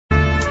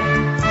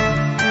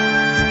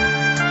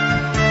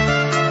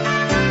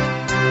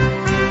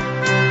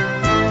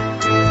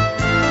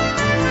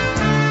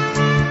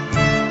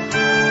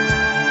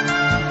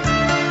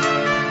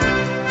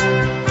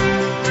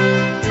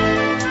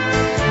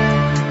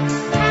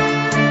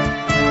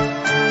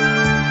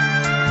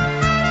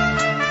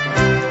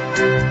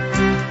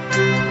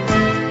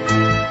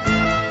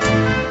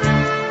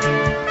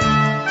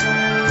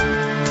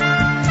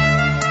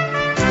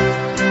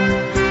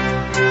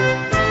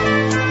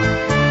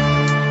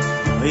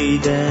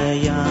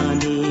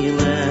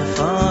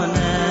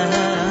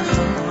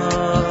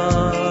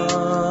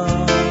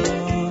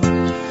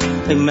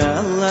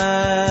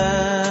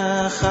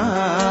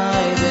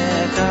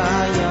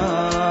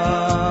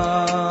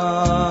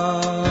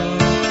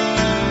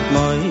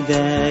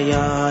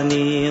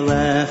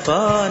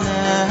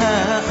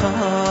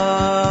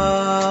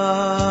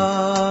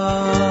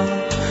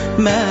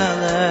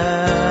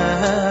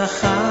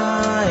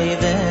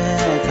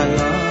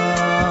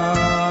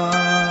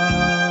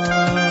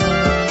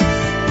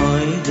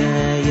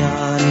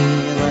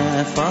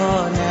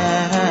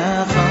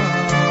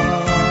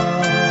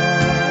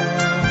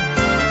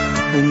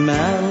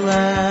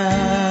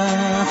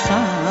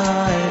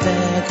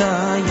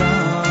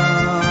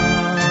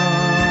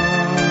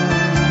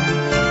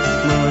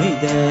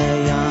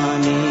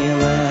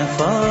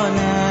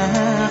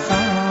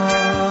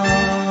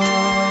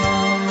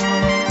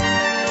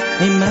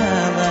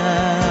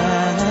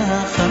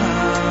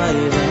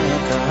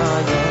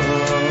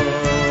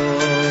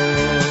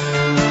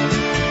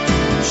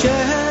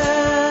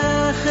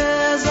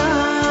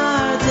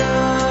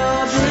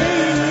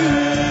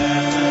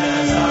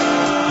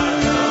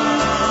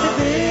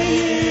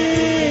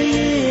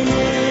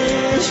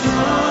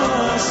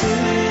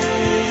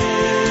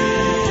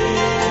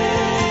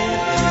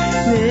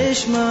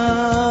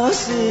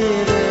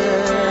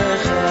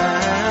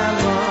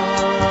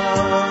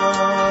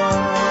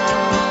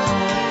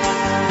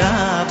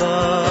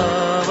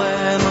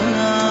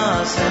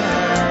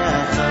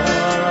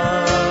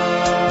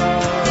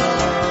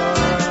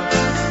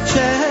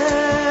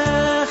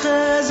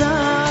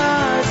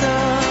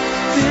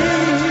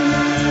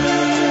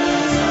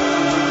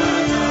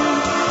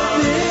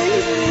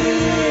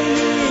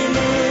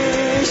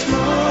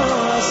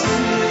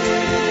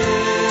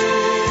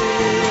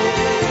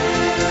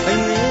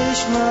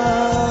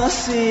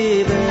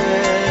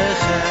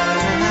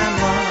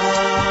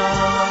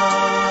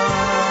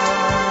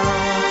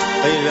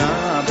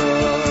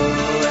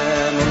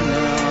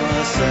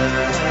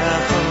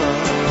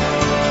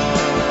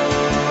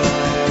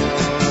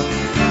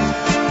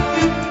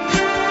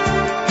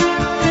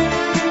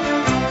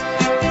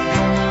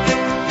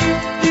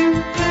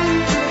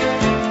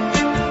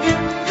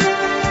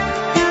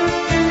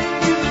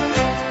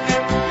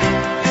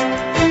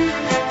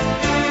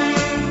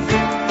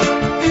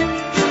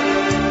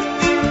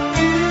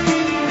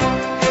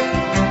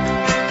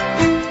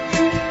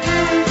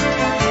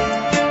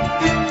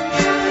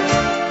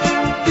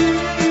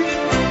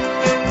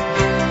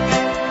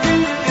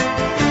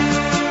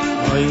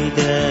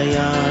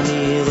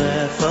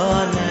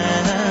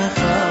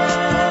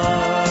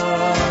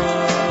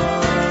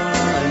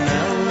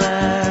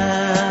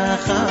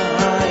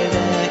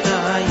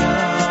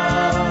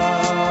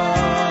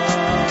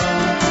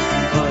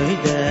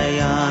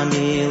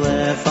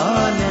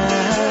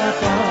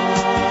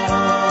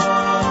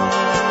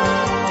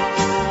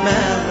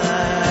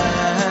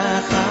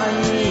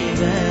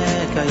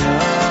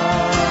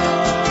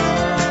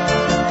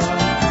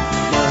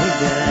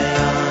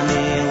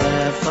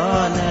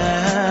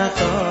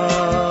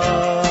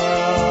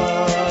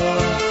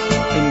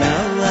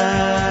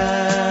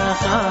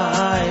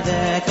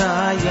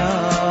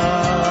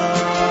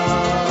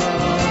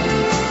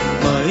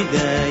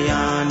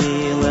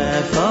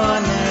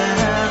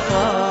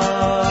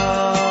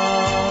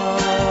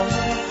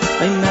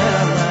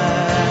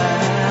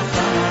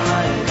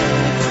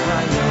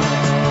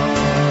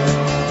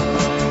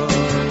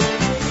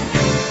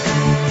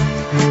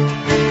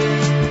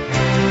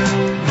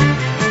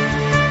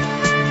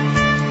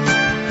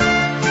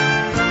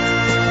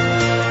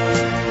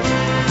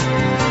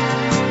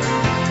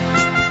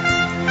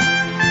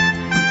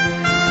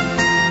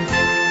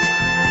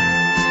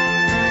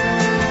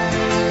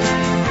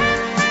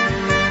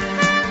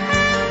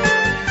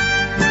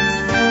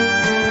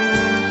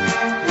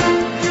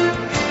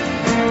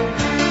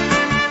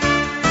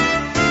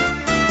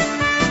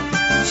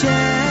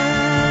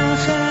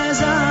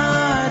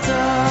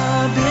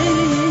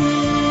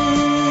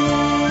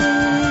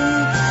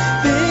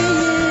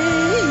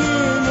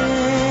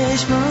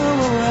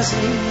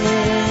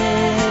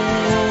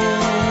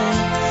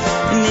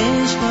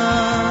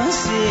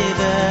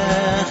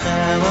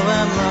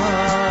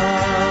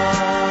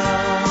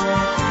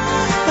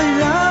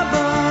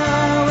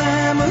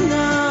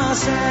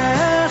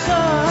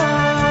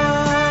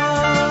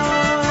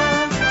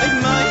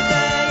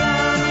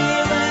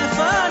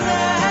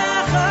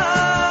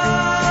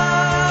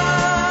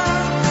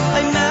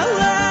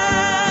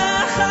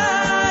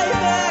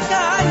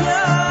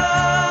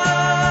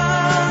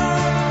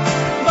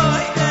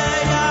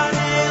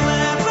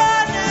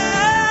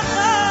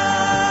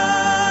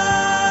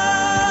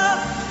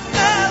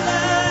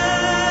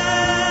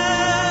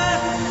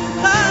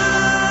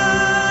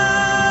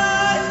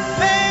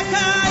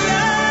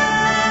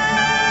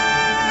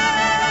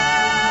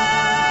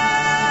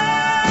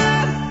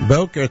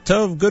Boker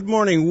Tov, good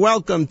morning.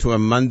 Welcome to a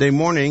Monday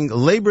morning,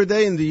 Labor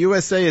Day in the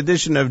USA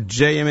edition of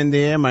JM in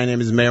the AM. My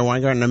name is Meir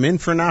Weingarten. I'm in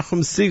for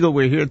Nachum Siegel.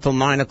 We're here till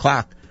 9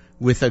 o'clock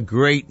with a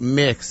great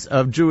mix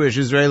of Jewish,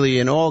 Israeli,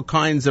 and all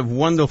kinds of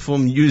wonderful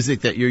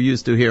music that you're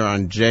used to here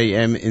on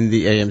JM in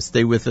the AM.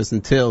 Stay with us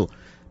until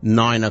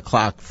 9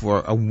 o'clock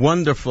for a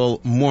wonderful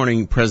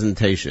morning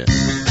presentation.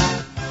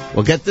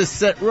 We'll get this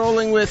set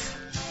rolling with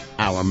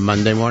our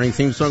Monday morning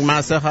theme song,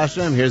 Masech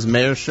Hashem. Here's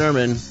Meir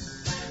Sherman.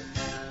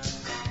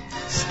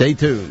 Stay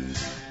tuned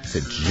to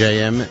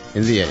JM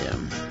in the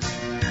AM.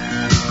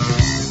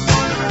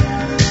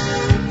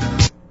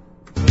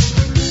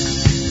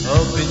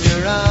 Open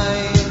your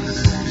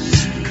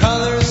eyes,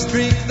 colors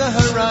streak the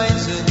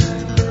horizon.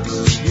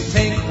 You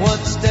take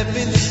one step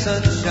in the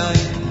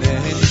sunshine,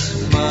 then you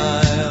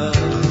smile.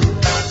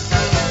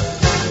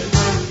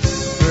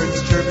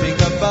 Birds chirping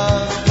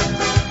above,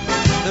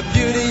 the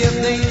beauty of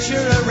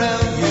nature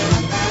around you.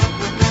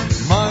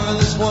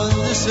 Marvelous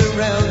wonders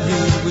surround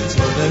you, it's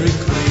all very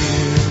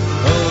clear.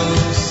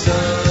 Oh, so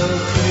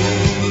clear.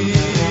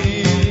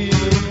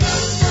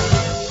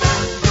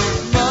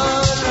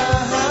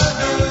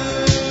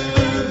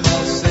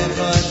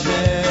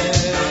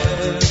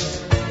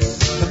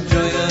 Come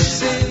join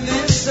us in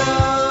this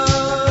song.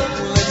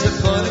 Let's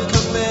applaud and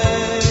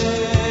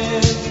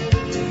commend.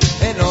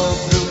 And all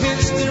through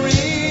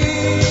history,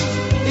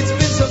 it's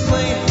been so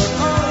plain for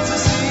all to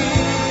see.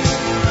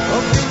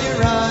 Open your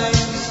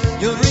eyes,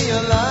 you'll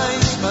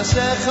realize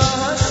Masech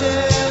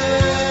Hashem.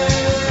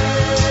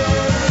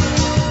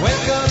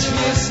 Wake up,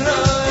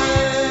 Yisrael.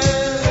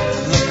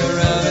 Look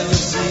around and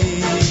you'll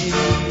see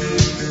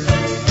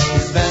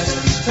His vast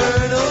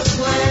eternal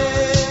plan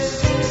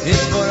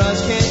is for us,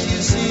 can't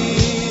you see?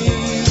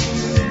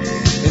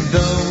 And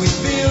though we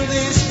feel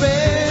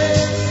despair,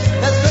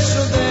 that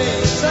special day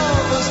is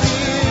almost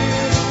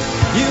here.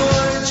 You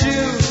are a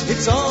Jew,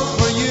 it's all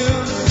for you.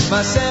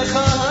 Masech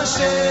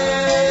Hashem.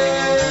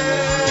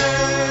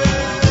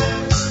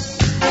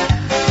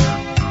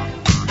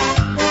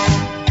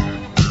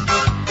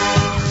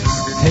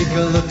 Take a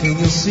look and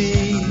you'll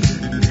see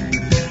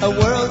a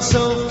world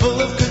so full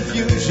of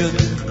confusion.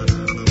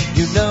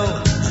 You know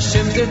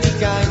Hashem's there to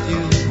guide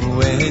you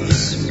when you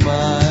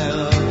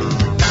smile.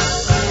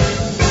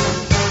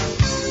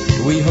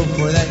 We hope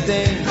for that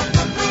day.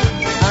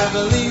 Our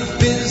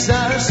belief is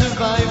our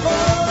survival.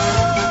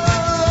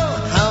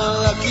 How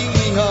lucky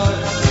we are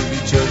to be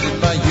chosen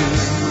by you,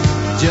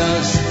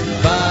 just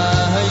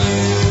by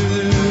you.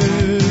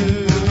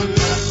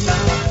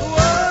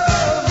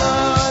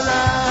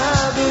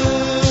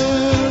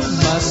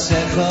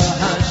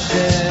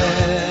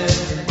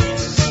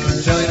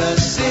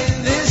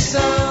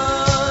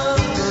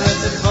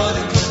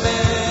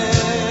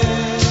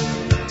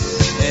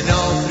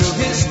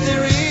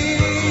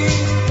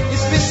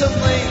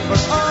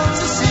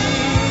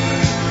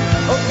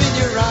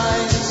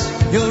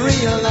 You'll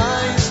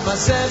realize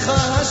Masech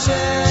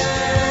Hashem.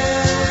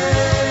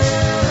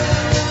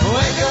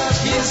 Wake up,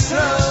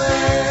 Yisrael.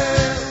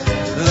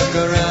 Look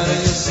around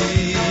and you'll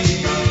see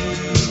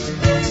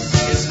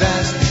His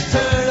vast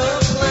eternal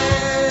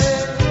plan.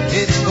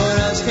 It's for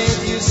us,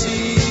 can't you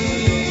see?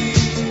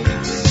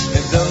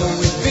 And though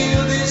we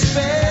feel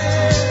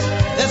despair,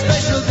 that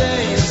special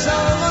day is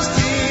almost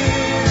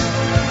here.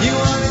 You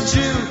are a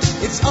Jew,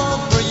 it's all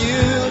for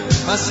you.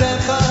 Masech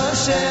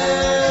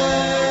Hashem.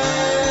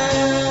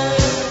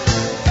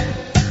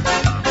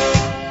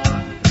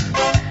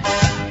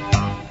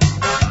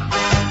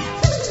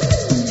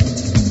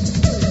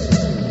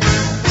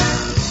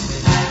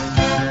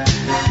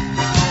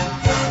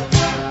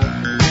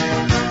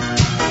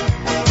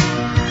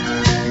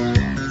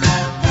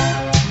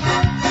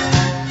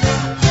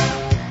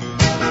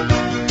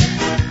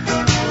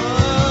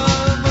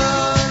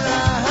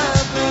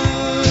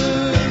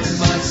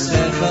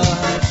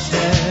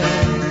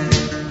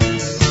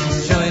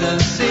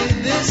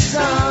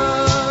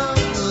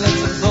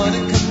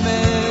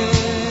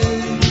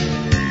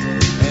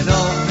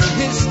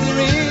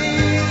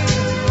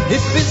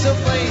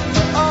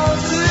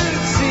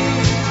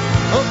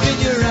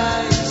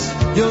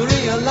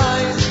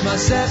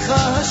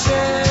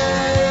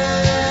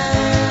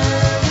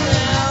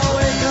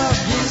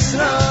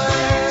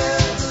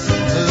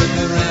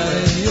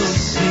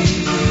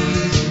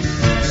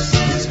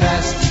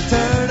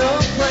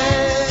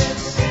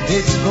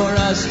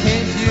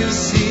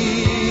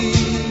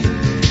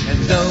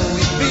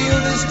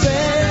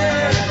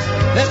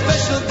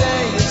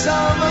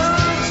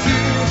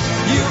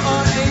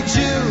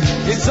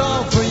 It's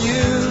all for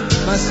you,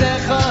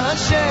 Masech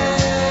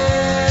Hashem.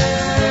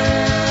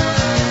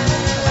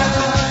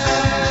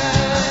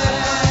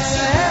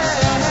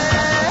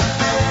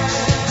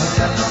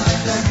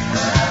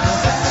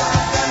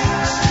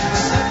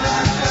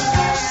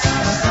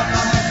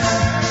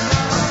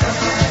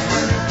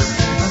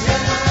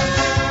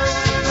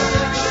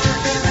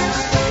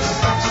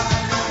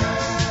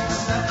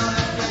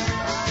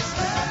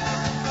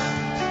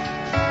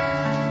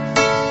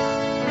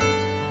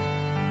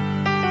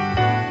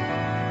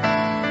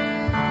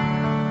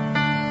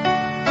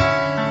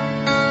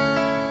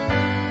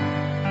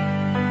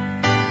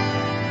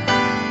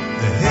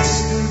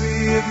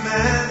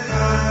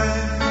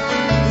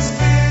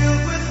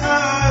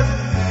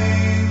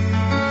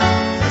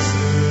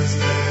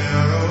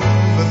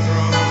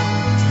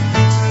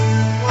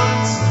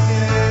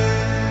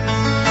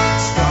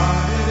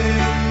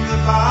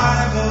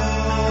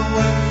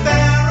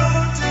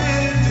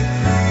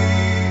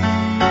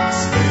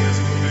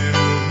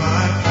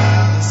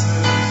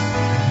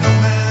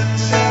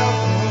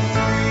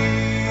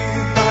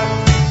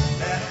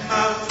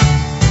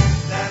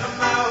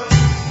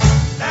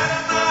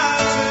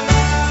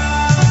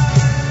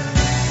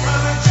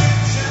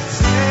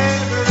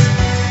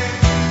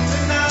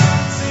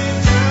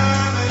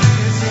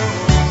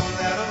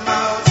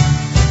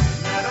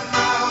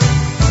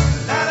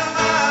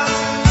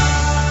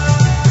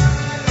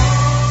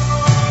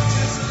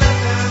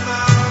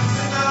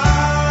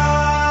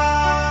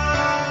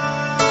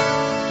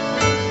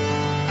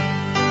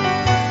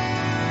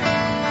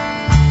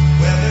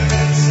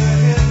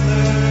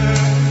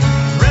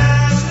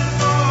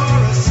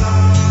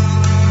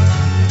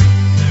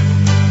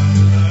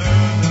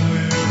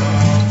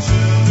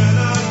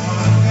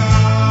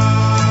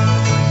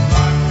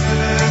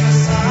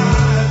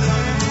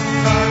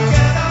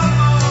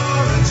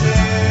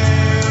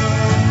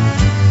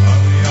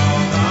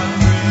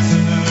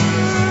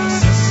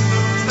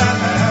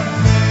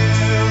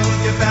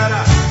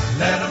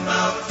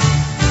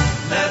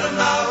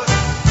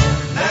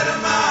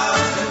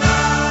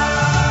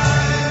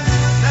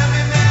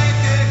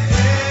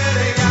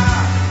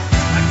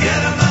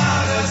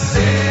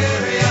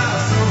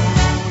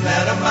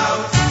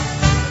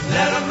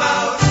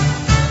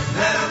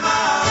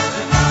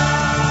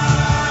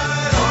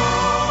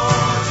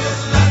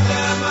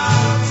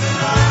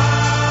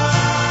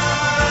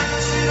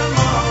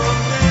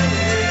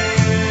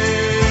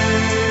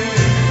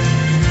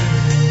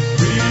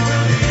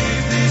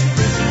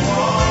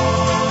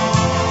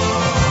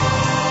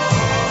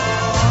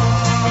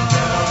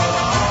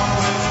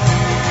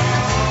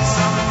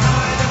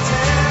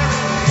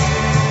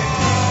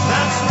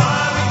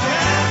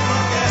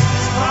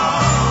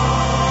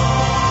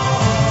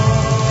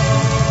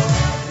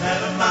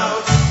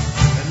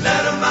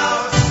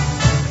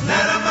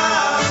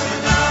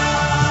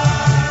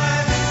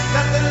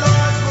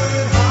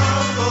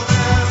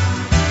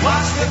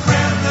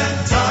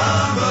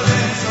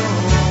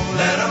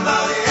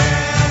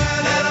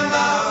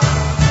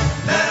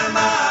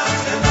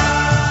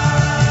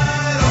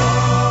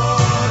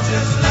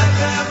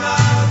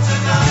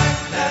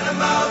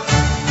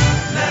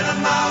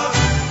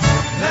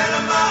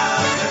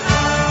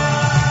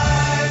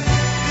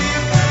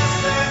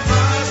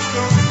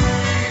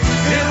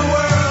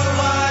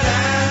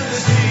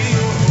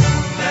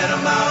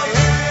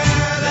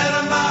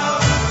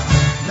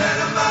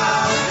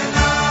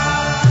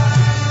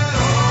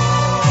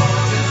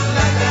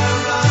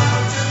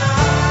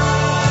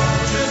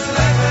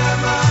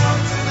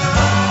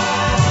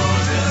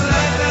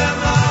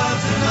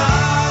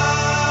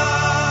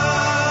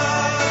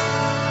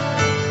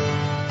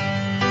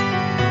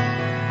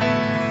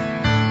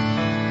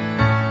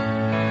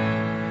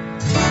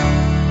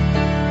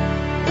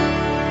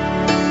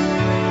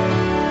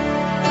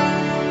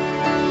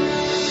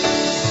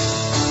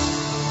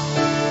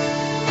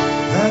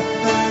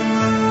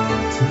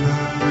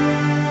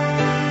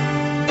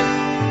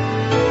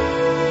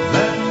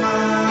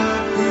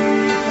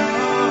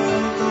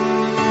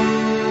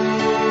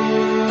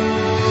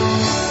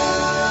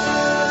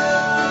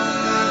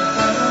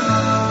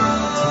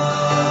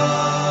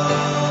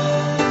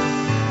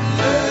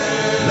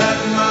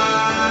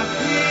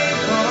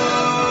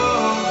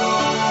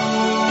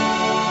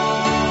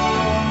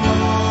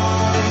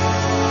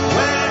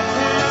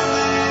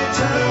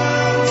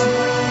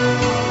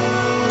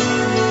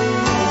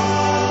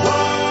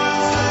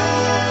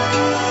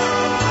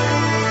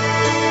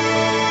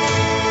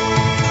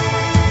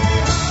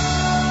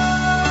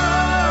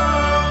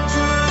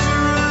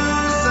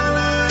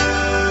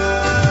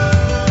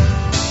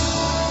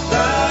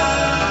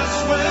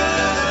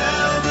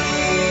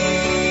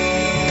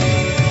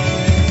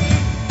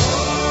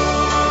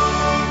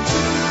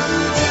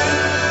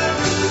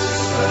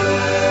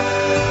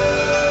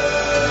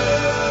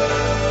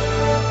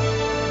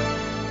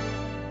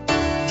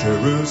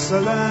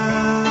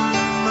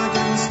 Jerusalem, I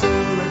can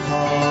still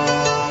recall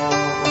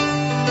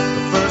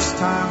the first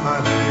time I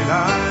laid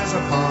eyes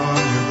upon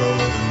your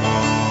golden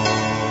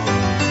wall.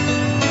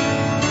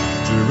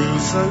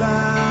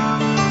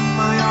 Jerusalem,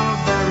 my own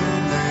very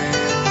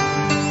name,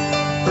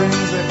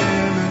 brings the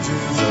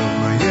images of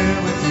my year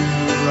with you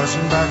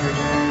rushing back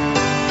again.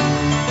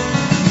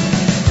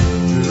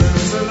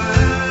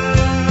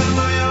 Jerusalem,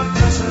 my own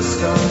precious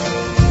stone,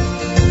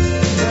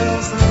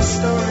 tells the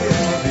story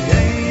of the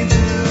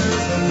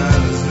ages that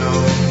man has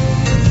known.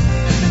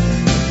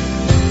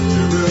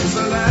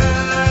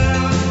 Jerusalem,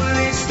 with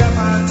each step I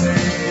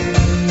take,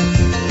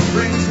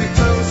 brings me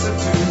closer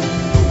to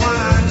the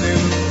one I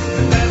knew,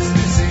 and lets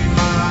me see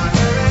my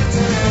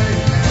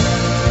heritage.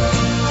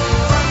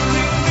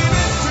 Running in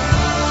it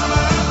through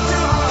my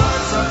two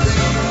hearts I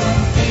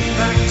beat,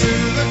 back to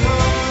the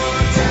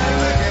hotel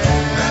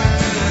again, back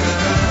to the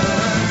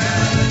hotel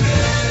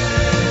again.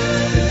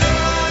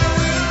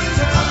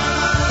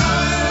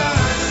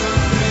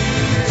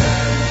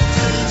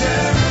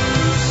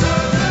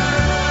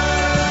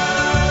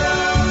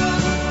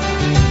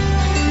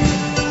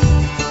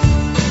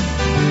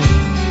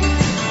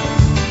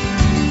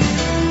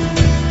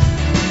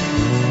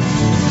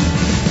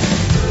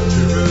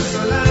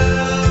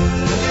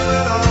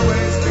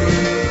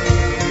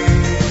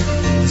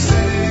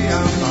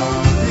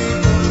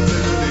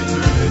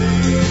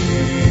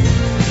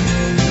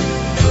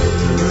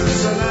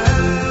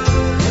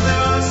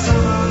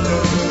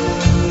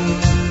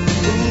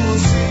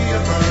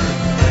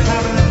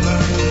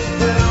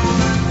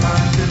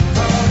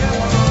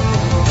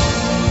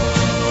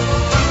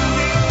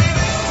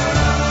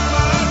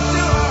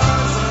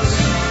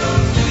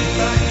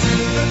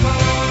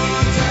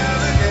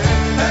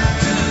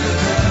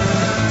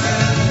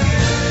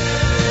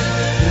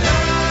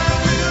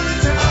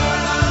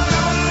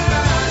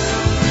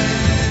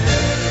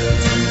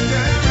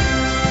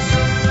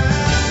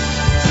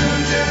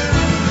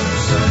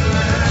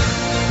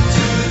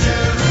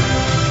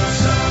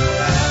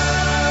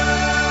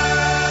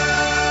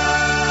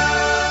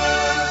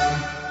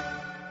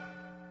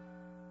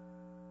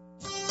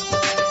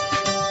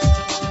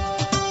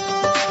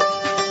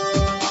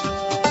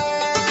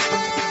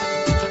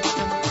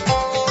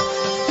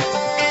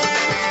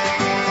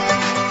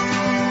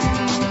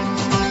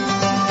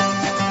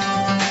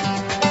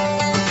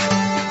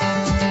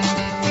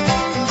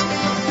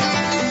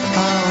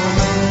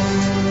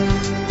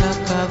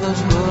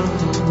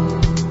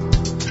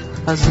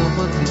 עזוב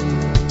אותי,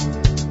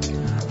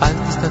 אל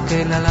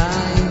תסתכל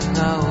עליי,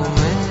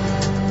 האומר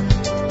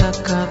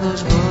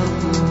לקדוש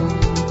ברוך הוא.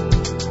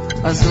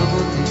 עזוב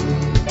אותי,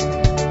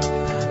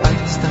 אל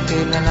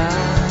תסתכל עליי,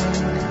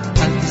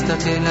 אל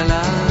תסתכל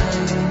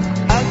עליי,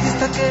 אל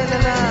תסתכל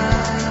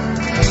עליי.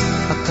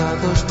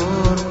 הקדוש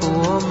ברוך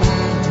הוא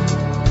אומר,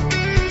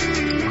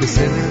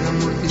 בסדר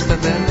גמור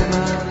תסתדר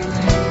לבד.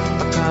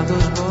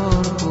 הקדוש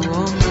ברוך הוא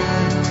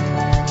אומר,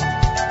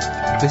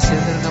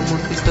 בסדר גמור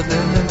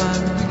תסתדר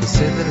לבד.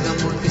 בסדר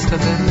גמור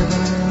תסתדר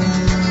לבד.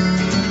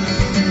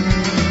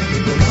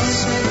 ריבונו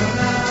של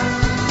עולם,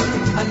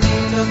 אני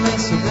לא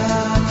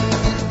מסוגל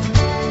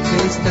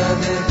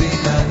להסתדר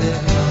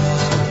בלעדיך.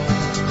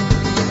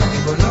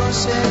 ריבונו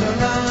של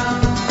עולם,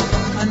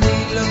 אני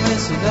לא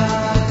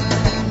מסוגל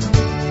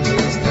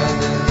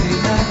להסתדר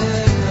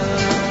בלעדיך.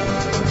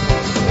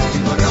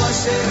 ריבונו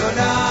של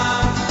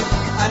עולם,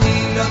 אני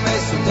לא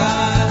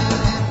מסוגל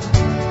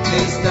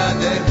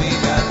להסתדר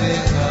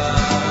בלעדיך.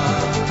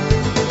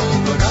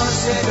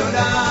 של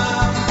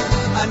עולם,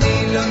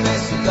 אני לא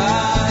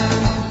מסוגל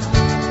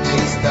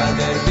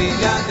להסתדר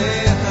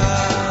בלעדיך.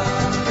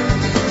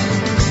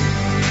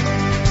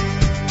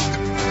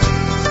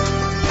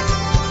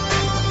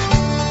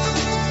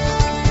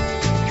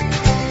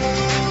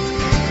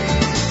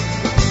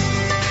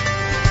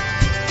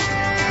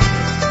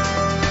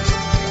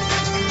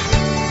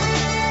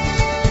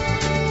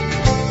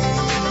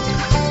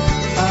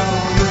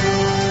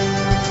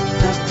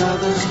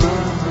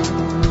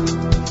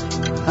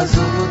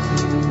 עזוב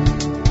אותי,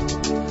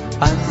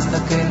 אל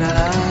תסתכל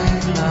עליי,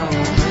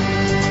 האומר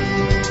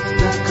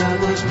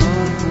לקדוש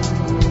ברוך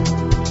הוא.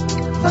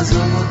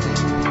 עזוב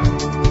אותי,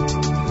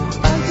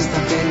 אל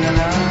תסתכל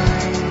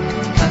עליי,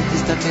 אל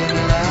תסתכל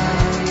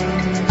עליי,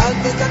 אל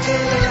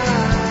תסתכל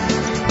עליי.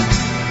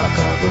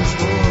 הקדוש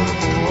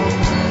ברוך הוא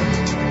אומר,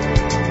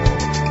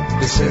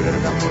 בסדר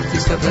גמור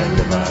תסתדר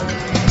לבד.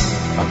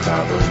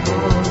 הקדוש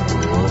ברוך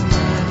הוא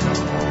אומר,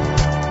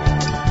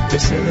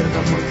 בסדר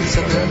גמור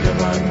תסתדר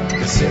לבד,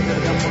 בסדר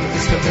גמור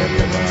תסתדר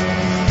לבד.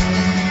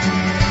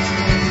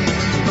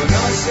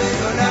 ריבונו של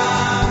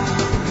עולם,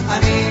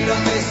 אני לא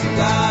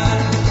מסוגל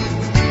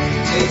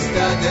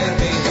להסתדר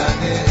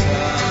בלעדיך.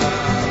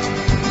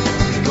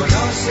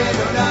 ריבונו של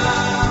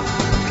עולם,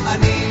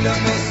 אני לא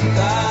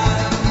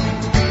מסוגל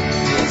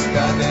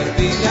להסתדר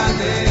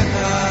בלעדיך.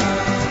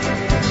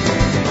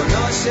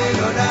 ריבונו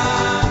של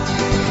עולם,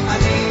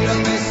 אני לא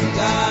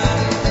מסוגל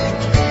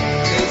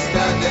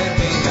להסתדר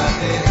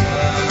בלעדיך.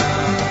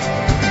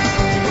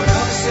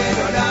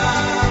 של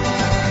עולם,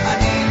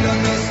 אני לא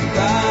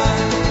מסוגל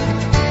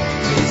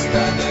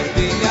להסתדר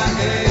בלעדיך.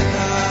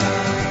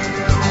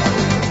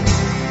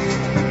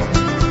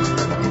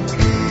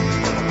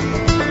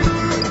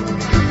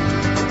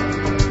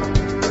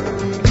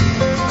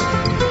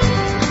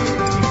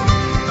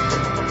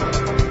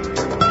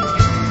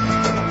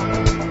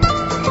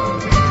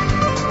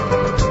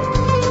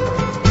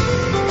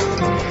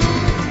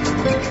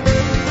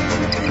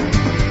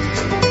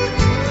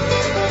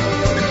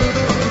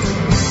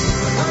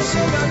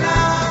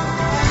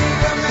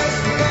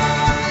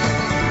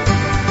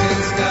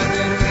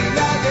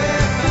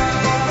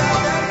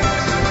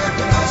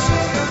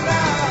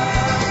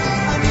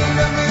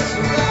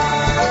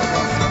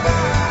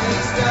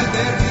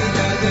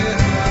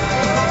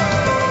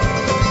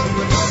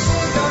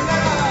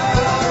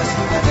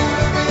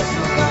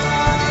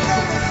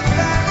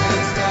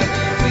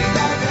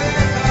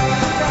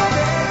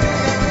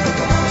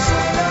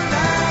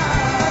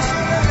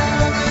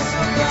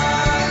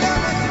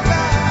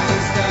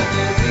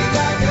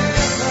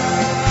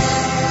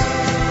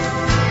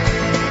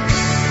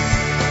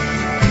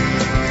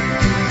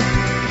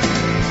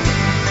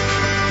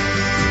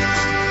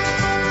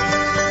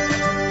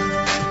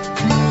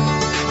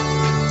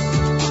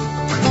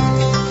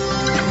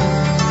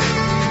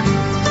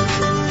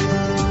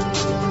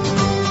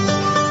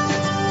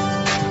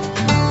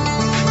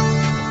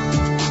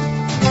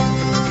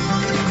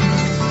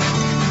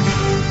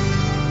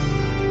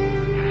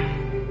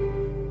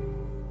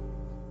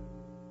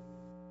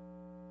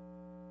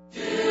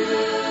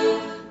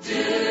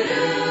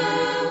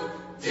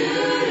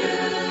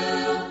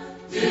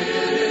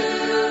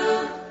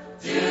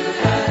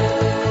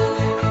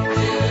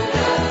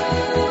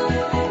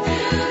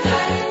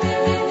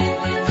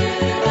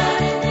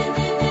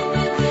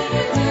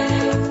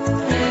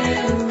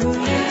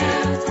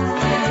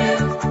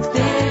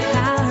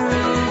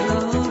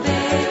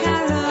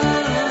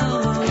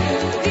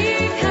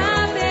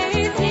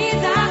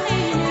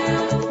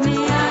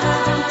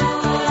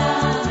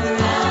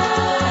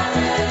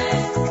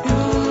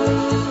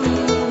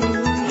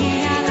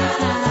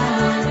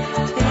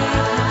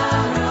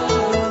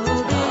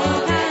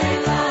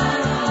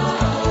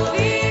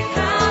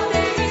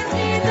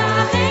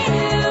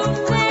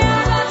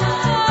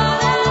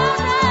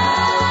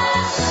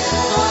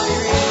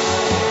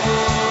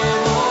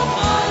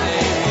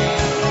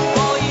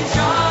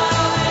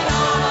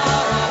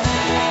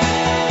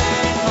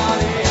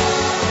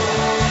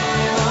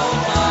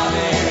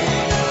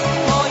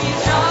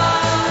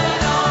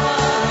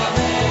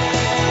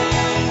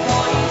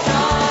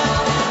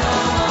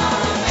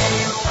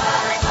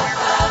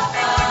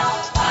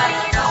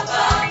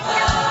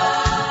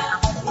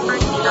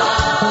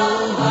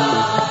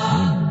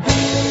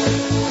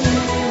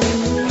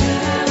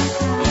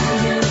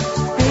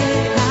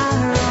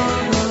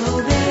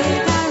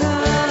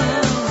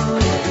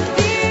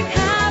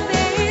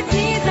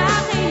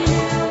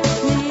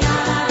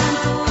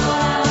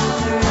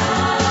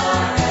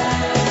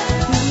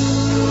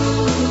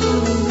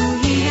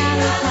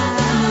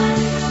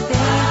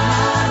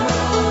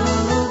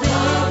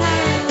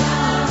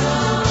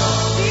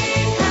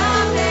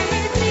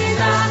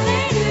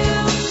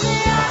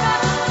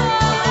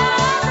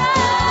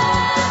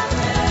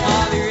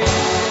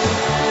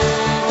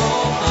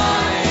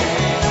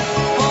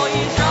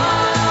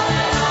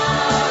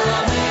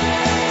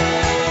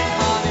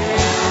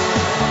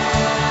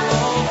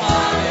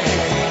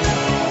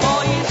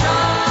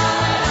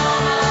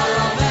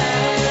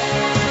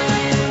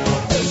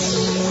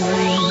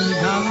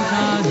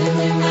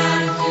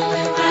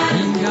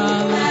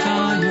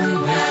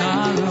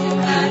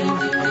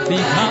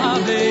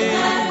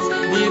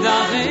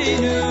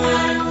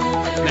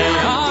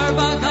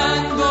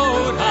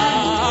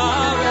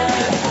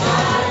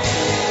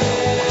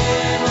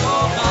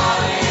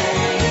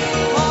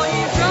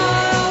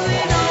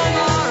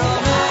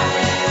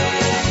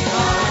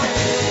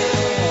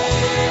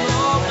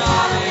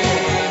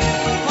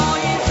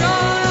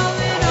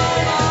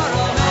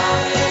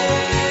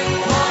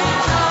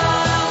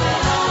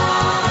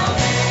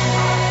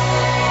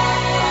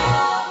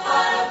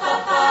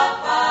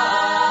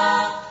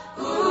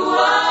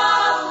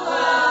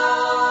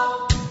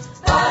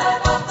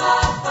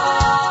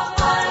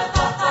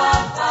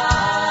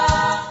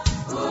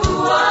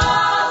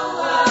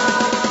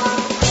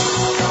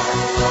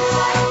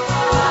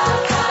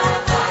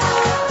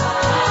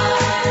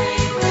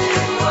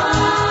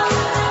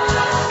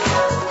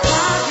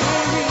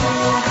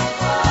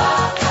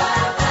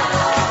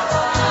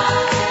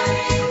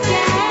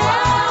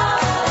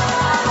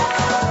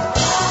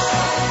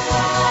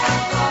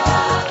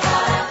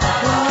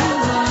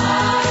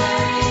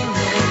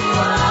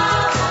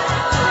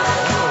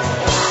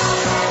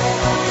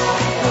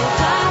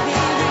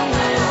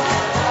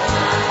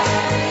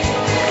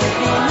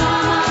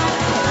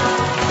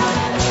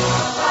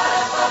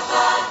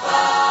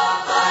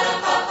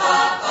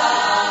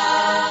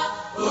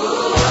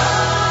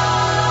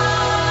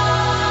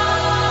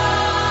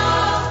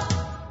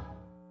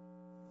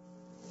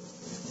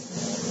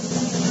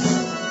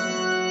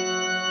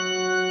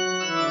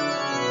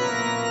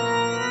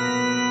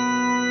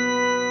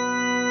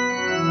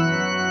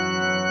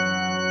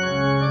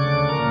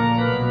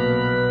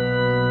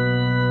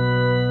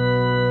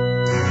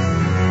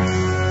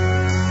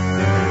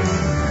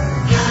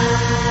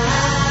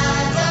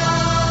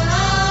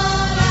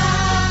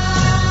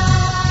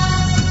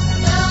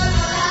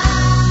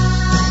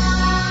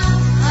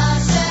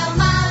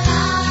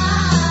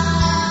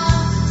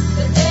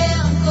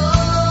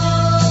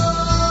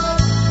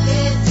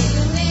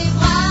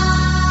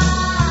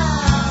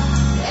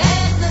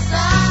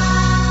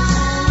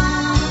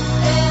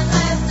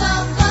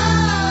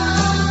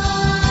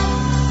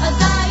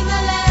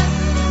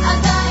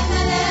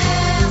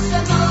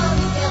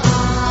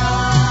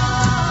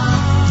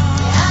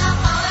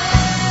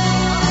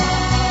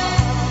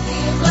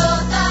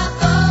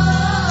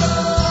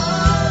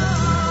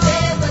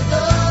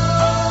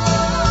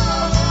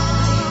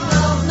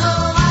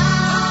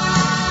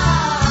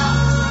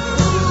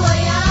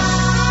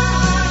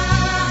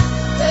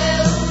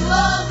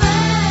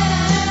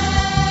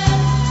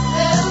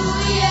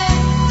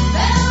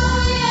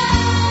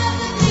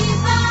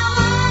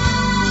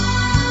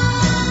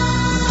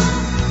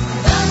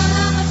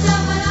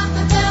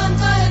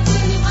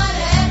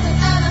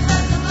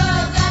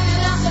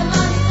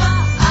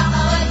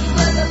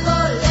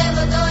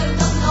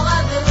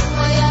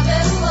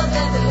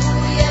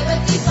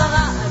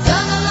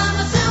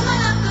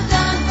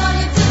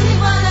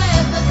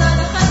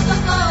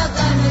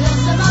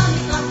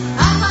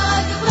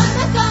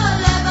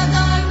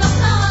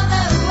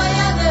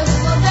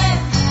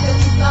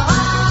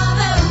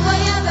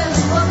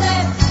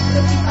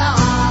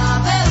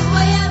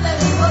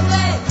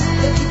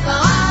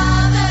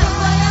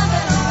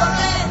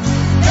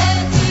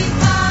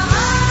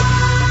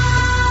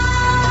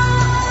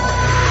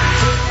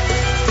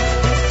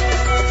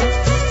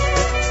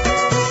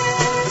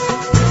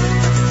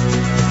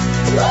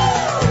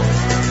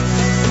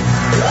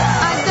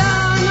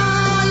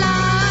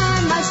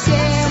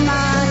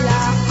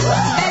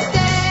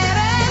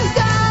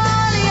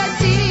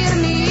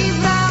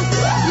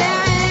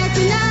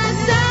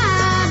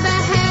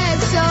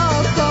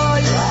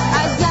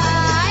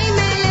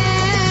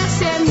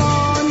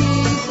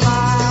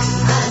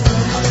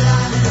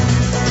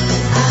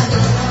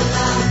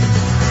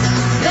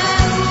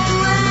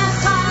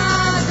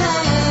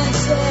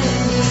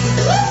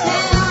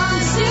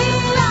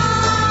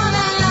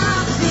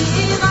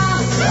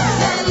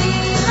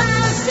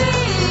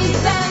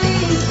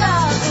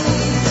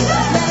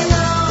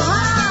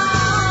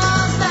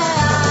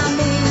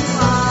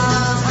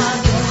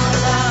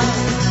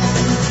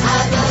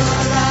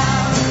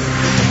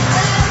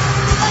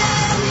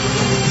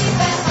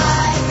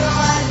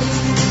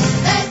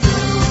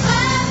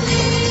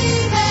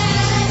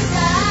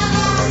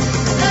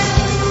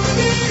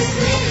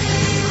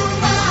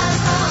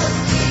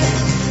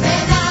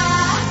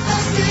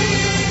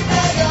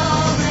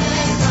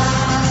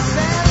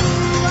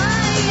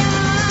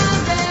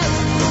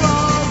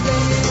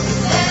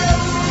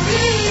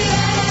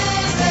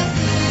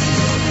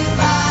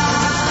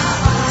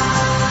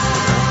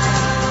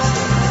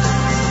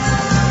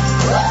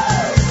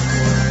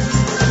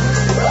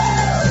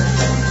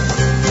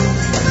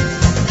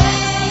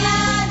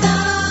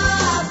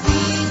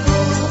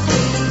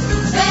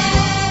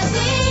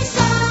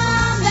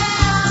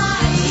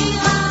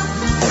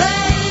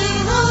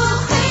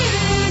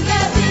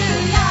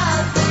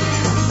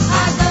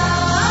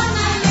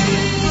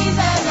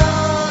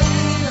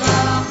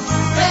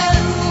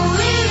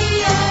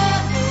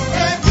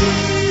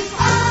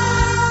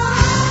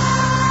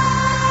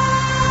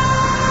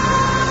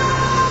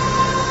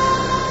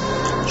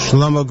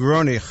 Shlomo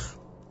Gronich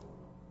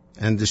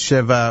and the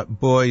Sheva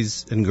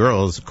Boys and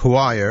Girls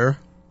Choir.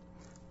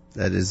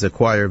 That is a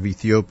choir of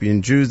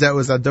Ethiopian Jews. That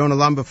was Adon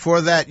Olam.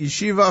 Before that,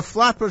 Yeshiva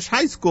Flatbush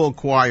High School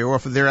Choir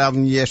off of their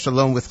album Yesh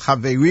Shalom with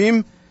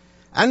Chaverim.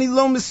 Ani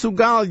Lo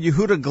Mesugal,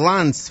 Yehuda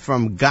Glantz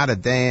from Gotta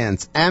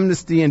Dance.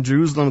 Amnesty and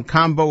Jerusalem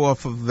combo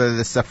off of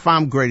the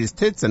Safam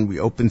Greatest Hits. And we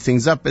open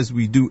things up as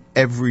we do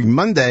every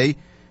Monday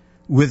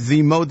with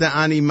the Moda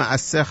Ani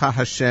Ma'asecha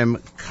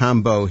Hashem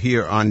combo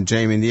here on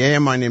JM in the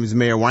AM. My name is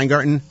Meir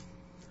Weingarten.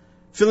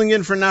 Filling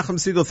in for Nachum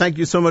Siegel, thank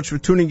you so much for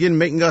tuning in,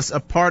 making us a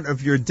part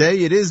of your day.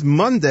 It is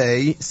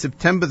Monday,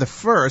 September the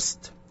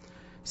 1st,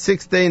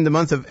 6th day in the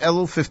month of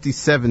Elul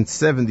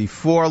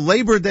 5774,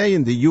 Labor Day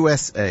in the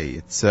USA.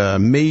 It's a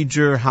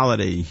major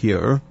holiday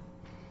here.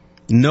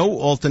 No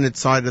alternate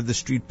side of the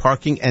street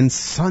parking, and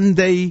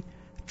Sunday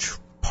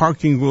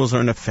parking rules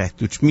are in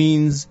effect, which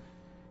means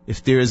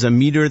if there is a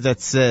meter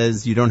that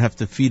says you don't have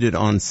to feed it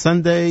on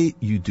Sunday,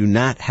 you do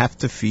not have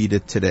to feed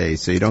it today,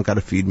 so you don't got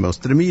to feed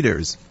most of the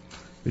meters,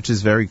 which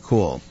is very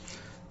cool.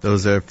 There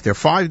are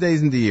 5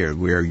 days in the year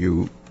where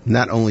you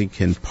not only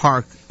can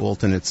park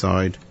alternate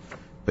side,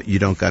 but you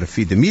don't got to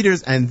feed the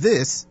meters, and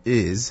this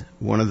is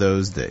one of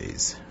those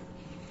days.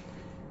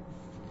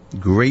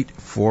 Great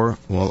for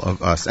all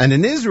of us. And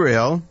in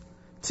Israel,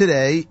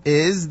 today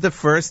is the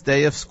first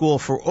day of school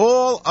for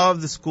all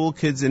of the school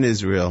kids in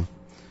Israel,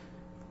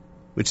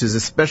 which is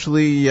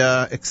especially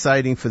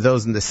exciting for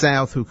those in the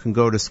south who can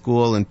go to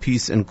school in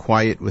peace and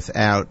quiet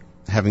without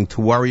having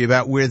to worry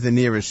about where the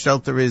nearest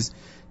shelter is.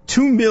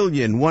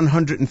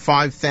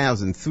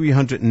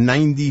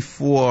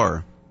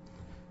 2,105,394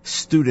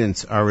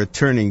 students are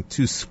returning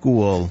to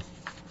school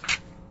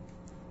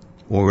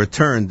or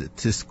returned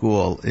to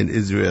school in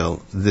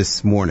Israel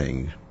this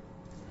morning.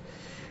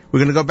 We're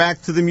going to go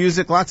back to the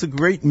music. Lots of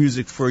great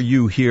music for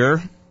you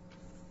here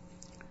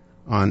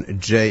on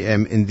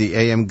JM in the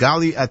AM.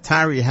 Gali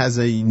Atari has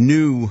a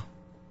new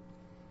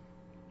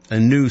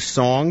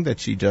song that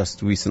she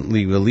just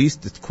recently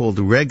released. It's called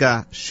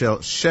Rega Shel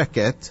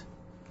Sheket,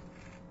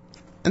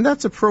 and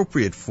that's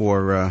appropriate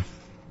for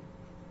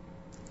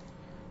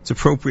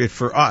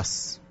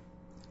us.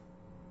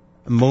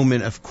 A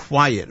moment of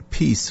quiet,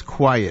 peace,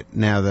 quiet.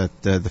 Now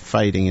that the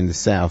fighting in the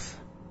south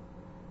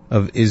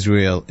of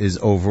Israel is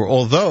over.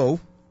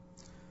 Although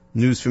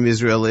news from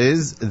Israel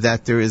is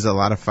that there is a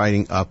lot of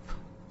fighting up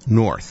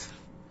north,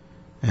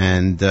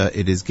 and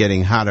it is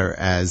getting hotter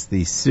as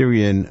the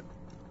Syrian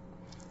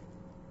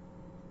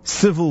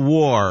civil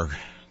war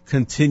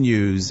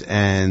continues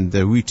and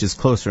reaches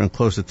closer and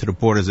closer to the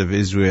borders of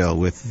Israel,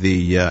 with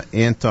the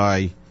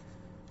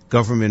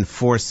anti-government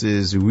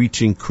forces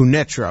reaching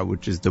Quneitra,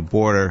 which is the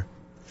border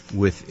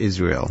with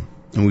Israel.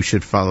 And we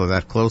should follow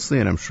that closely,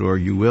 and I'm sure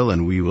you will,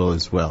 and we will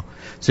as well.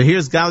 So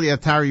here's Gali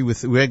Atari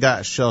with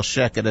Rega Shel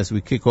Sheket as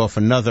we kick off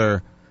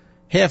another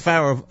half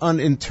hour of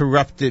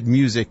uninterrupted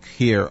music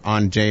here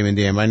on JM in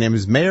the AM. My name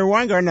is Meir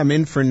Weingarten. I'm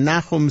in for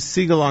Nachum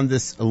Siegel on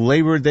this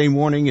Labor Day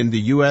morning in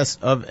the US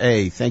of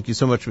A. Thank you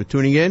so much for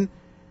tuning in.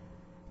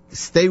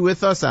 Stay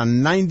with us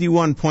on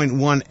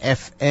 91.1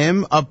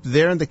 FM up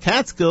there in the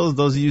Catskills.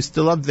 Those of you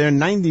still up there,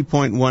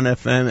 90.1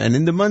 FM. And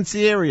in the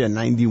Muncie area,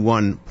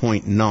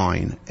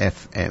 91.9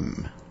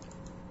 FM.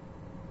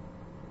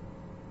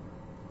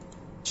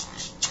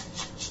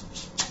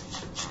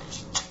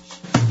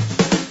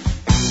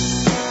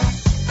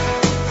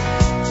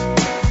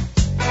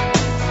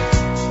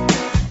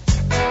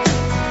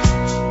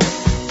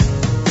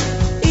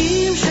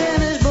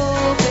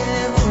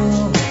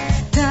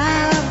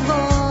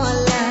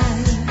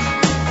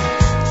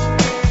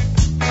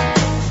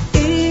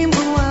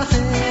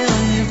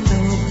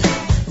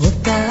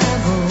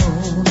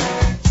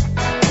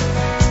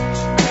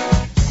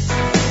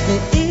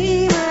 It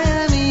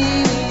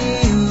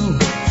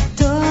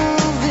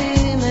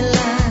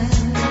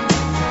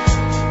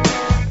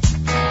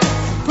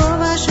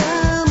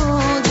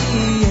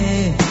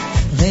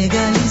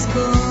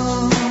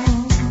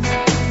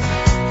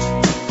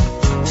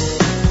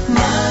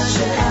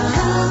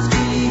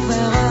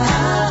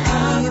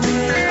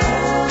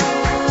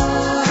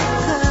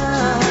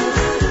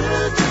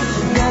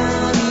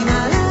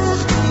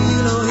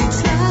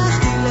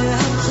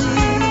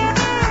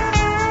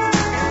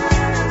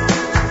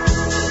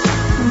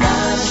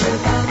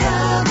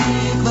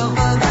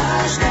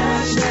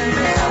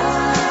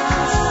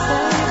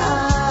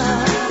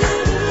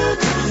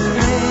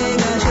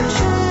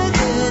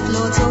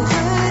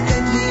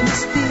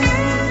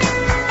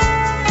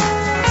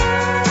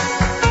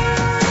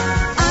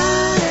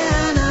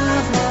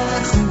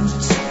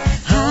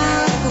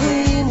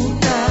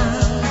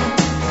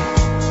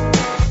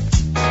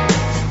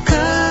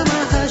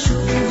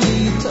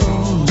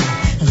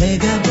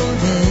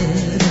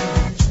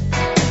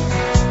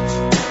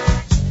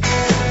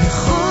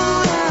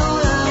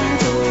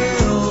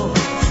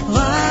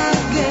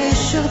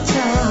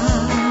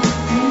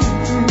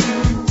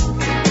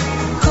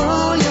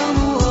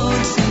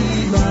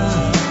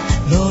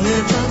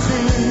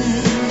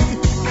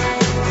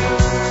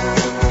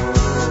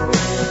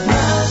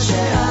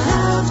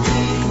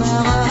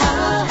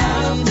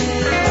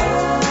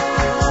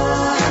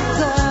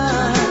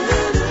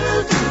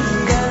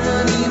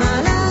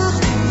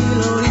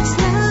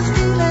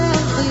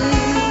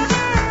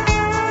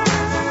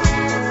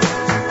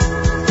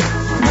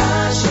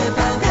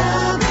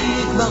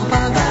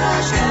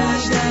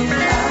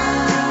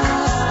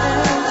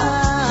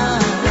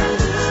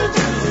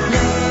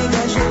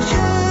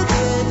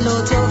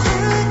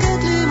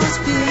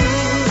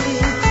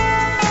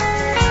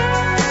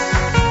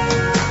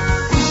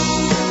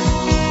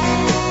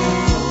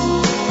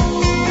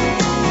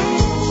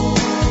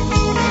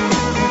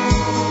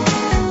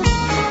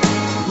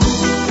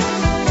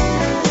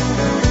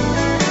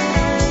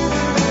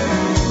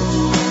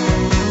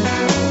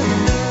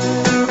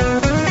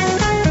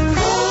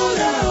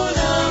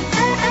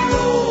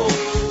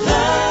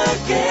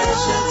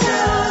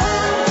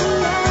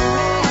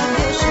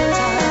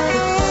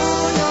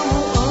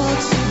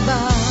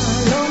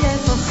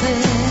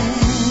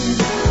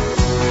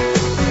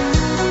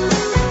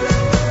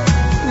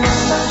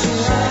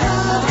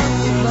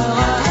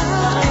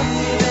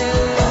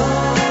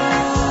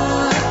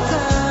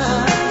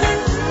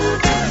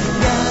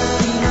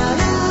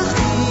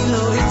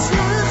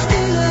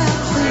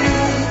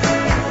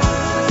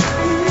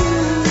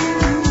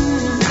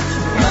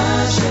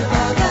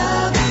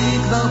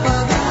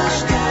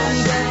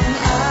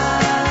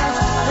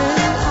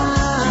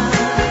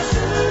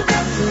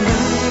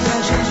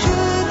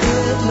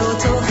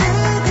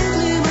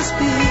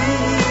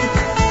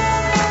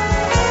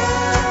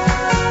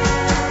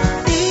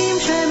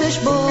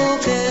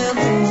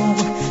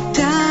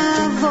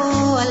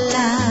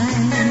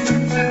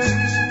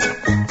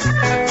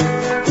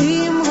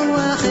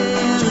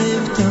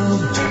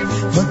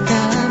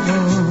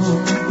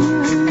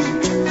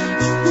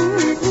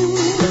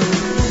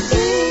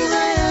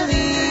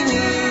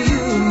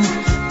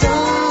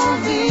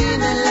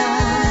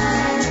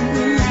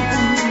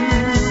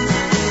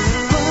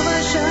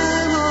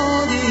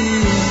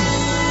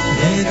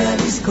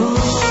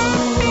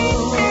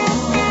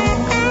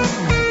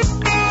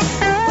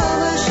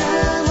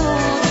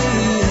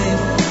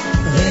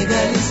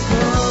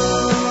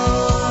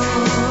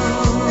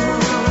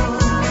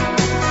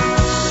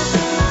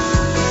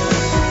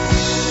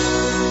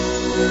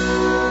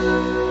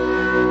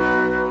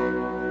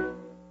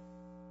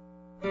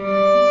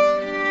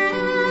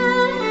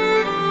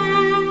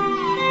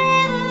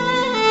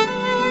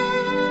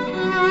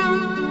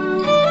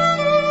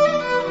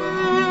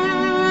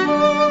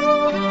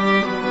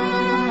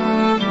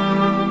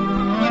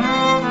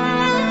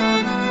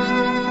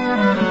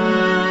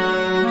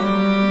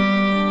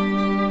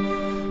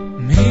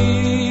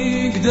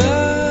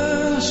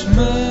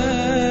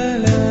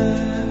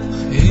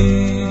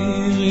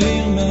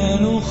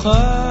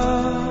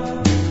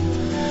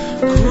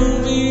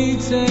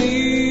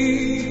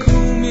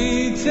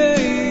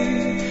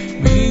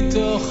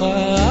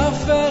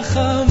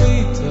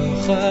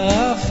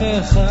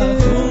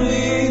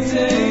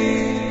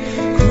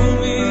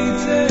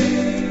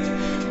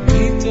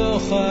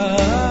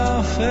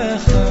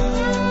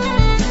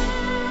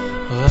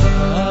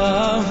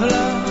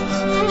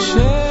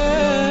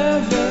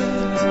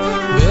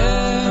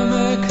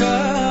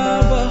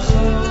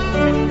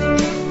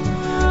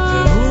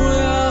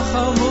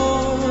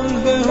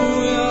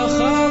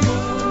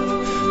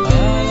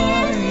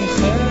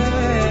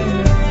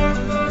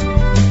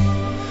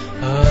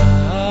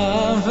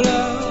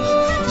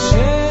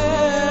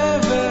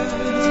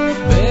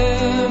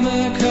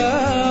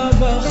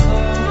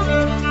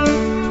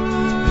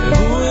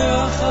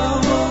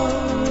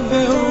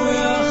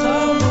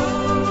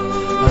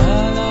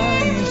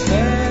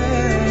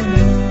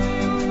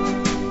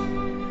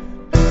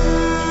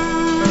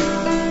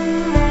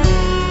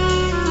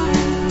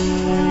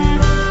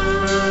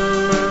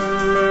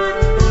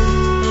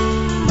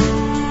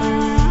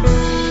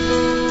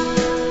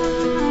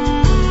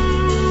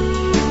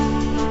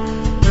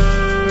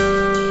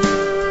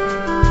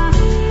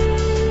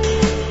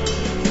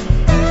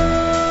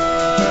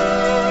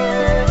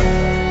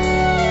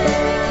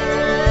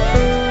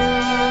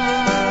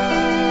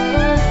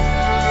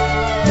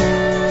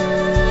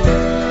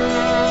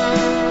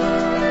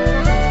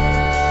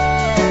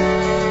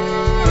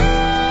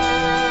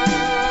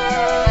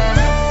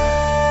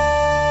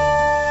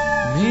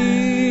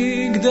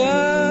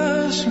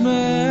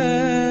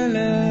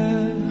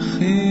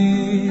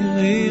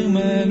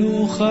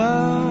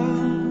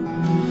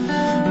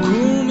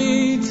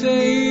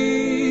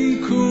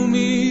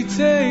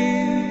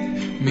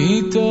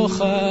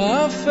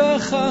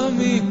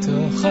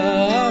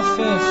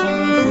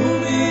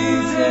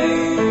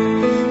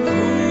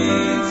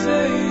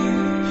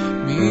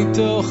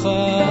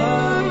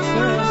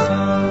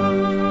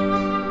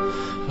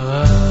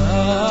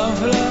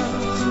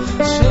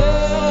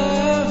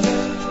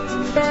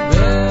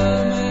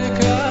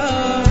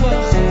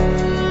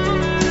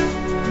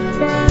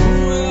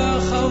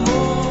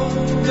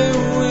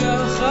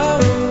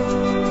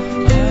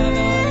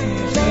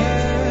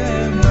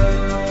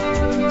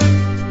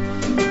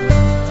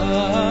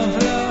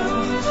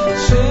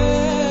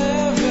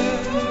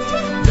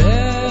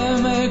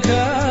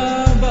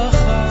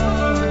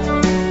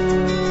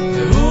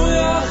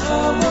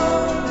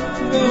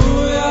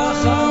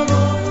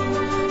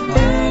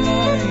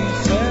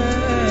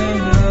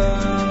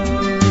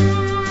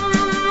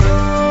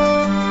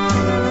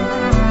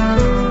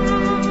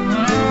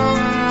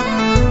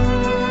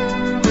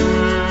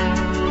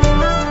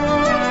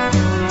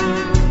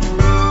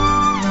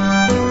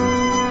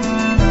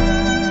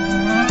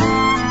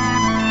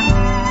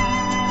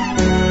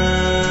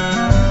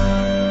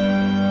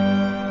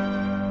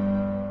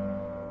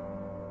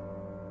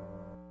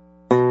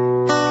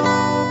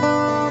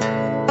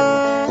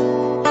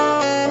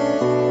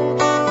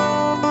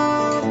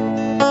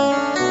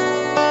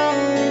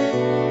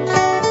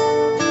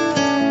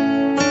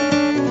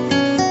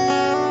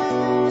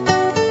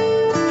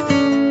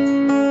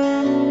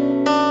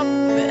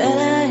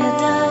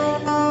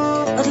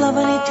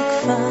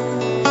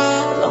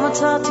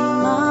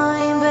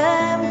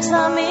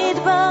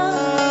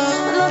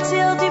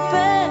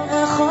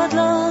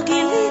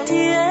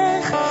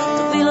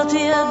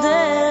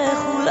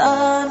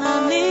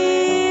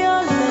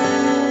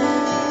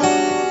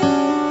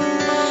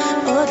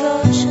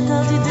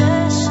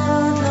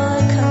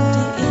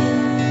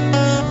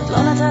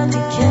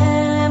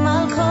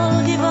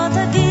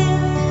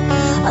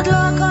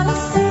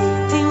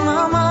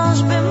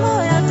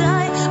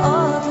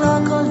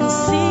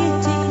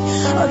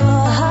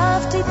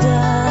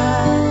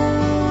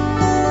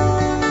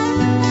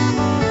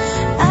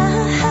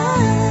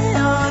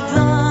עוד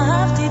לא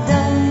אהבתי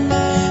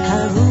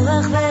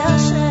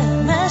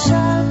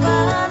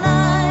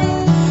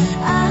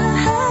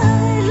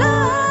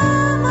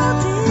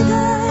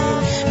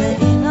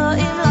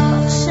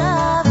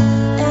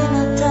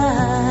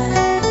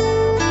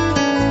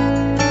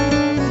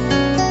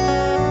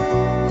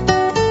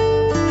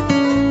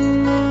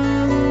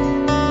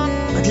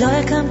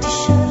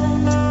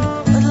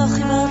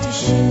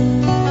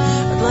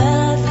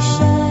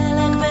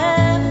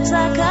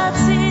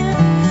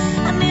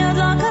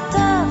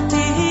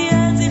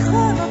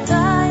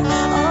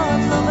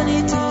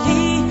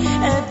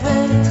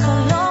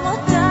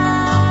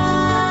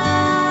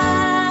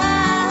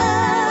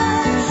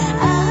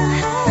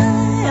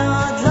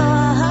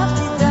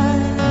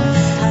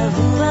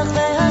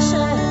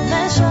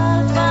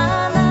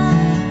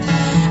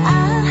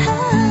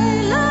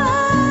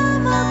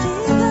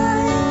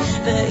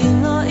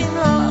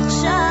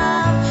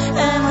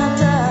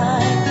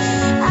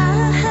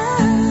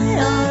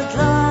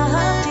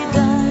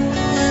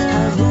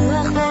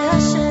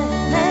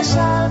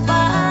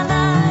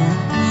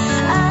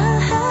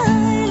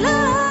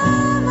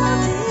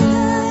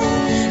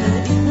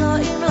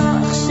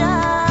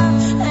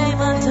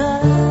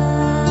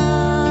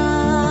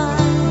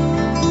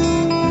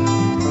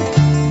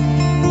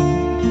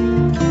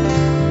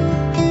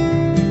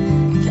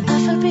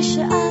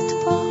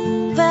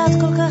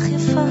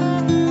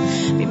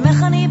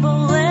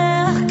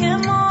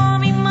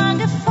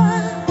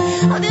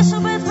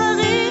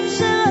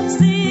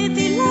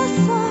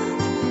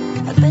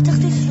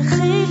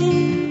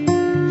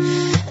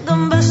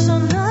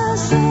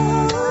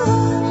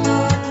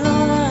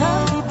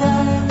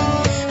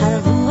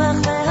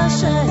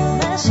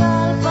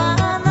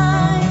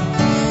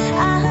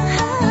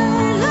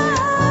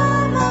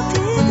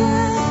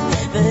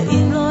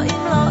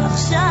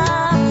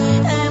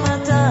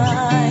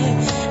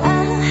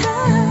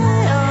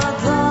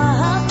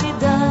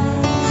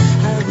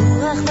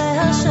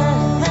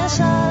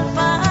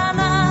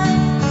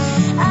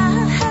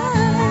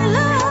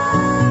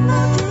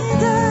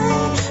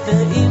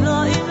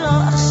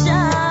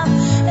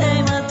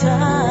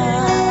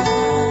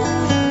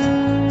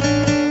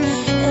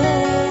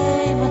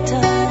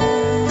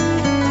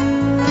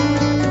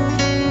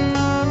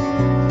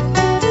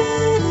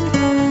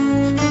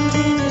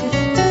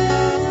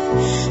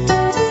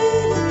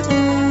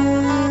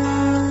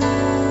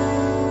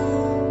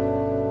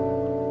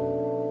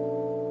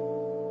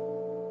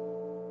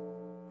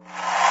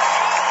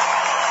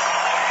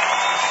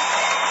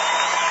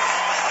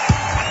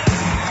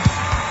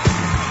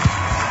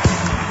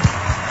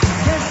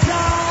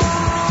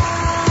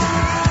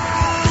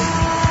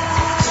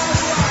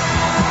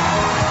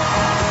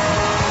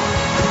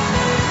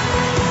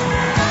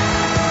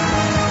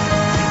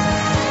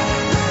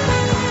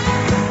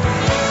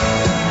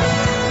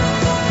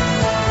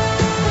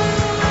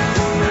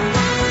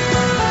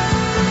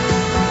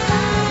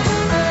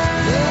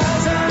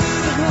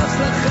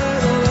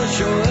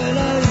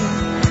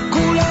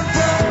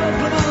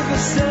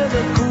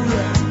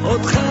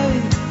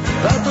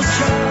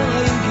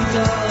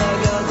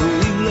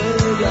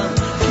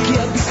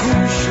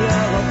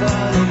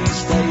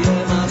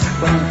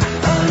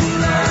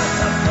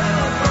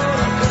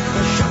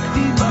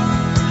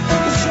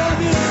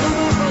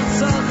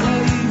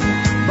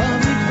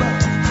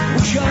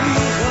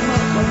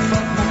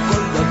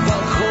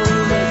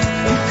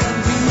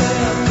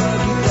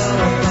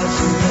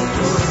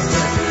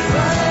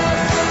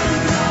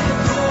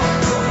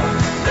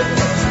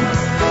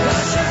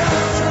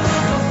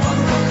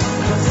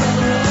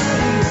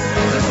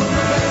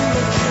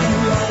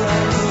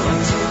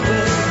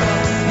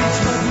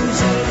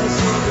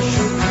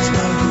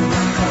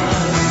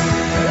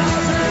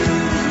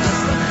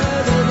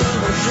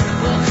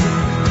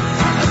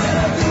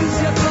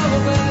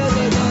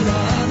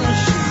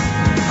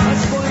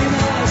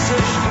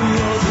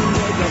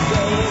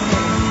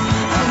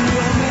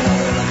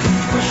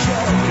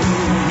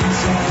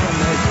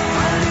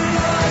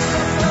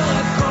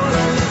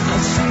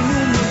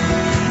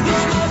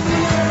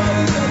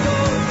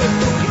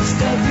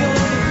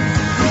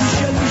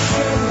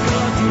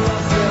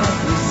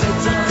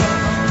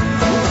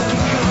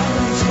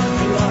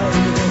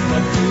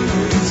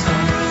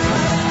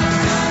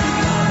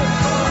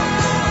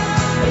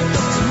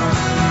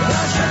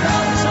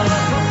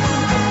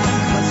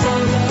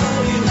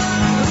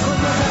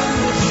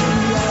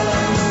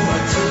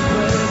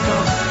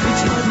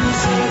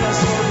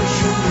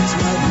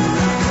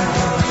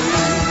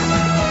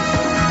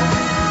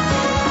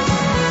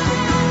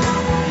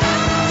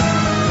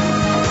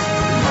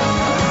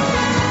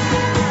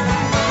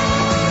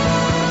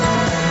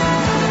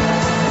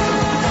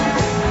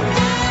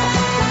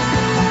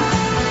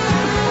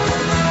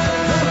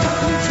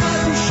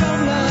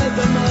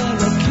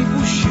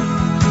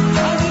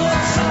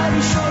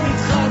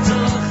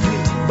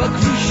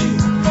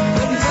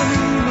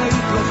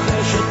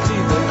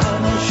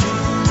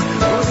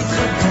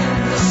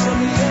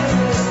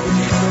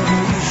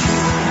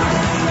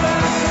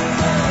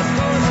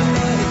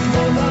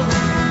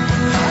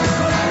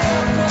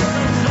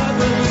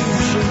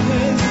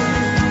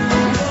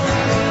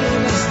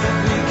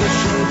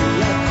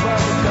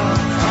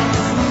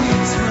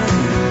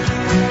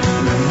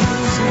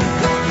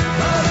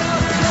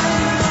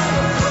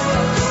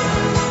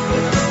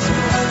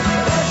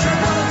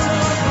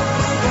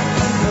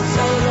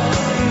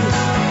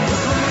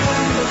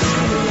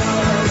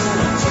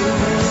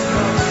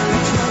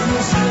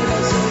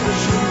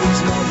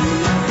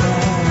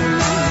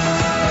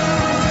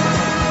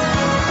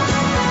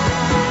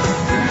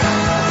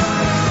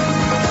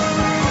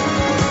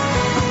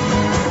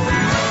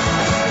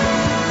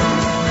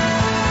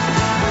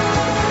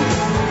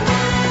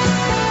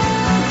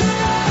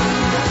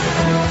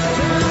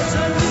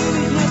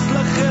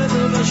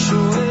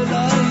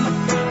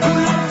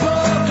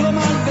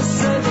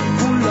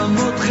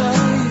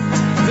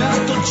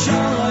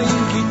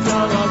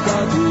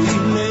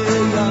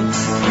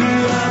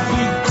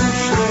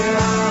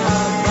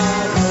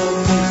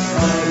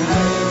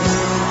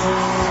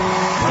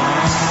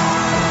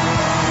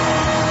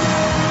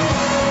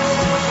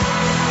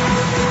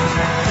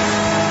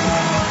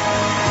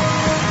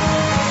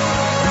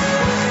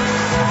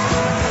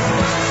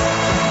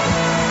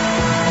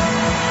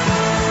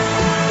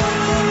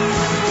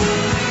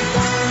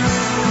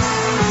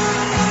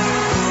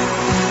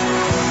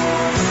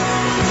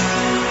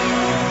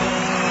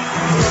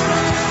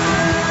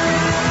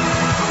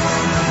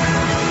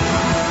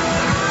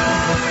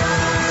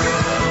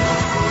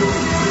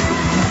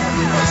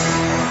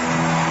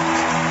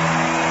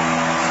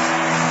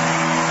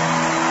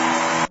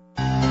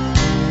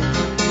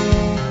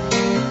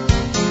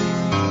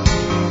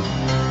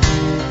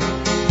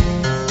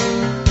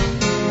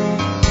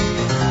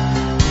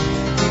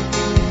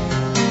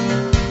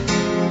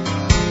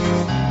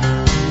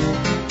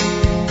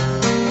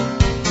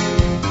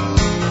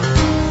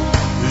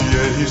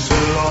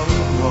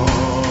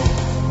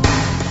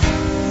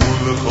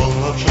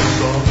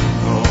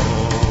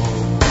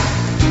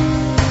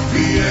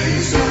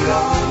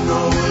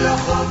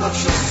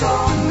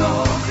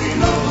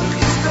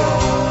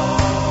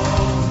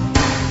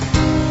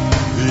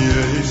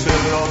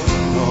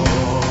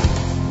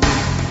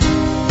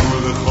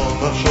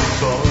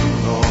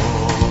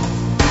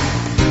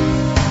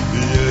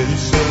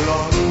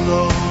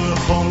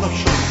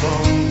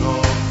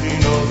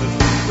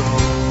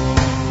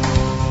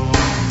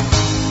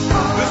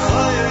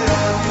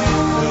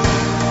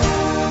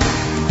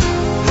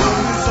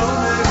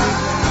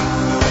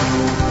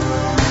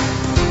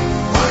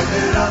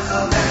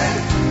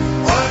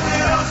Why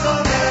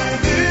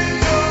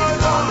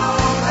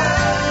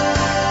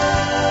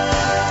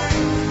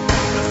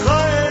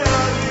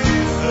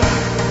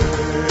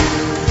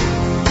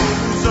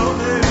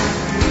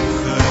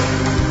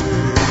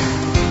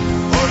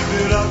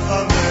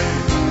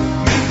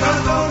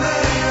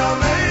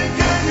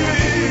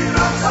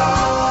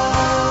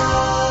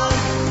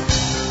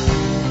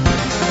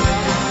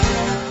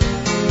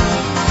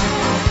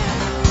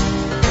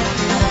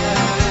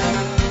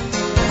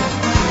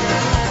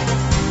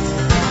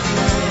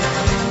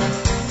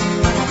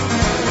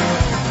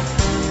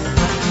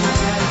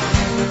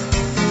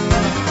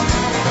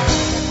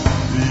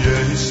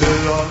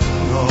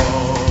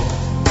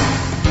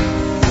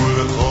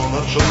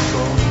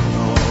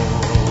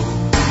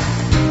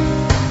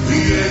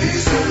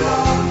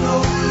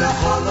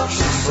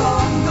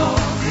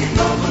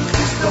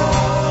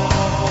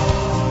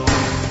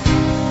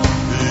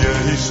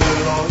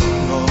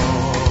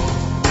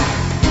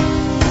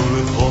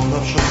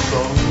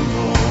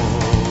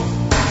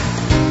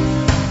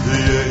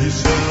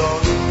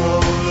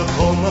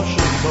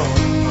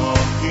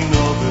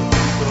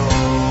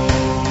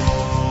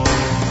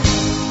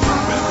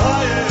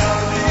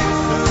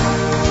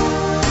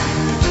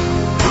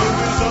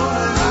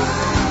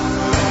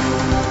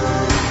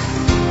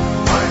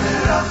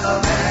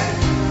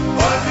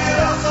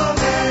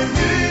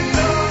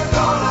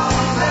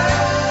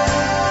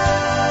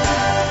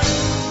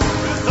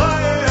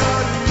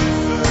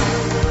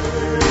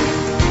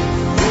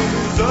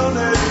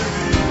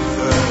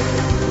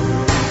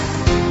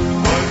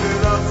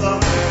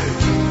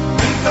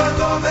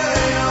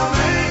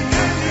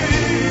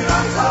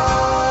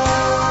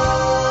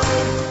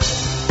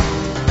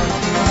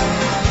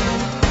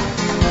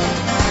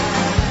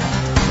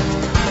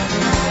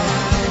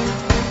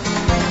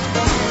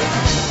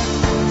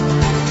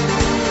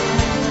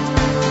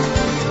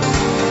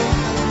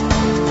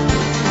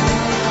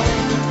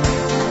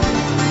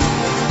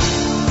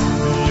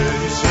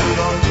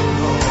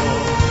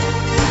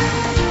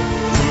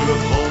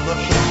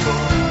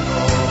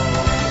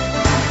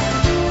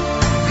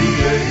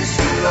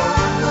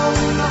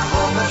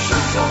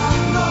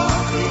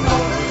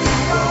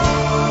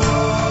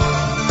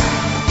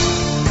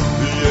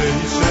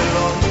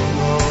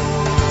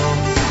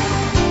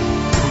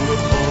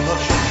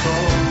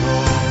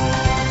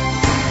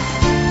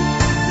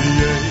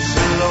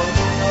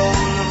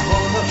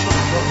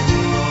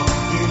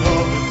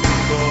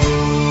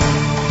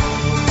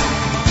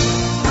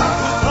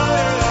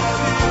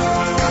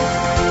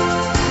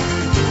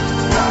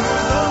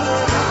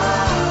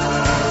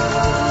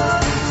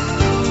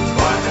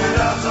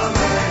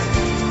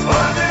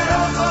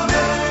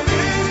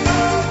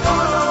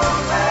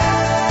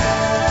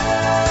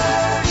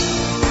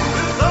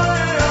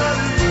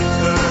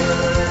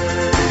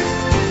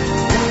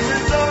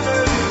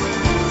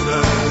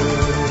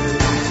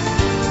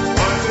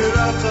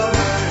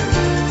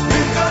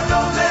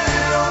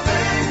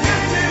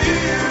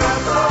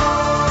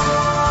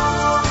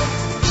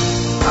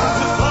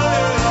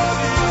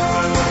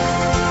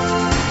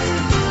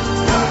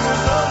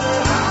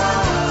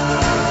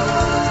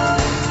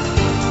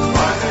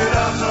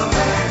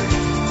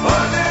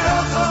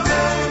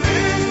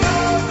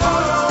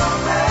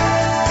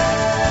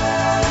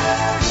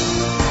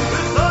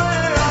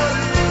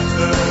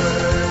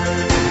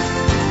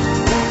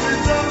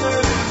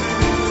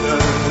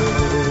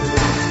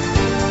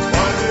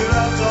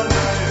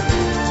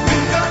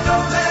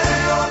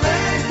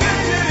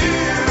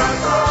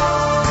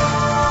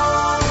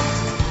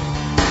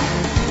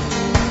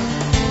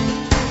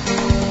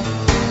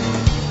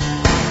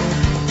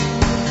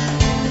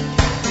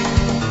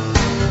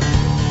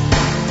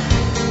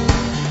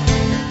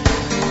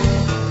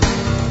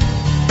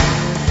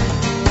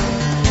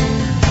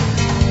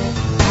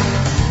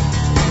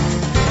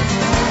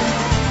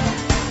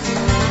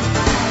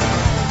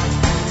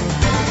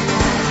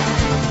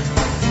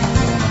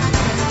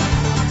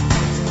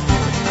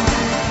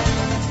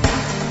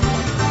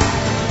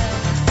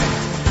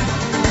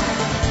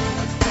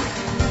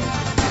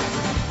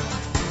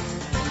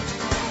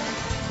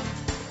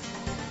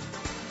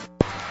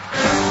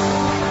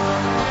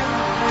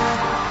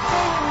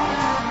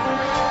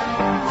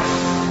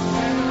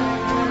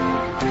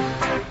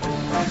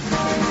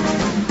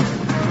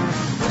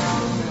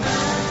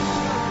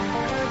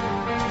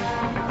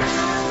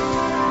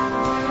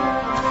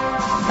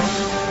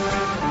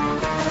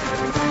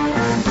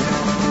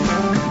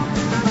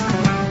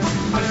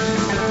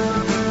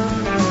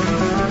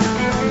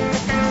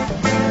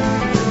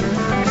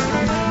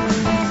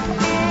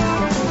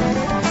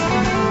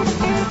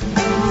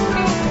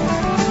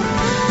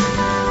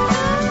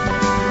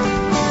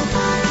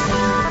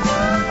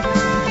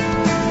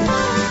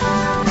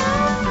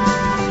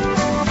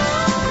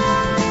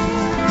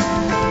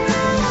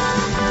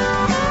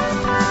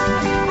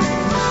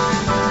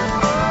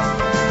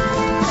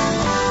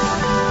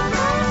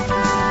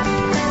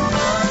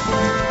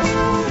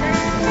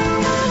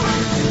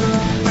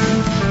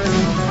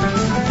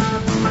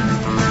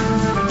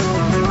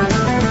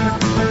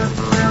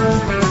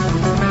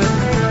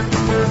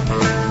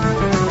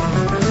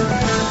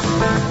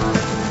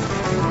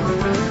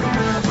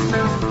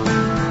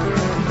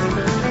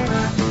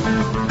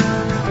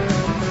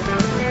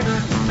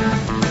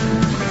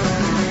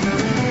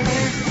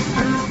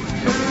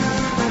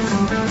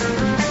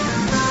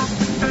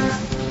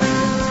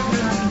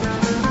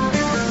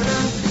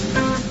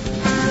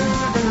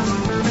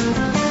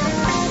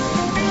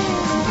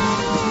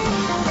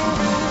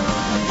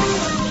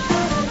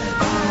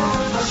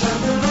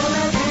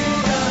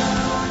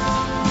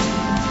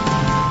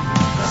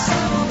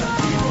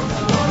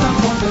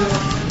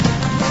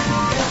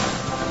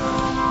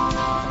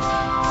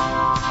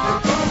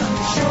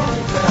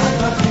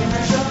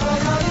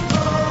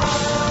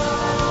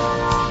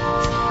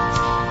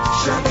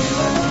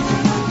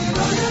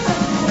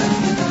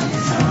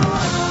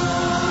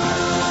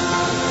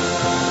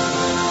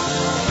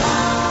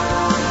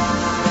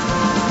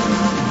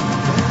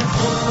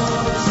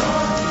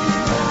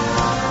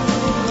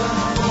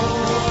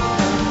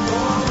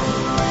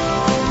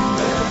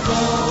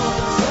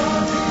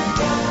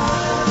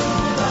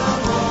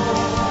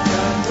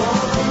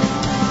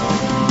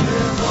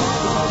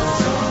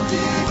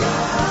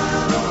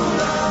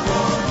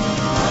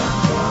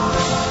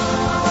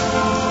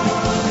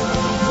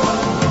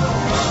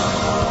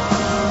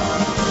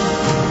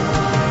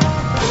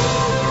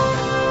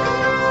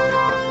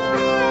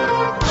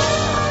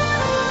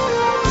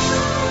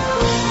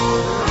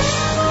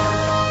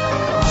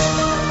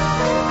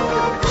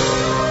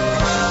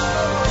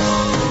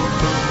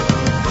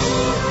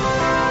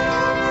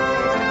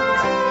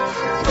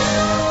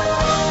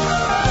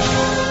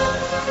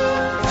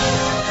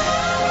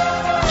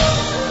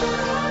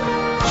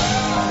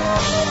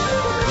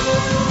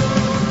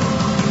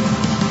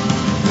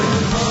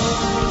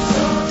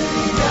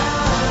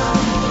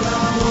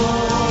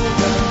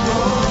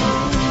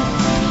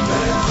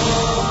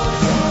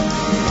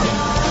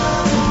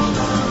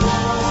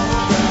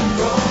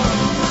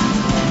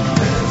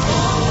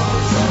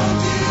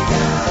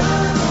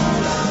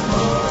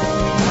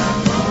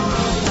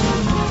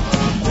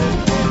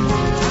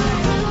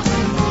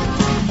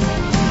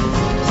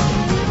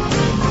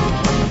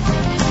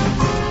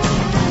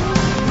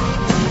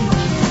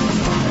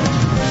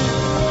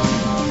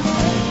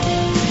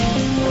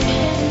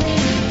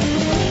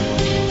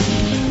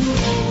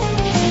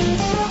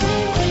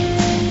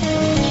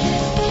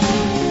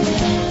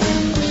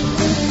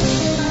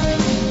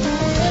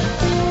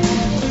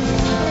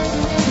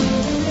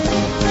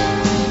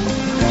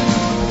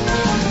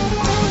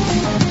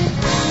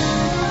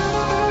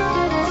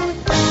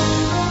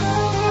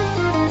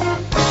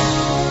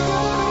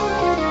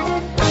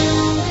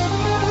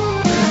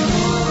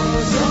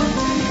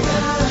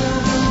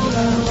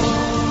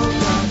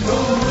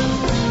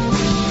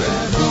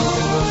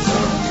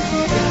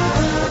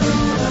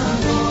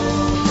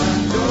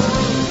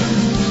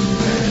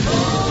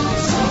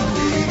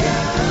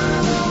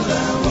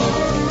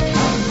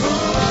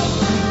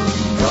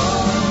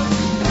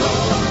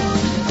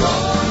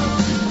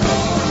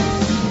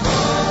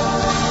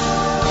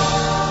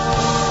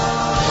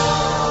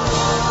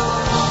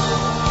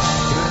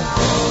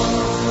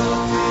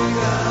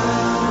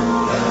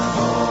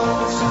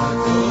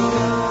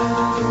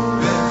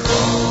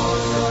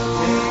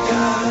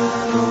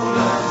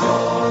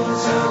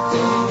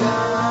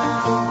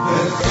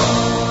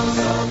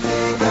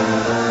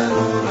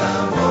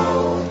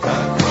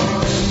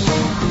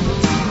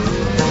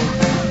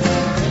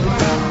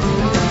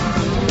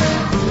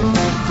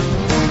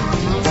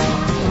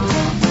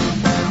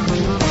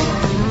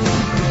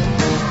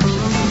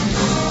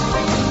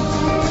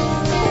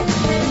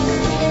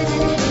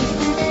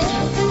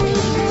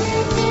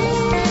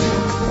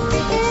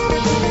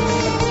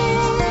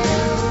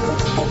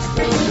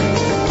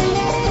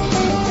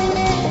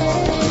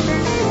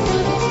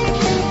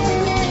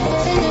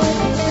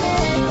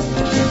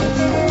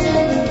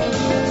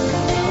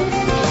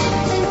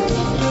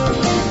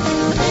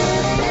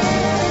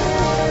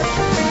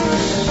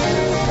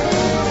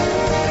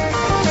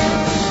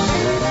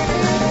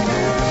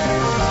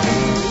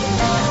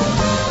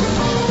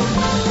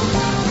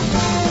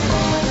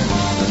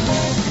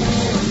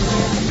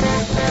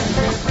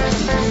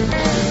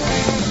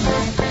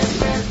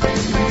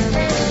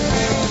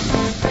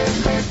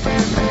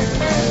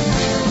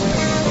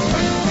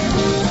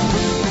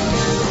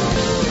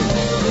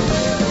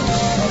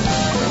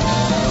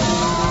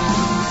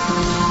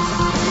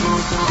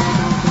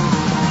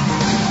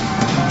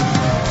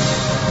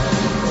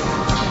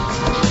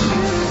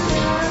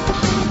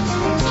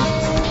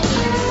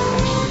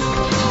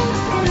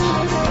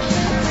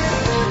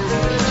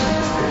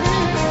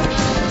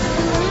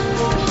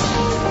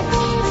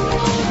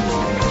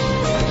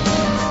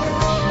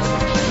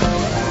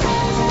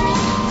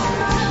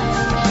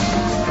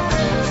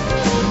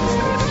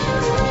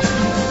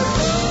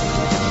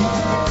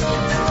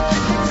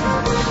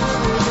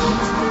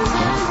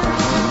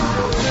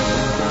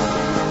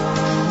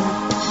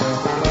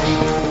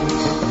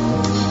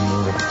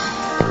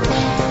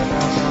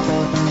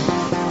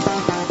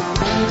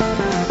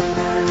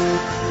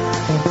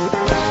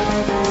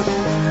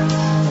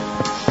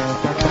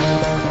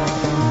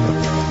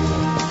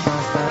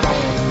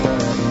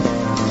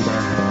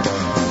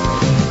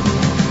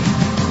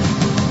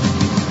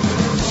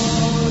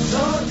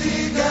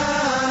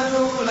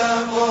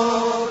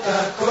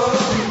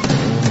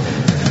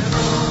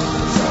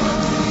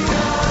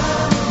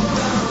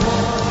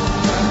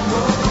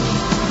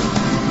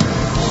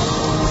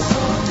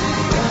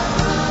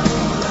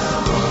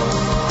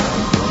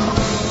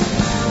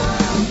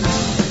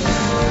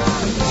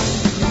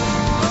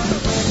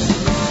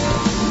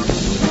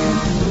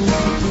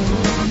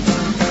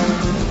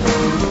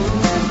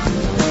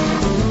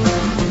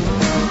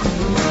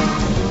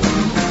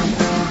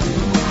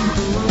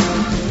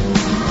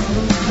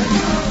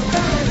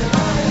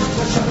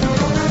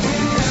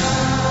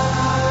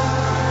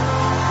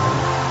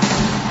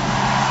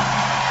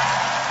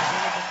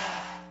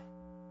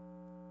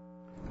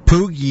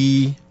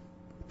Poogie.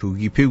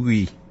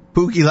 Poogie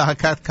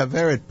Lahakat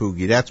Kaveret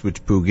Poogie. That's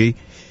which Poogie.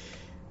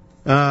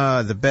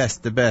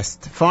 The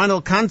best. Final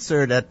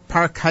concert at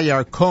Park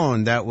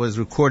Hayarkon that was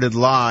recorded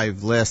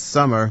live last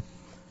summer.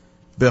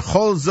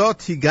 Bechol Zot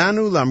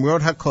Higanu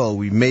Lamrod Hakol.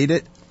 We made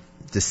it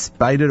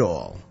despite it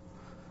all.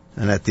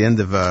 And at the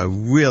end of a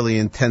really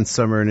intense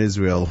summer in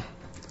Israel,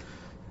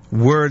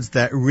 words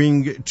that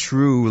ring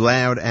true,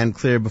 loud and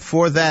clear.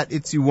 Before that,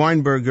 Itzi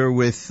Weinberger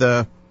with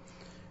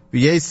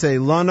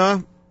V'yesei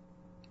Lana,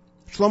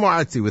 Shlomo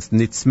Artzi with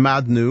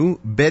Nitzmadnu,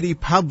 Betty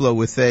Pablo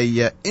with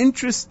a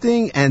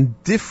interesting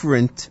and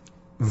different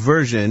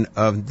version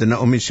of the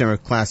Naomi Shemer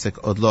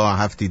classic Od Lo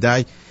Ahavti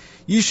Dai,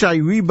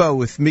 Yishai Riba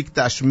with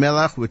Mikdash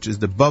Melach, which is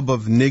the Bub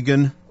of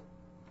Nigun,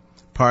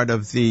 part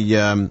of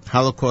the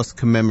Holocaust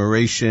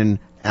commemoration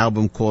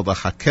album called A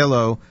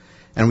Hakelo.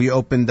 And we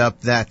opened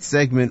up that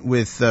segment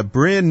with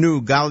brand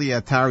new Gali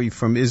Atari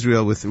from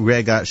Israel with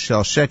Rega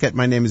Shel Sheket.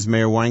 My name is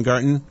Meir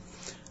Weingarten.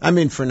 I'm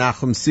in for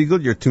Nachum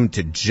Siegel. You're tuned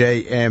to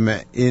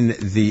JM in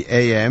the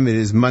AM. It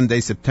is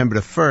Monday, September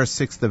the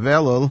 1st, 6th of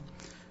Elul,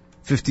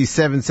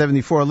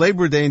 5774,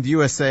 Labor Day in the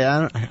USA.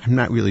 I'm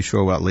not really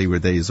sure what Labor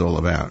Day is all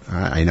about.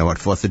 I know what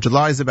 4th of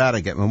July is about. I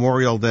get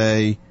Memorial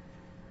Day.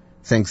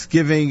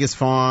 Thanksgiving is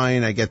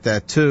fine. I get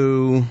that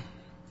too.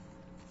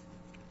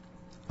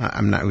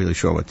 I'm not really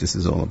sure what this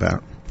is all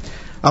about.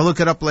 I'll look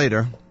it up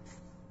later.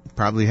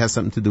 Probably has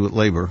something to do with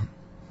labor.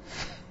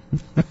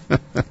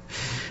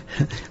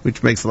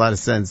 Which makes a lot of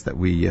sense that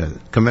we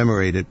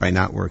commemorate it by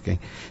not working.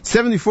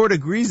 74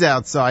 degrees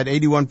outside,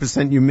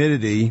 81%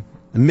 humidity,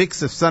 a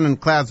mix of sun and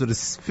clouds with a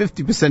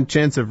 50%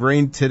 chance of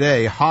rain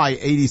today, high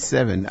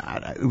 87.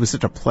 It was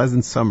such a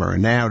pleasant summer,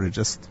 and now they're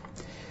just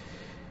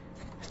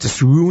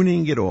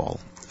ruining it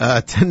all.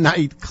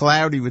 Tonight,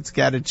 cloudy with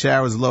scattered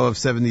showers, low of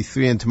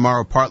 73, and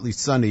tomorrow partly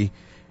sunny,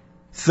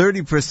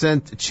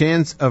 30%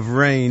 chance of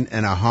rain,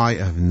 and a high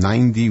of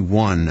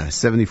 91.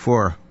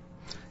 74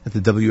 at the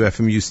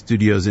WFMU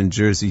studios in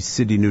Jersey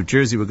City, New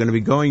Jersey. We're going to be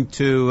going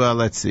to,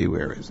 let's see,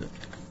 where is it?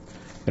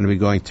 Going to be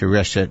going to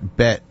Reshet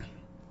Bet,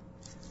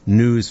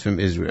 news from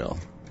Israel.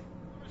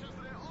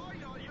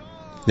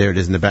 There it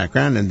is in the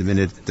background, and the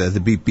minute the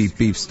beep, beep,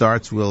 beep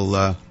starts,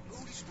 we'll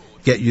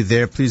get you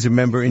there. Please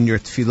remember in your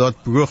tefillot,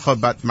 Brucha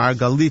Bat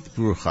Margalit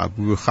Brucha.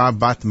 Brucha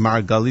Bat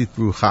Margalit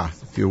Brucha.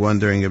 If you're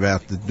wondering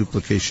about the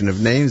duplication of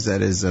names,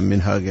 that is a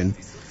minhag in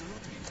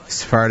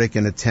Sephardic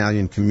and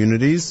Italian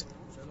communities.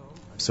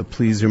 So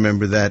please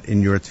remember that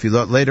in your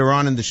tefillot. Later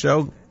on in the show,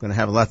 we're going to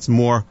have lots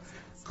more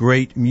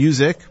great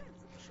music.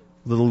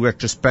 A little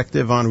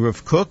retrospective on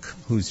Rav Kook,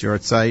 whose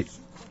yahrzeit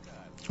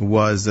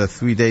was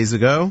 3 days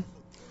ago.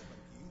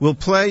 We'll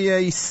play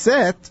a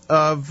set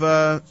of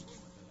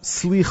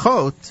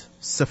slichot,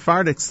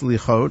 Sephardic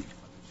slichot,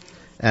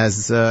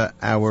 as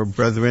our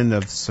brethren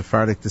of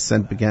Sephardic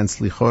descent began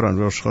slichot on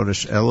Rosh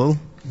Chodesh Elul,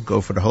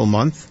 go for the whole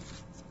month.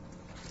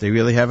 They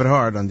really have it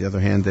hard. On the other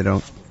hand, they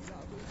don't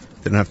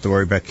have to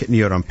worry about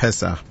kitniyot on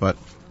Pesach, but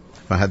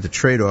if I had the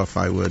trade-off,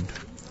 I would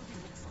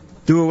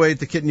do away with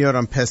the kitniyot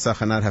on Pesach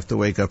and not have to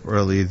wake up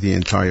early the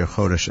entire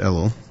Chodesh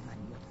Elul.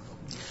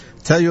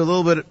 Tell you a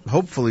little bit,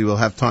 hopefully we'll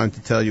have time to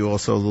tell you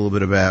also a little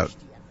bit about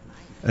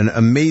an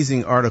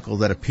amazing article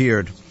that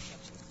appeared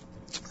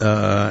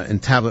in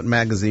Tablet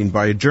magazine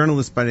by a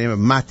journalist by the name of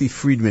Mati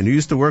Friedman, who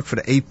used to work for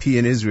the AP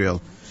in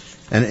Israel.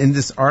 And in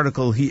this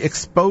article, he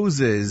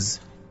exposes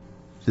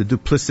the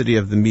duplicity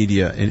of the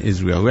media in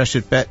Israel.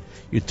 Reshet Bet,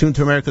 you're tuned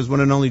to America's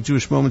one and only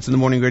Jewish Moments in the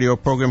Morning radio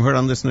program, heard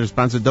on listeners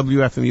sponsored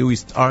WFMU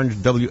East Orange,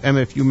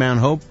 WMFU Mount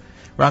Hope,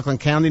 Rockland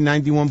County,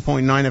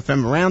 91.9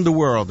 FM, around the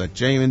world at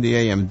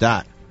jmintheam.org.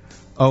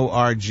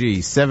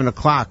 7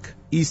 o'clock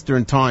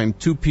Eastern Time,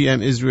 2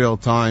 p.m. Israel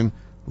Time,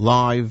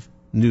 live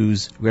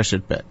news,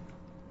 Reshet Bet.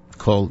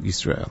 Kol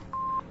Yisrael.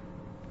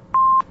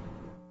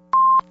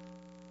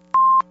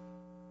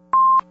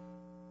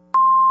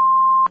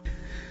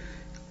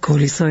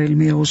 כל ישראל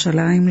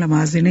מירושלים,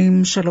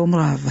 למאזינים שלום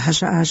רב,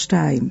 השעה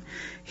 2.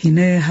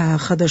 הנה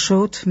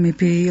החדשות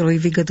מפי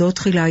ריבי גדות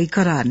תחילה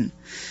עיקרן.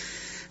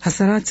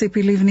 השרה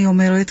ציפי לבני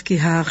אומרת כי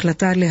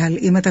ההחלטה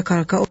להלאים את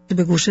הקרקעות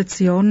בגוש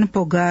עציון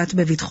פוגעת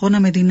בביטחון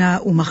המדינה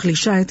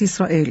ומחלישה את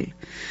ישראל.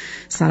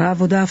 שר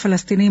העבודה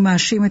הפלסטיני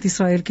מאשים את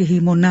ישראל כי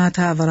היא מונעת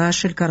העברה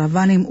של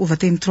קרוונים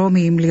ובתים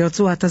טרומיים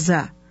לרצועת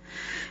עזה.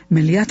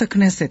 מליאת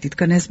הכנסת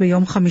תתכנס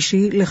ביום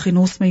חמישי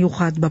לכינוס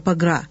מיוחד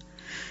בפגרה.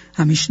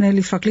 המשנה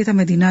לפרקליט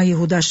המדינה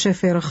יהודה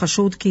שפר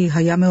חשוד כי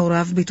היה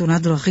מעורב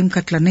בתאונת דרכים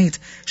קטלנית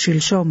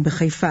שלשום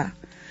בחיפה.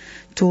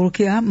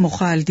 טורקיה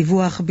מוחה על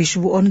דיווח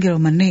בשבועון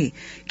גרמני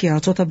כי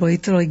ארצות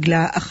הברית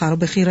רגלה אחר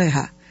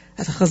בחיריה.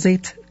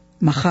 התחזית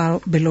מחר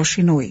בלא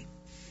שינוי.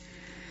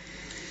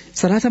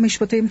 שרת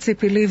המשפטים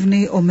ציפי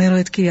לבני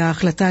אומרת כי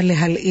ההחלטה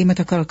להלאים את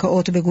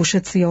הקרקעות בגוש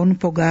עציון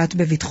פוגעת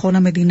בביטחון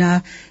המדינה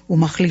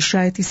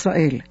ומחלישה את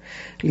ישראל.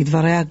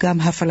 לדבריה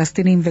גם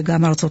הפלסטינים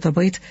וגם ארצות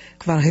הברית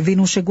כבר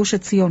הבינו שגוש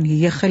עציון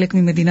יהיה חלק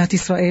ממדינת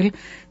ישראל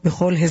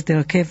בכל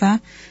הסדר קבע,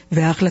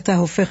 וההחלטה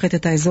הופכת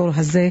את האזור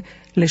הזה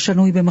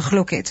לשנוי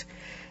במחלוקת.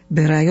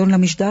 בריאיון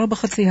למשדר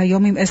בחצי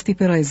היום עם אסתי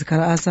פרז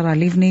קראה השרה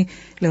לבני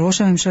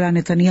לראש הממשלה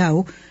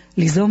נתניהו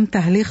ליזום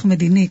תהליך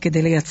מדיני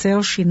כדי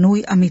לייצר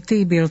שינוי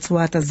אמיתי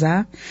ברצועת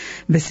עזה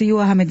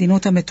בסיוע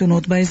המדינות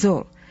המתונות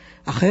באזור.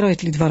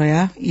 אחרת,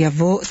 לדבריה,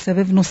 יבוא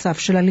סבב נוסף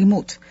של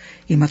אלימות.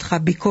 היא מתחה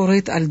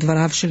ביקורת על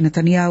דבריו של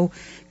נתניהו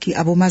כי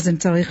אבו מאזן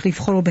צריך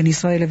לבחור בין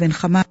ישראל לבין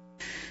חמאס,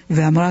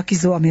 ואמרה כי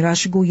זו אמירה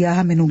שגויה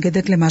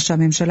המנוגדת למה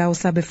שהממשלה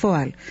עושה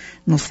בפועל,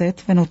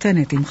 נושאת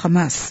ונותנת עם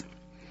חמאס.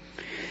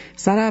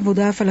 שר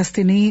העבודה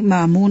הפלסטיני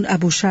מאמון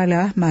אבו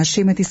שאלה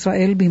מאשים את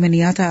ישראל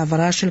במניעת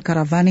העברה של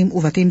קרוונים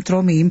ובתים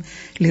טרומיים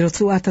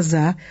לרצועת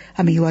עזה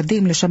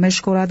המיועדים לשמש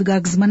קורת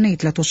גג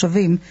זמנית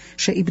לתושבים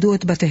שאיבדו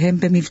את בתיהם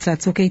במבצע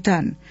צוק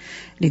איתן.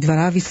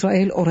 לדבריו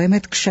ישראל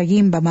עורמת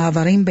קשיים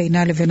במעברים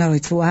בינה לבין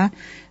הרצועה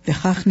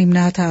וכך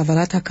נמנעת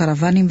העברת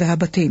הקרוונים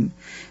והבתים.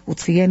 הוא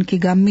ציין כי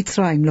גם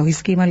מצרים לא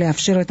הסכימה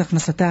לאפשר את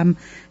הכנסתם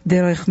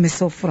דרך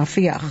מסוף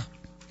רפיח.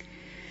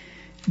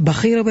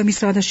 בכיר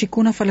במשרד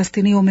השיקון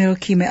הפלסטיני אומר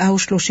כי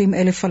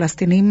 130,000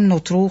 פלסטינים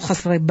נותרו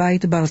חסרי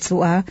בית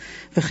ברצועה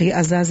וכי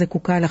עזה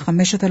זקוקה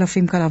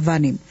ל5,000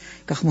 קרוונים.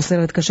 כך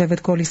מוסרת קשבת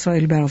כל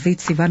ישראל בערבית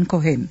סיוון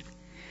כהן.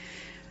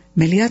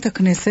 מליאת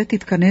הכנסת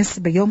תתכנס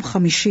ביום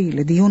חמישי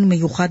לדיון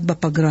מיוחד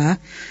בפגרה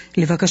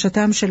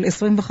לבקשתם של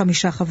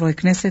 25 חברי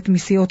כנסת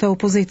מסיעות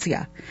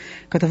האופוזיציה.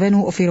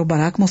 כתבנו אופיר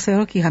ברק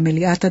מוסר כי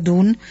המליאה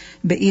תדון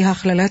באי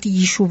הכללת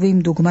יישובים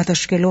דוגמת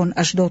אשקלון,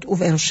 אשדוד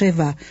ובאר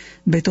שבע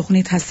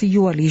בתוכנית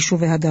הסיוע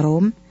ליישובי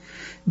הדרום,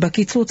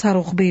 בקיצוץ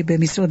הרוחבי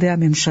במשרדי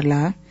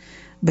הממשלה,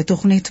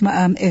 בתוכנית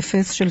מע"מ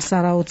אפס של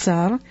שר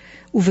האוצר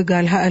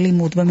ובגל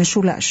האלימות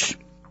במשולש.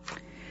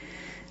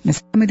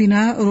 נשיא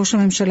המדינה, ראש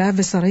הממשלה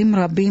ושרים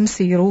רבים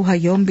סיירו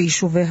היום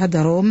ביישובי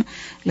הדרום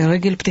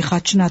לרגל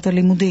פתיחת שנת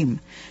הלימודים.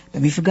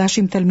 במפגש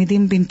עם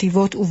תלמידים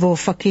בנתיבות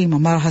ובאופקים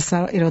אמר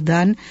השר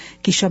ארדן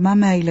כי שמע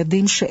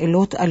מהילדים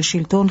שאלות על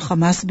שלטון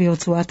חמאס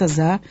ברצועת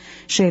עזה,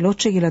 שאלות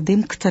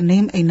שילדים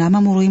קטנים אינם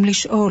אמורים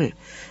לשאול.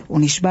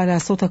 הוא נשבע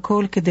לעשות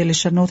הכל כדי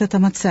לשנות את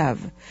המצב.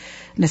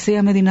 נשיא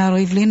המדינה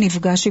ריבלין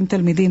נפגש עם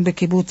תלמידים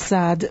בקיבוץ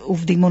סעד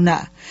ובדימונה.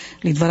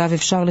 לדבריו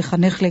אפשר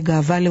לחנך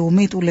לגאווה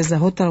לאומית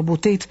ולזהות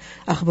תרבותית,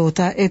 אך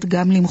באותה עת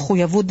גם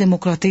למחויבות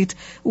דמוקרטית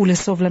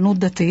ולסובלנות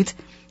דתית,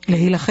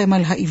 להילחם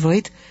על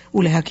העברית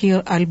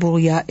ולהכיר על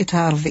בוריה את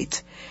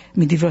הערבית.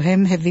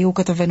 מדבריהם הביאו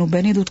כתבנו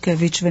בני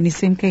דודקביץ'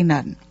 וניסים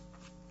קינן.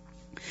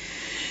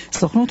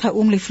 סוכנות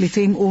האום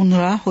לפליטים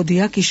אונר"א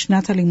הודיעה כי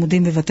שנת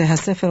הלימודים בבתי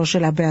הספר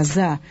שלה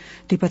בעזה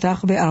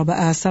תיפתח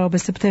ב-14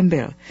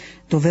 בספטמבר.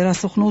 דובר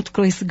הסוכנות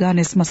קריס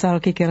גאנס מסר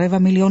כי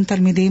כ250,000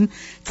 תלמידים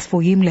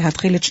צפויים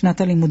להתחיל את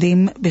שנת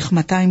הלימודים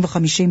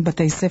ב-250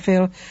 בתי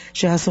ספר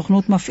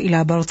שהסוכנות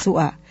מפעילה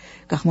ברצועה.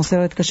 כך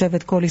מוסרת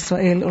קשבת כל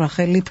ישראל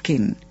רחל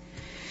ליפקין.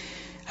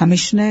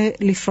 המשנה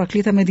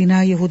לפרקליט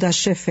המדינה יהודה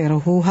שפר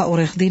הוא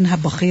העורך דין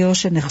הבכיר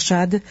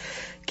שנחשד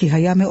כי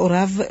היה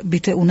מעורב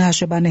בתאונה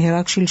שבה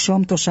נהרג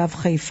שלשום תושב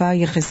חיפה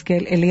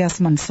יחזקאל אליאס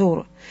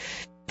מנסור.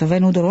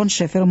 כתבנו דורון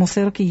שפר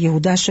מוסר כי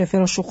יהודה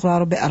שפר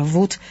שוחרר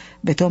בערבות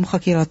בתום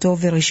חקירתו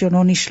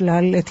ורישיונו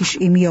נשלל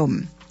ל90 יום.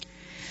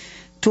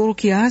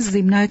 טורקיה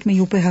זימנה את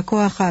מיופה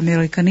הכוח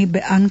האמריקני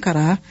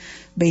באנקרה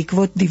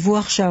בעקבות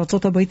דיווח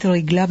שארצות הברית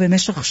רגלה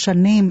במשך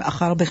שנים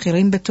אחר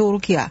בכירים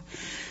בטורקיה.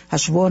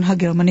 השבועון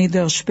הגרמני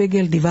דר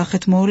שפיגל דיווח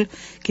אתמול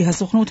כי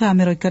הסוכנות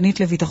האמריקנית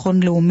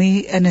לביטחון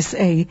לאומי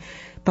NSA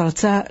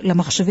פרצה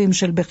למחשבים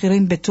של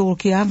בכירים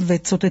בטורקיה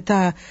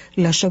וצוטטה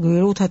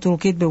לשגרירות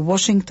הטורקית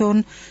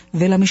בוושינגטון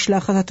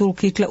ולמשלחת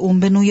הטורקית לאום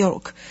בניו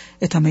יורק.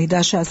 את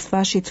המידע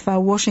שאספה שיתפה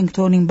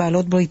וושינגטון עם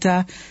בעלות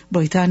בריתה,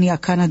 בריטניה,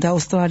 קנדה,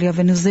 אוסטרליה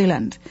וניו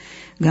זילנד.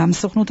 גם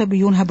סוכנות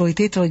הביון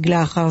הבריטית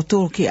רגלה אחר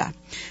טורקיה.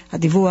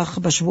 הדיווח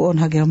בשבועון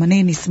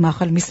הגרמני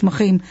נסמך על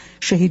מסמכים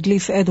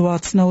שהדליף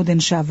אדוארד סנודן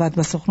שעבד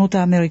בסוכנות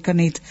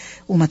האמריקנית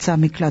ומצא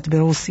מקלט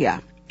ברוסיה.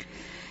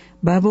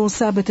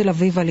 בבורסה בתל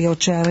אביב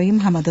עליות שערים,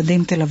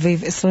 המדדים תל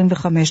אביב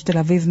 25, תל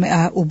אביב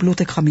 100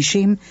 ובלוטק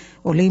 50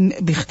 עולים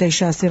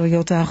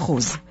ב0.9%.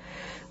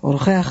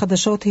 עורכי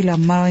החדשות הילה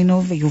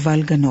מרינו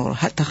ויובל גנור.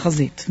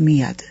 התחזית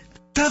מיד.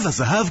 תו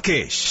הזהב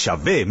קש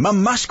שווה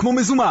ממש כמו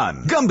מזומן,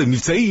 גם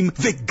במבצעים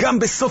וגם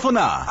בסוף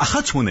עונה.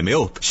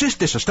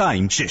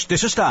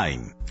 1-800-692-692.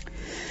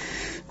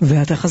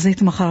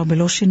 והתחזית מחר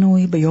בלא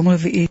שינוי, ביום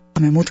רביעי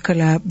התחממות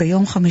קלה,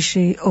 ביום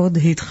חמישי עוד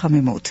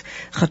התחממות.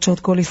 חדשות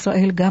כל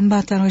ישראל גם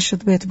באתר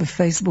רשת ב'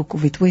 בפייסבוק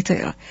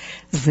ובטוויטר.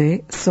 זה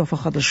סוף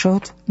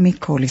החדשות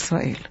מכל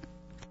ישראל.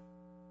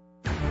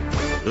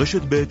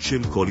 רשת ב'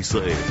 של כל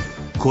ישראל,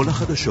 כל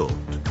החדשות,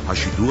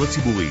 השידור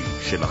הציבורי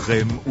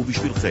שלכם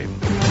ובשבילכם.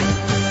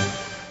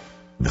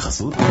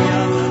 בחסות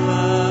Ya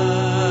mama,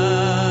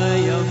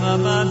 ya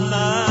mama,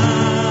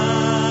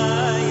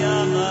 ya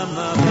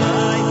mama,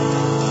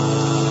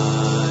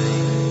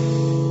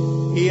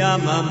 ya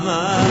mama,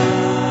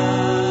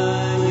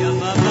 ya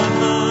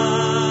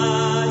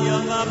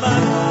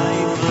mama,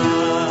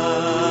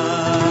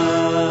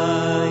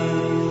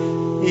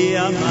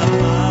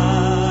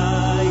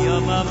 ya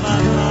mama,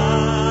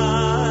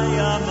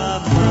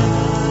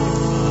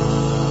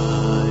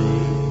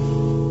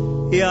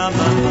 ya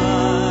mama,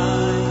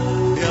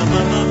 ya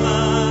mama,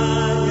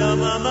 ya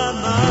mama.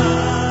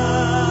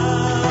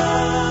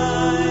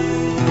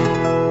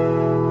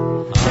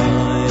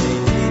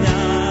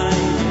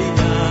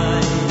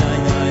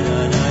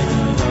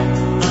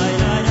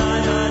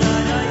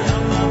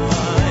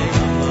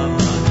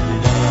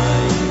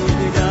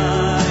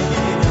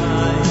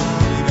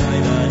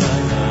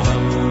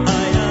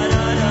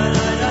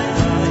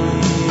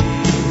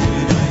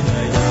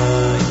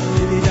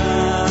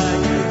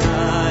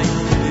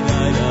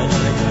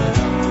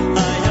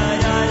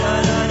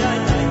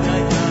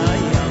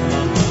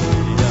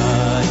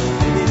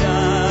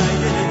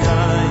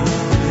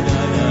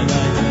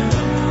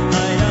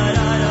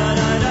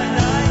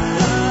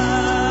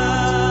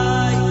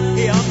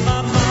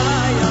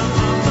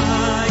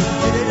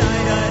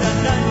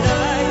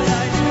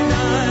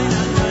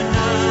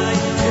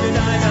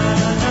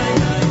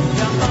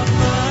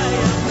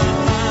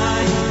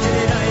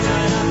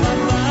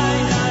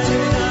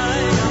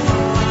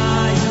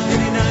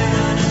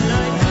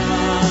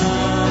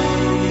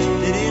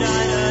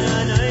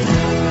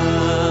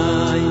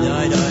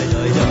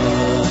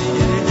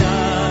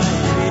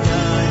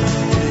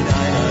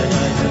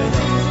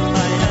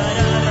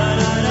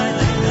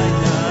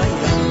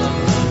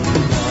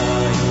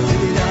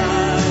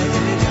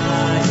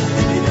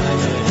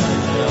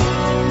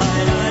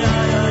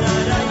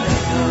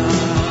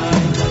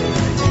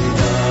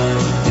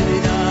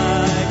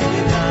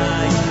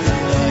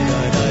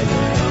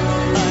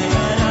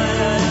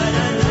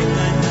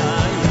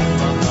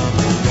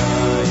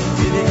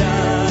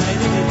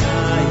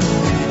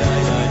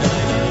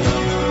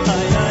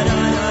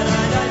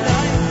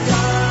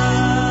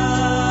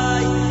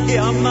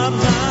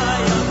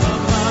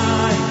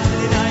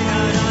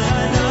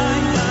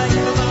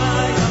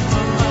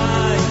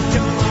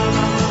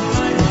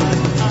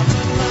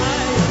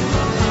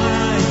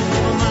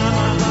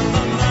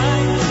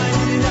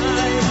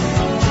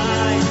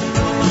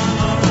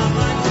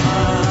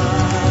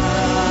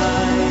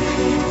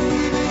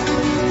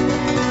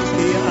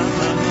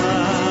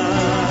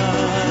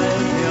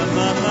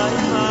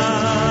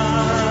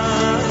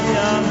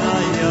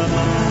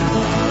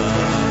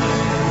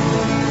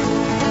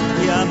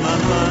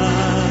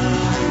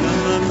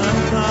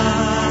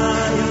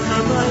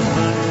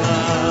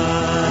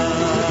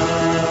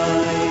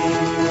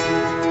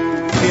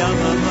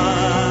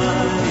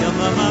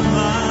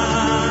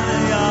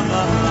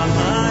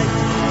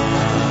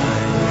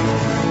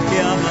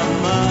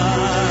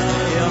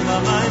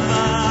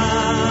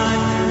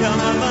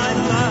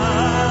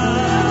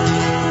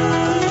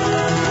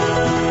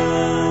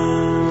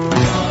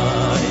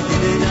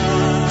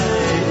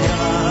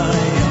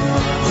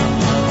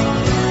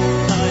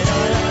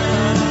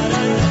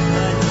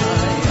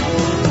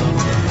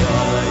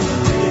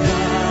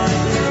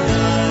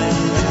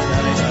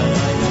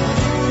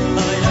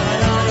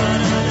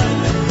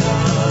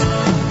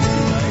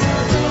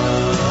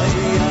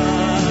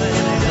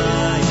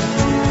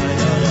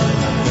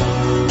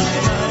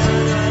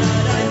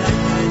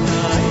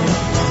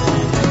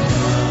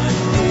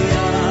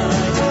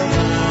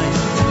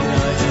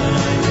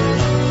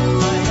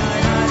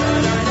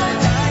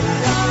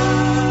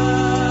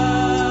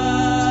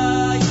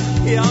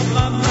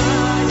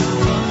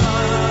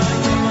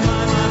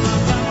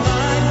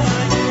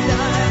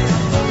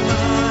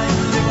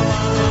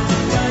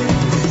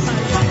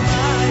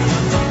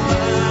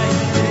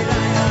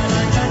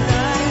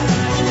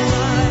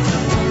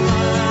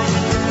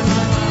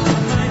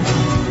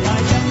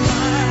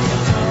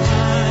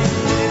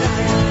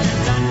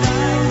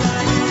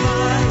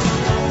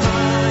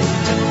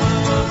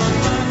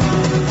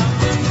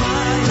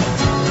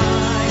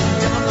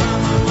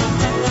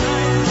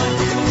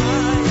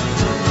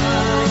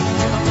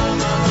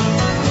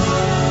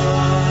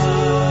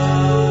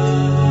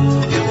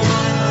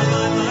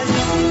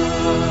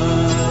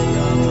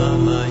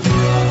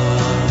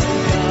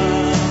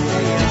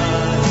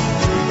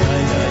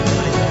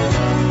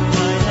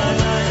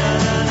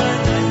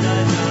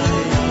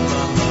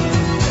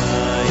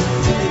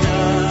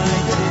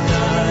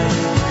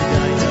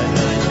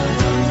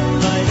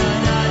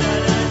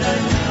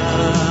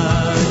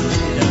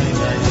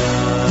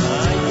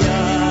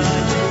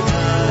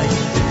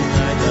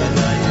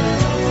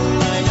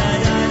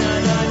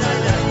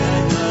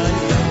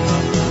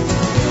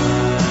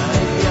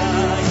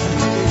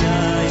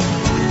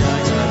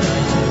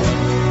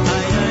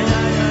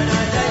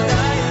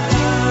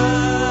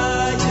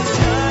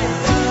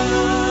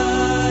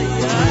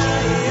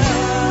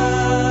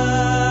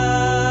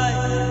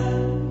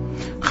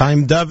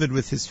 Chaim David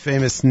with his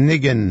famous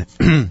niggin,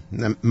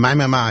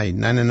 Mai,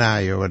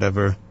 Nananai, or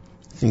whatever.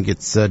 I think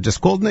it's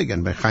just called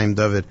niggin by Chaim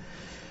David.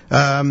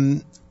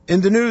 In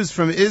the news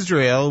from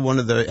Israel, one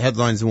of the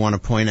headlines we want to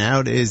point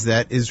out is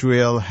that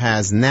Israel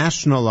has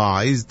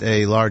nationalized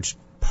a large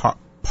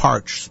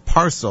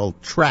parcel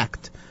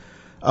tract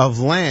of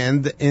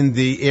land in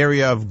the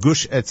area of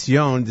Gush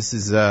Etzion. This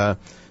is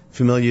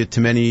familiar to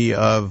many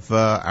of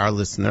our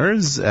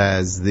listeners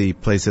as the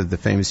place of the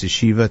famous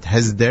yeshiva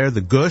Hesder,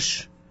 the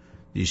Gush,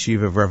 the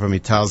yeshiva of Rav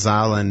Amital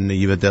Zal and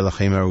the Yivadei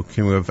L'chaim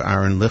Arukim of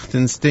Aaron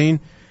Lichtenstein,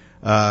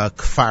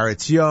 Kfar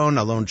Etzion,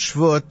 Alon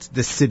Shvut,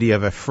 the city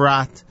of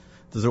Efrat.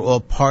 Those are all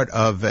part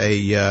of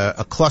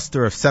a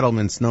cluster of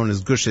settlements known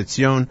as Gush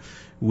Etzion,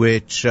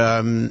 which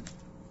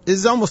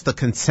is almost a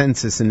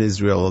consensus in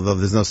Israel, although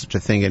there's no such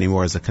a thing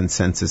anymore as a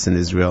consensus in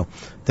Israel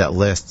that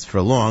lasts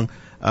for long.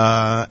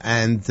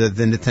 And the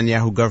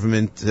Netanyahu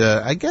government,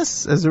 I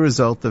guess as a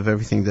result of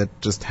everything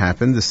that just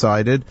happened,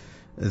 decided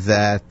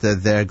that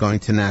they're going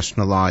to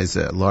nationalize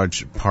a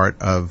large part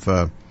of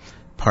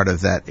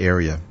that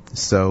area.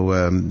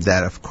 So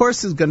that, of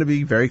course, is going to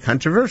be very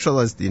controversial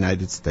as the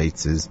United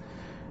States is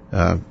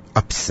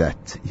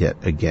upset yet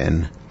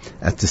again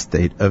at the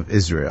state of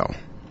Israel.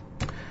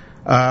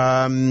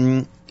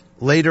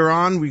 Later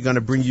on, we're going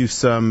to bring you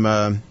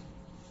some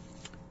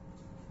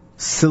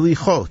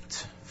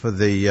silichot for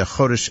the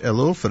Chodesh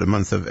Elul, for the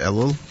month of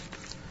Elul.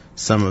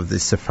 Some of the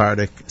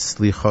Sephardic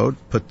slichot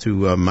put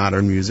to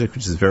modern music,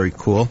 which is very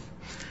cool.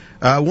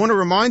 I want to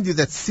remind you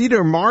that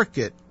Cedar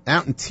Market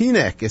out in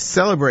Teaneck is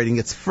celebrating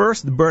its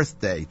first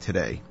birthday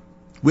today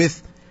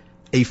with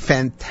a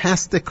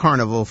fantastic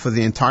carnival for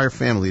the entire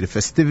family. The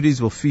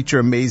festivities will feature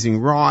amazing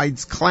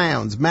rides,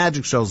 clowns,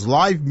 magic shows,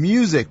 live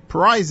music,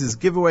 prizes,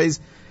 giveaways,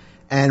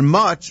 and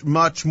much,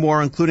 much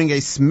more, including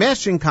a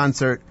smashing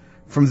concert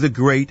from the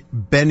great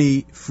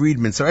Benny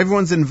Friedman. So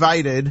everyone's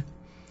invited.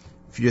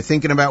 If you're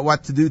thinking about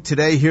what to do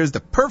today, here's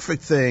the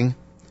perfect thing.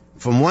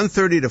 From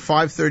 1:30 to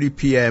 5:30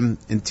 p.m.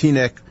 in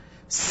Teaneck,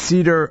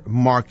 Cedar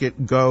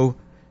Market. Go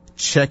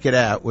check it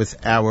out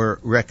with our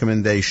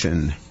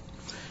recommendation.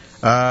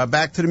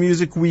 Back to the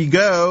music we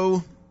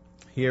go.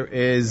 Here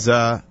is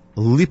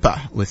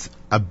Lipa with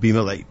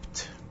Abimelech.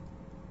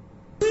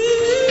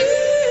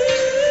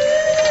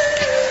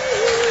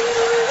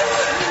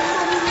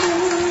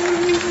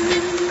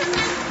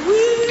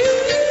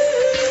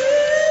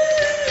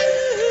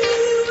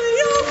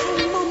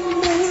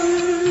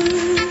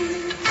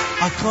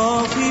 A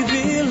coffee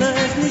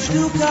billet, nicht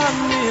du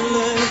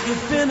kamillet,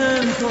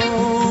 gefinnen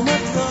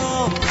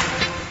Tomatop.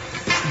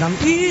 Dan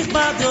ich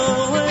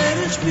badoe,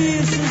 ich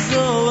spieße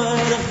so,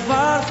 ich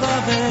war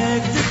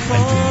verweg, die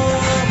Kopf.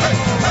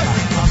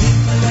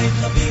 Abimelech,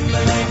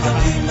 Abimelech,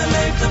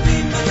 Abimelech,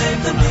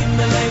 Abimelech,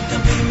 Abimelech,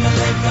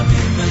 Abimelech,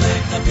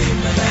 Abimelech,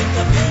 Abimelech,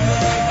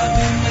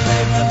 Abimelech,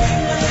 Abimelech,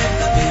 Abimelech,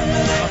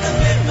 Abimelech,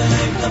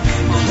 Abimelech,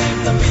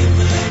 Abimelech,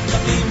 Abimelech,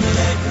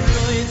 Abimelech.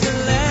 Noise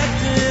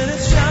elected,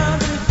 it's shine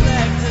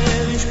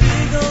reflected, ich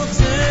spiegel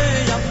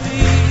sich auf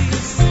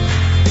Wies.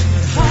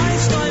 Mit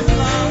Heißlein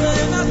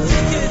blauen, nach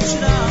Ticket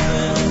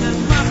schraben, und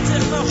macht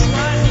sich noch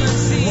schweigend,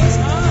 sieht's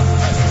auf.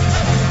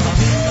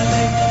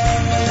 Abimelech,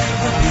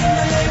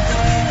 Abimelech,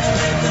 Abimelech,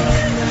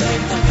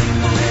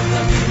 Abimelech,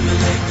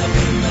 Abimelech,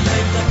 Abimelech,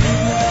 Abimelech,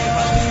 Abimelech,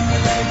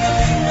 Abimelech,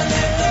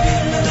 Abimelech, Abimelech,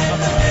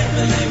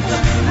 Abimelech,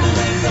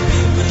 Abimelech,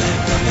 Abimelech,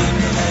 Abimelech,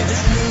 Abimelech. Ich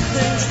schlug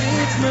den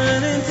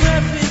Schwitzmann in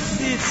Traffic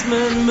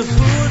sitzmann, me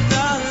fuhrt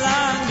da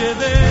lang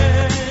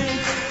gewählt.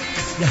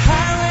 The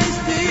highway's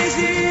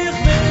busy, ich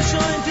bin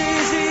schon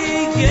dizzy,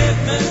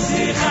 gibt man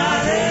sich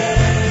alle.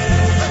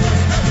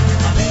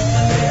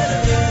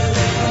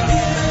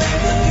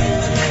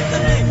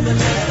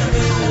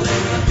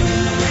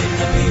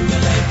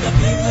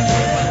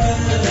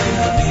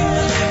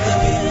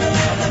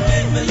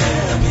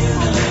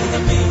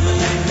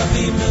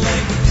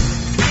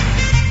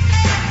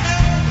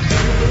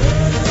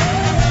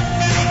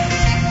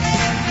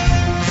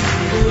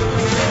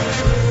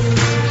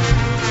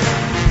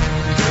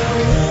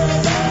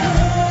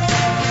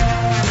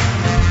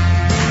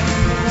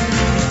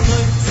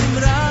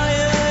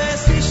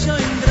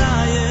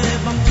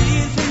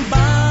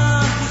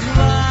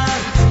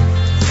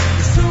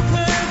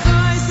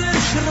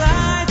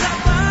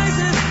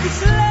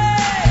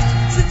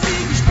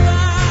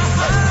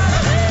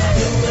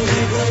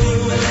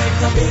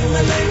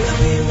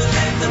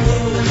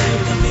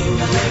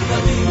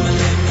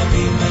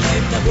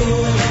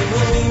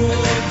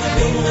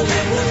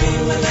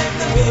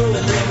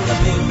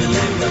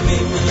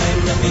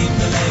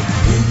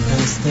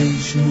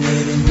 Station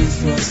waiting with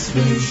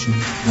frustration.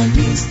 I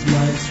missed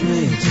my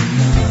train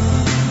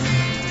tonight.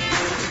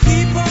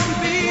 Keep on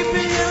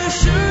beeping, you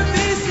should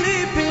be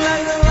sleeping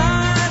like the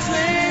last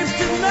slaves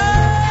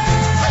tonight.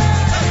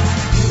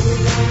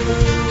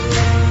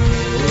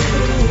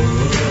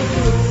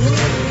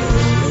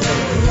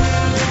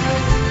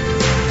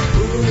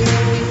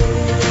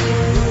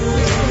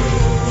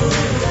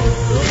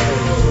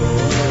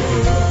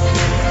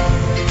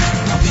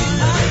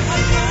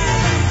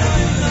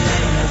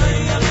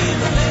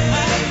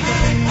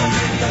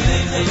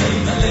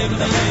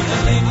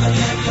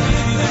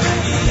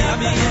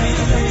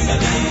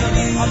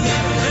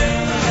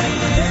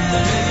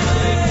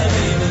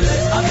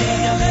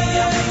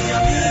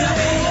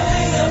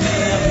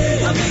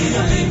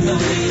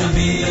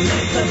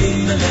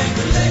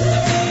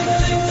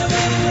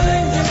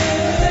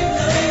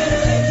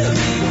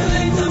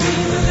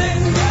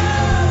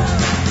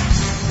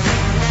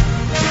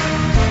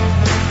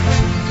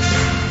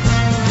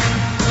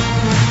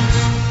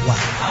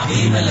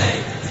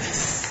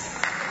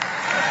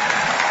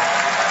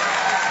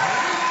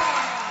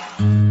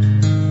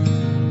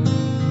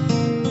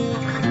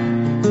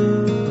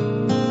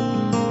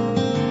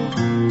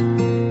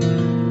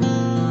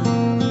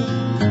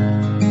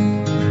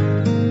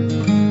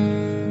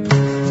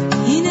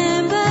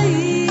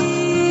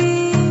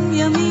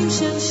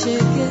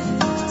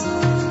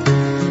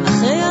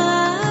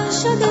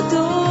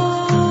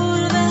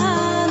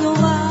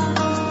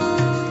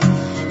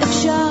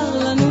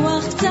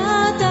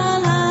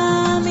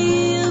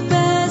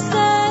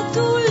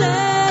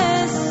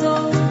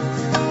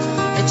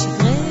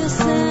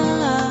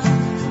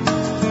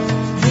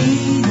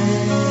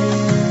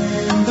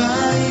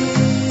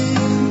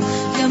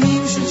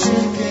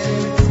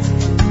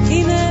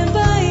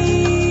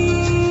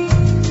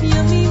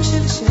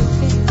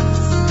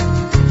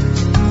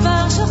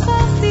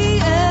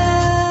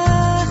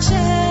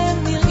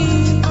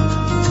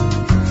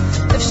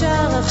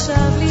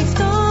 עכשיו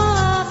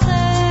לפתוח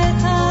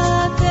את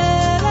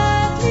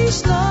הדלת,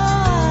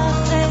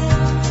 לשלוח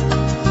את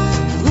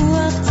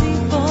רוח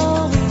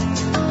ציפורי.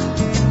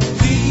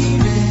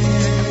 הנה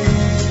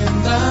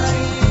הם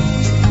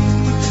באים,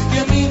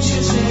 ימים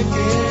של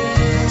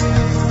שקט,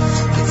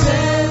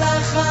 נצא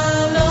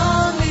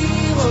לחלום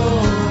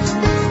לראות,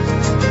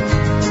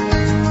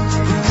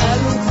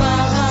 התקלו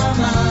כבר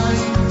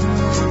המים,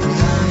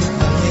 אולי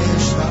כבר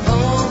יש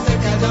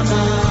באופק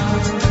אדמה,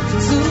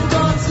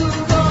 זוגות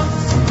זוגות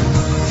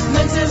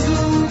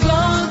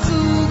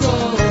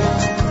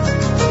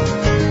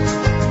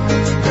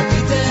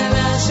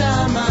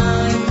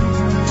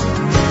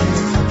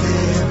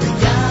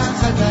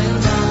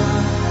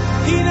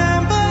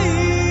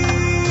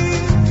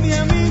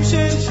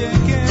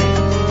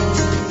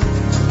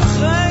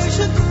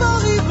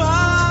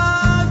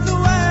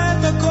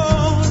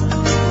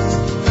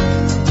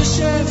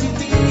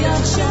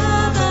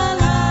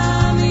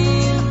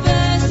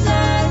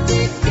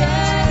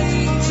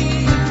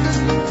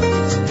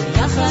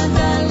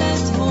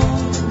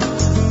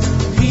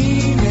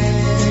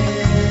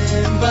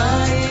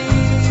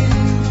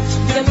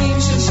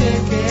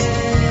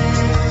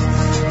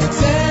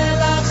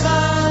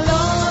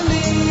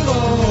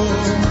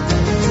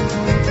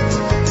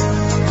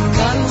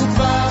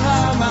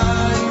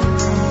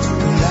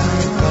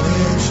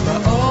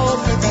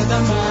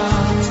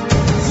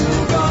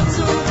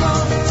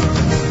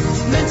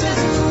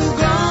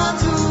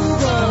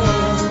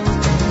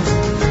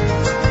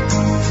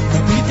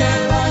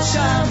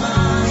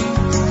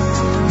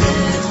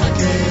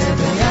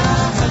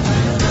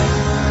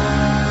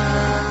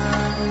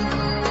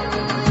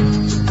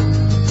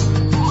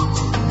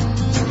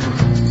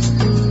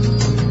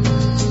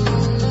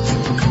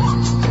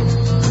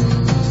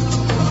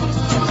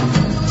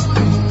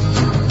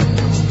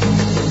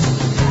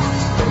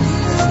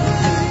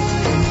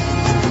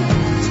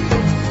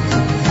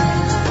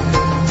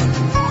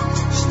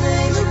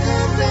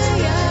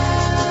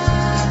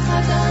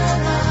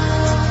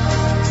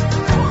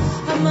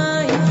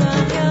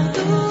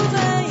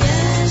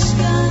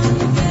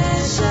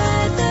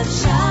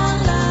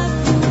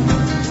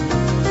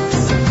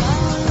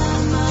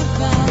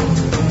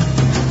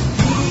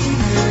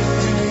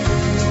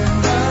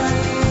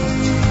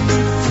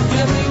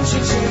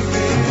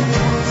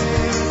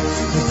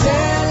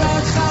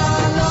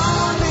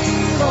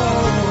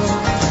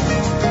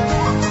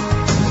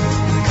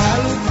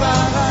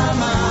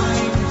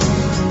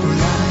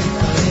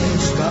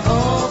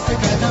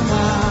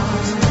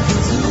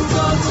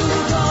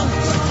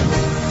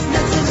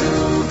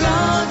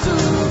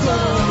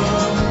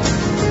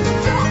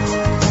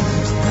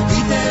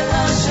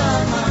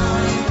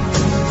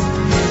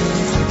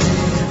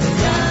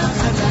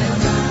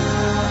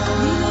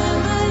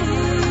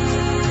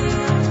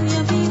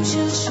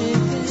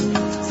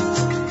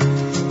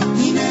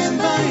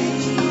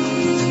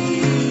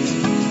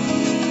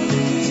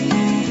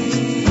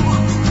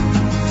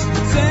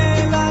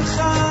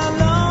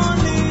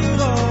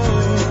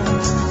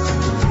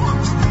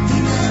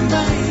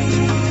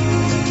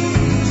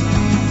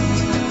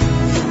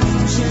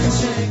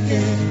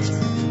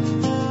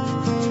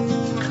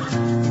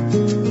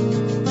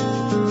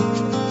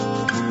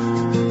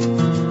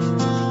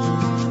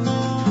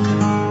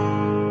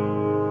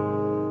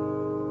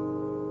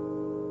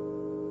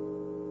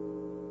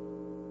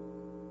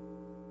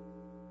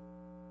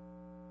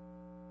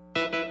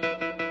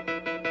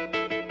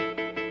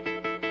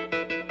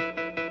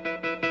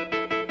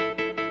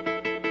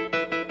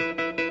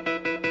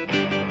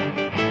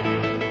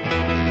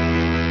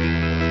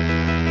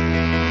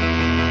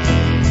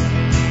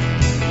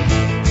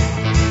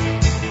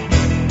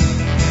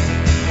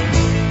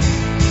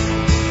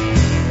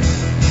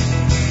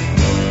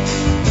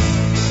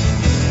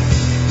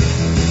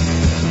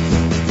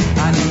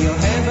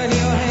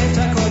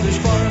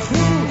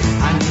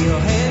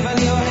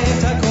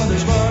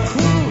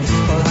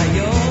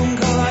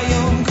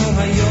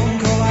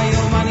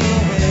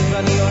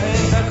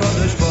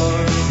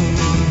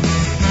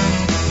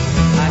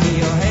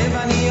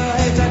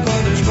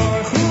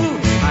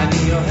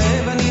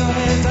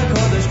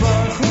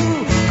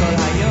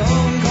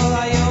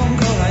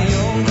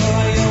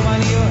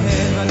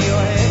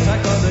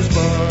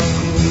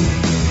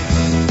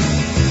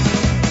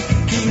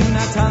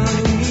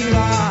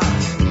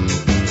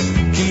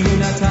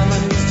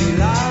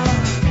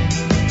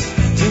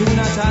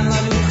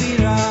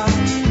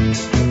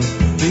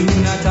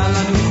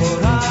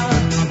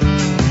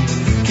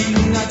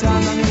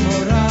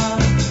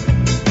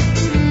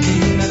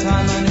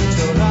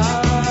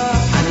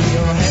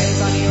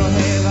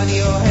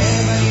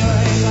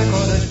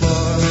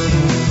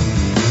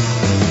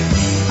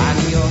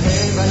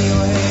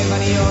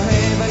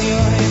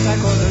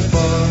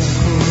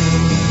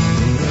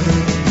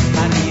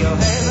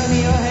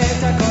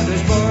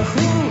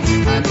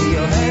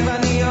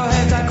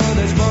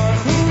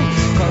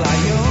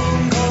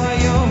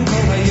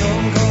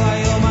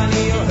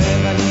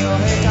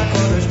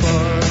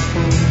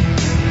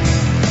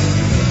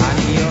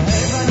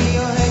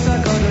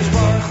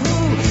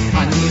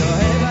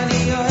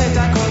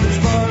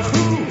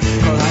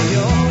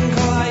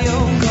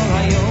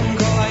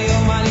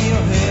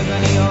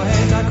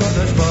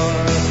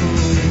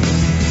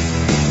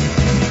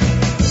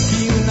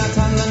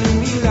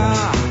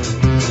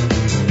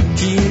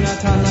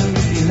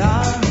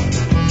תפילה,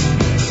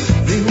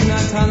 והוא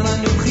נתן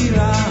לנו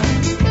בחירה,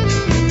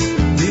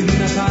 והוא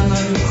נתן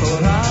לנו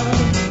בכורה,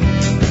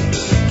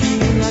 כי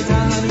הוא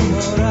נתן לנו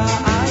מורה,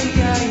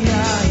 איי איי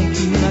איי,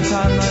 כי הוא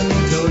נתן לנו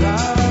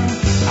תורה.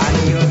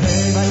 אני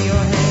אוהב, אני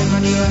אוהב,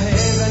 אני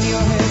אוהב, אני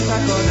אוהב את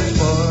הקודש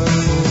ברוך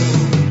הוא.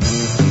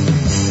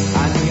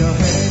 אני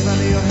אוהב,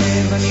 אני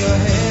אוהב, אני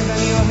אוהב,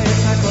 אני אוהב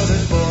את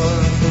הקודש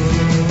ברוך הוא.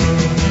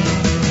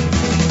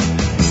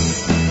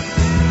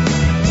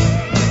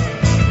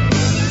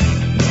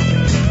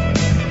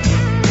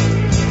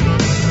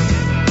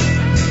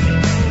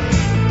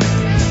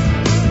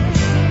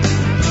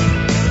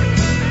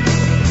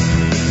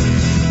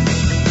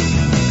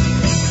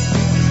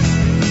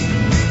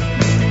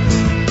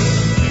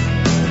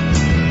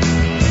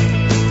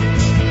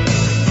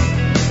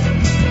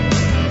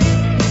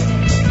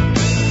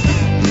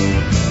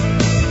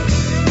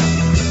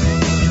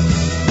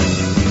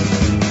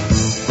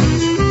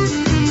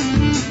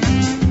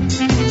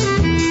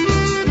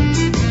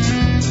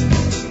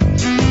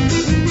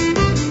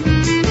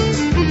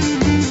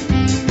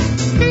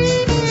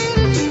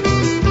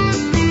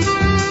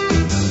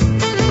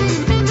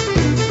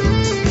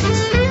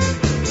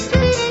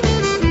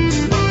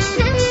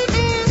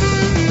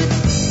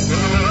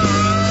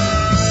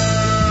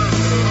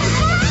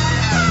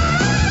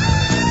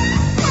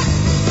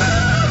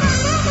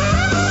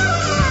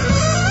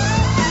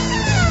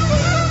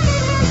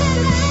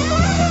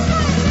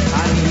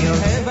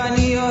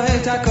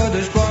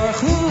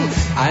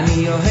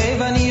 אני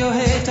אוהב, אני אוהב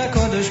את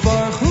הקודש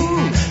ברוך הוא.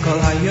 כל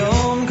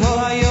היום, כל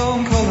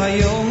היום, כל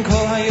היום,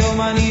 כל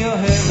היום אני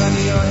אוהב,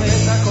 אני אוהב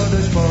את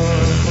הקודש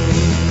ברוך הוא.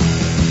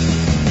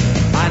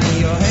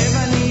 אני אוהב,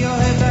 אני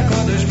אוהב את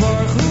הקודש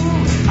ברוך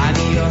הוא.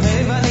 אני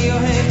אוהב, אני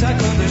אוהב את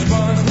הקודש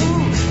ברוך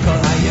הוא. כל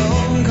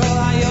היום, כל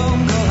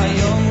היום, כל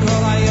היום,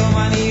 כל היום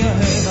אני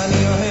אוהב,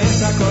 אני אוהב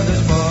את הקודש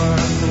ברוך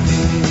הוא.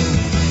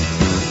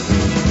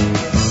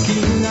 כי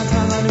הוא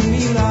נתן לנו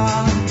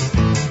מילה,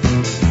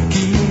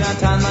 כי הוא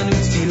נתן לנו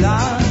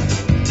תפילה,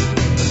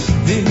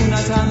 והוא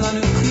נתן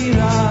לנו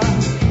בחירה,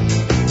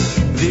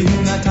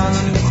 והוא נתן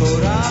לנו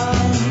בכורה,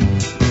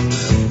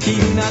 כי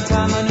הוא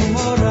נתן לנו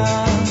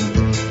מורה,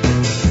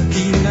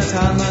 כי הוא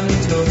נתן לנו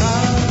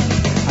תורה.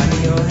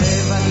 אני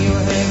אוהב, אני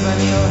אוהב,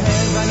 אני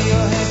אוהב, אני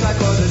אוהב את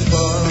הקודש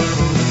ברוך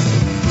הוא.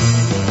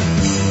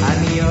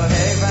 אני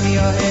אוהב, אני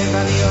אוהב,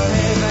 אני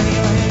אוהב, אני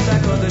אוהב את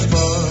הקודש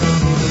ברוך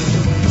הוא.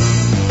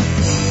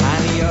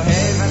 אני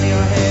אוהב, אני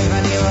אוהב,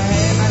 אני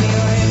אוהב, אני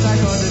אוהב את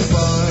הקודש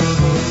ברוך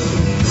הוא.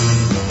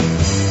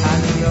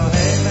 אני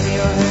אוהב, אני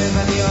אוהב,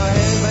 אני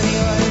אוהב, אני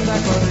אוהב את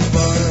הקודש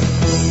ברוך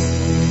הוא.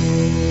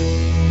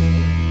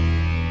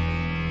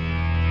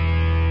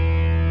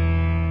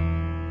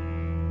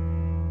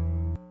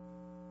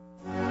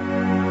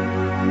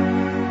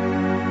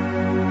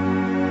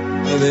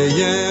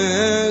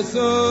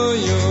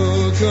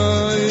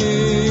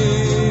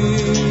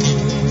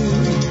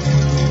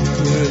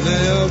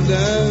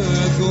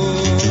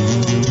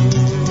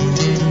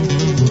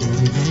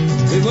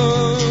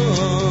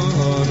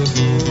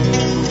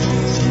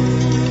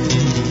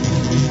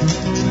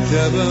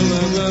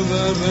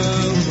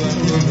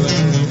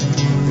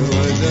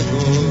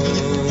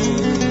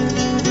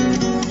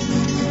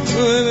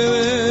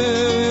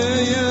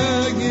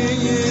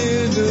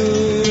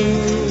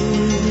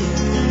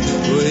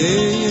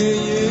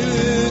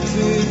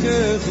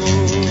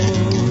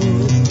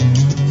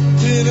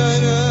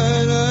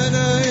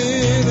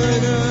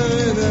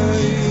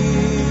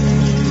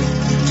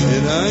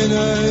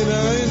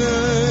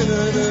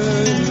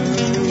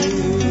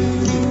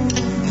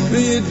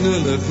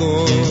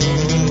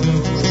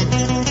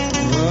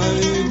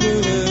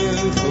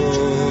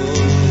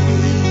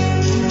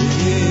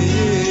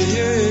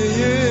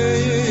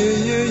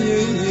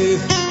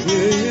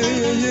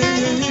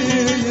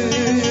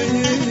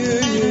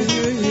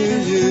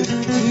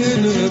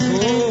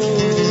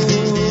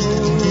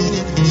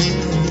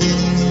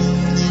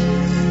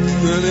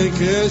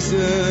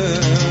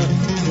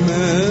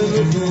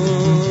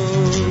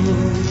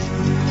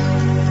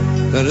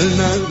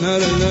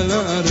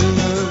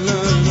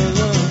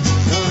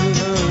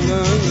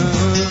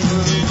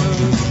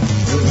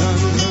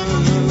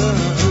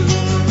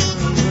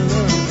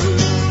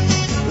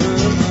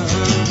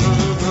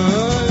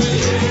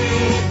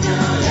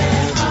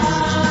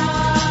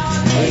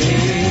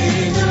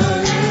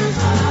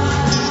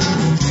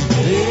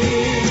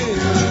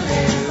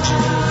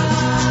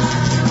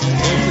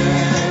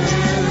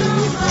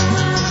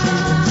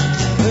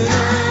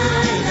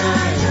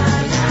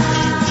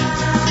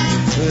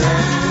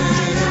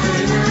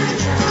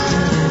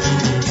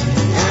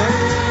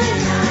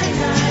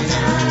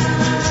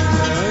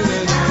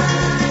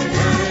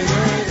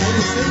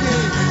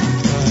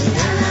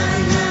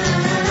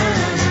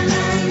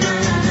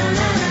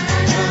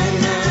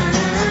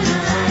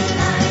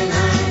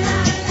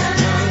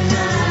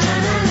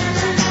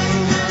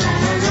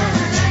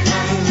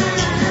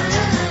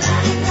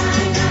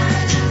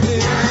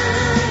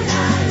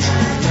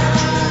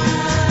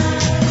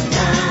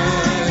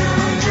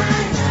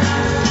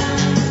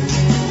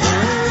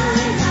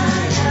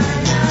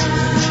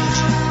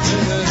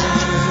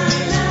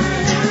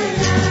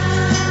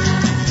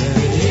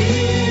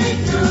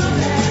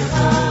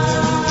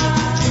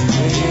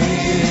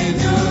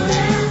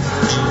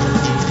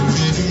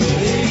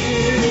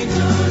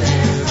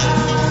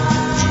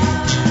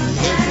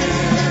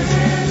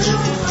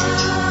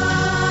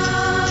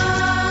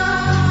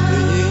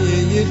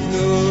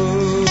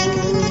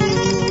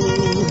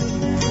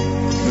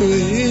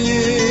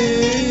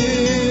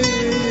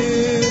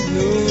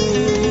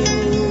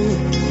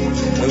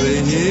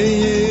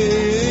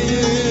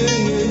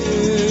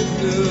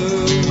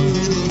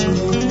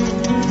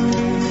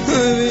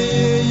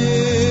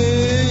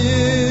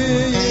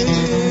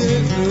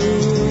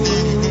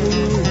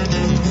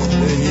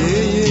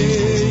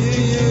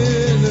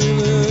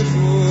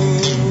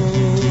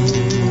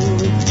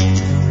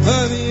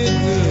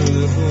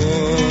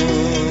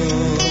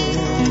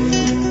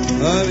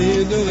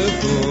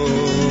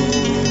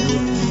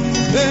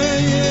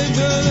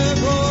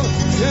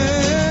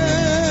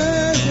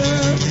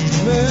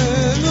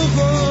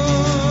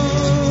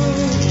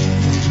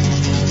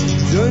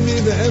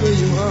 wherever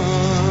you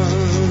are.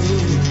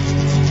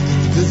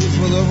 This is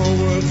for the whole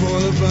world, for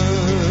the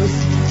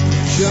best.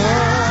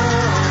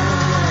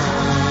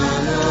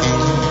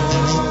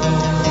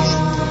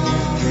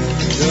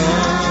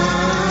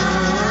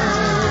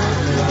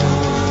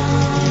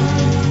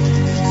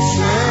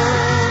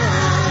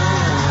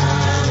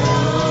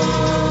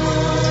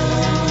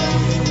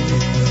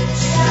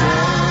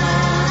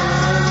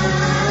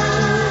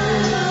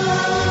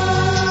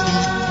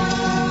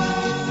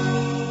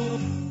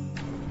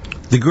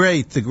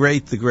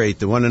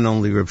 The one and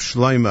only Reb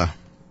Shloima,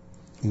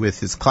 with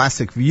his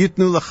classic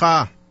V'yitnu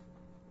Lecha,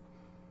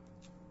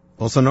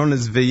 also known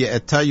as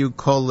V'ye'etayu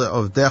Kol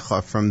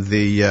Le'ovdecha, from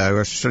the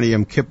Rosh Hashanah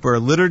Yom Kippur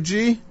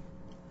liturgy,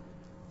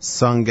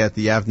 sung at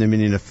the Avnei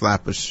Minyan of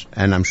Flatbush,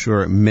 and I'm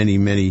sure many,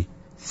 many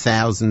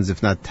thousands,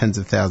 if not tens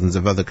of thousands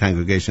of other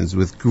congregations,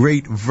 with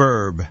great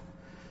verve,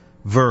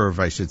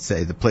 I should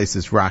say. The place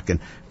is rocking.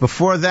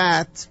 Before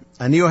that,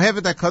 Ani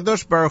Ohevet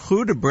HaKadosh Baruch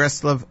Hu, the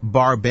Breslov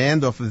Bar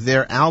Band, off of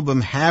their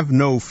album Have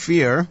No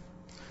Fear.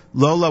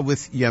 Lola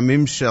with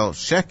Yamim Shel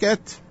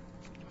Sheket.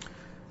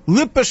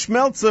 Lipa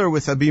Schmelzer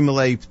with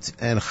Abimelech,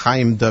 and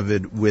Chaim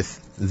David with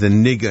the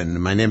Nigun.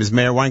 My name is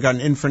Meir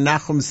Weingarten, in for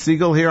Nachum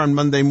Siegel here on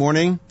Monday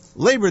morning,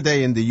 Labor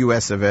Day in the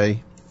US of A.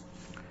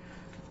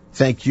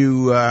 Thank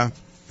you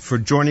for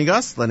joining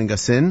us, letting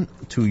us in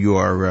to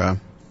your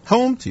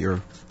home, to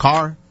your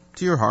car,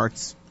 to your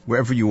hearts,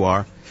 wherever you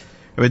are.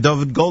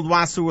 David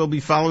Goldwasser will be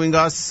following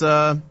us.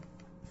 No,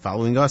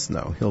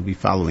 he'll be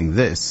following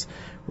this.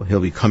 Well,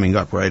 he'll be coming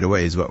up right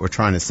away, is what we're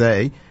trying to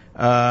say.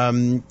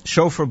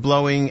 Shofar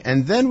blowing,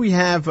 and then we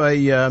have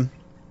a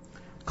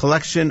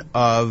collection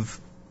of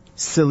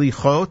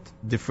silichot,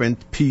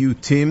 different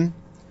piyutim,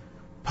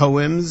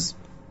 poems,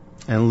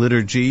 and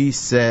liturgy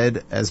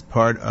said as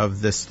part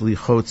of the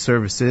silichot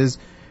services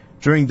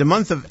during the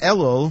month of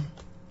Elul,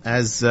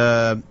 as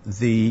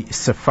the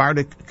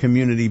Sephardic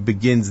community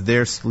begins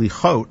their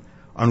slichot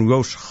on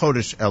Rosh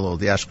Chodesh Elul.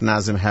 The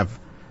Ashkenazim have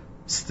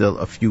still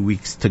a few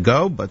weeks to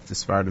go, but the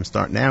Sephardim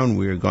start now, and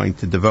we are going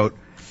to devote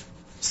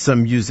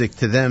some music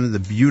to them. The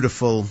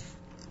beautiful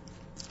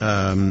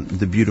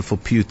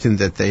piyutim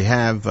that they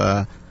have.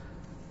 Adon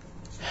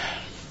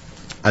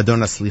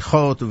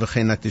Slichot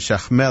Uvechenat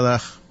Tishach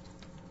Melech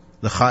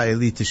L'cha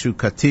Eli Tishu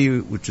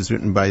Kati, which is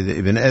written by the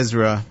Ibn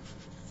Ezra,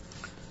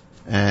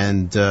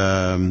 and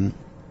B'Shat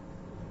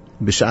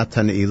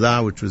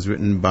HaNe'ilah, which was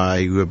written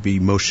by Rabbi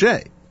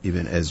Moshe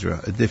Ibn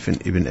Ezra, a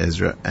different Ibn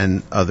Ezra,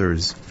 and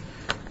others,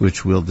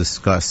 which we'll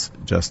discuss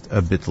just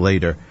a bit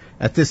later.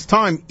 At this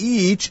time,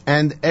 each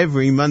and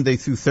every Monday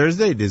through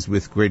Thursday, it is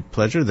with great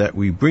pleasure that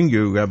we bring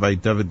you Rabbi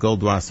David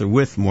Goldwasser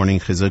with Morning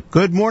Chizuk.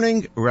 Good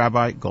morning,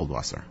 Rabbi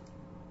Goldwasser.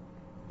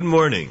 Good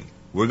morning.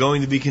 We're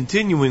going to be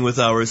continuing with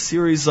our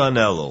series on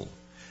Elul.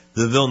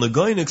 The Vilna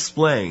Gaon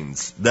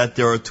explains that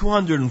there are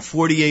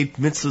 248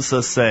 mitzvahs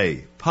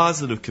aseh,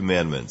 positive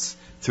commandments,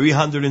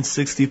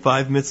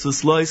 365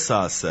 mitzvahs lo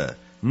aseh,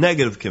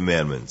 negative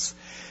commandments.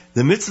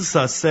 The mitzvahs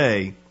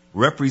aseh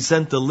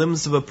represent the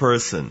limbs of a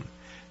person.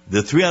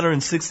 The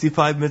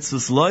 365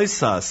 mitzvahs lo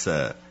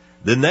aseh,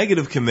 the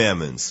negative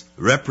commandments,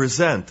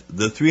 represent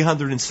the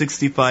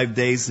 365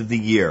 days of the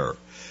year.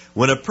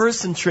 When a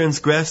person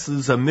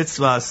transgresses a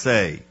mitzvah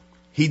aseh,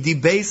 he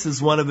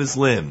debases one of his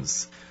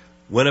limbs.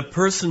 When a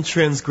person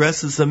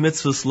transgresses a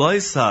mitzvah lo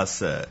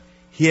aseh,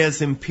 he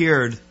has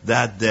impaired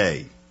that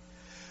day.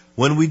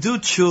 When we do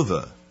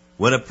tshuva,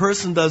 when a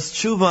person does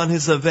tshuva on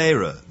his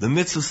aveira, the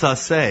mitzvah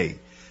aseh,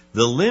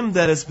 the limb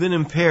that has been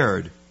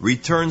impaired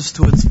returns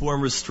to its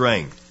former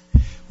strength.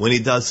 When he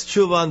does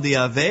tshuva on the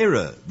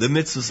aveira, the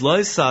mitzvah lo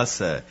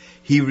aseh,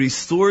 he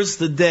restores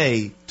the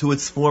day to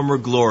its former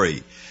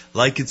glory.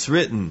 Like it's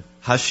written,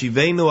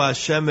 Hashivenu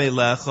Hashem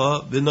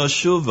elecha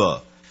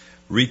v'noshuva.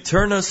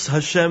 Return us,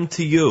 Hashem,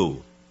 to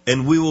you,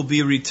 and we will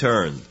be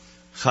returned.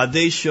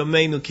 Chadesh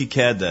yomeinu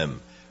kikedem.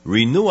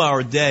 Renew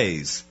our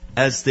days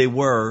as they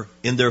were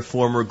in their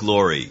former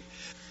glory.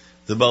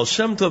 The Baal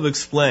Shem Tov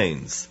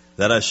explains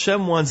that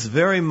Hashem wants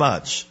very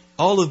much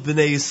all of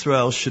Bnei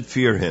Yisrael should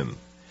fear Him.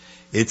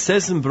 It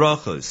says in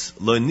Brachos,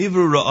 Lo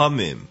nivru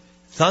ra'amim,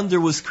 thunder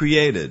was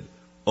created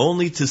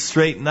only to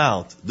straighten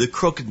out the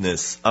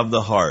crookedness of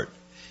the heart.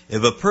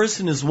 If a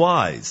person is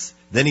wise,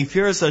 then he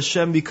fears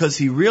Hashem because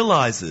he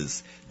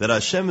realizes that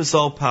Hashem is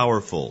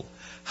all-powerful.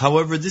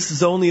 However, this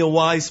is only a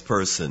wise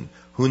person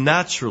who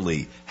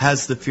naturally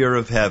has the fear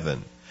of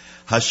heaven.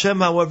 Hashem,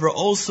 however,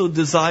 also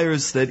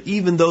desires that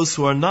even those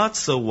who are not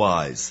so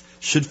wise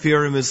should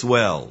fear Him as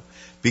well.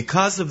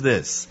 Because of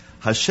this,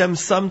 Hashem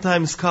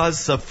sometimes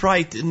causes a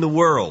fright in the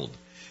world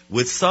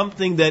with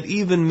something that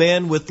even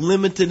man with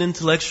limited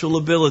intellectual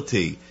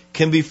ability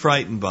can be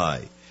frightened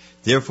by.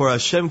 Therefore,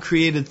 Hashem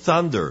created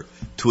thunder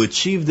to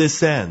achieve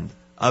this end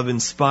of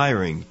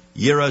inspiring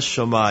Yiras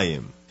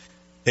Shamayim.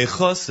 A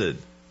chassid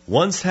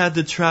once had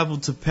to travel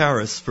to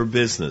Paris for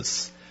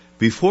business.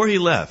 Before he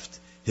left,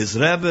 his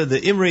Rebbe, the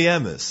Imrei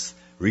Emes,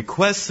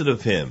 requested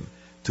of him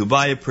to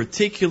buy a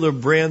particular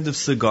brand of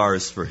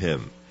cigars for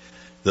him.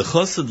 The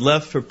chassid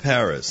left for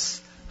Paris.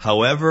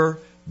 However,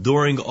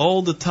 during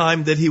all the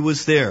time that he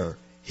was there,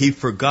 he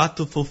forgot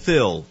to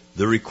fulfill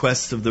the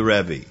request of the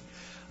Rebbe.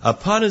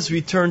 Upon his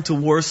return to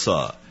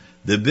Warsaw,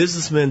 the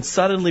businessman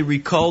suddenly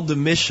recalled the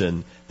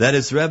mission that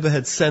his Rebbe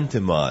had sent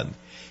him on.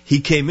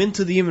 He came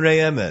into the Imrei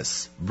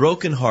Emes,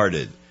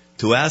 broken-hearted,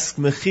 to ask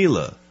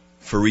Mechila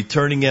for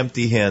returning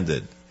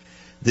empty-handed.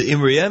 The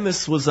Imrei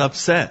Emes was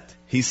upset.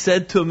 He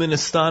said to him in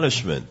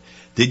astonishment,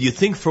 "Did you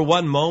think for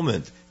one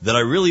moment that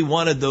I really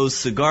wanted those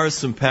cigars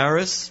from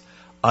Paris?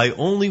 I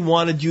only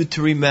wanted you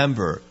to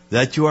remember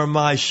that you are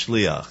my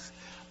shliach.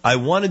 I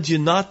wanted you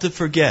not to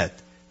forget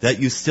that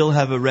you still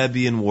have a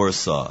Rebbe in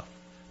Warsaw.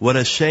 What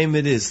a shame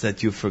it is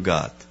that you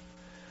forgot."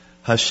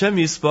 Hashem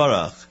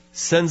Yisbarach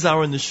sends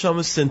our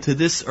neshamas into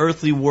this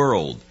earthly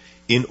world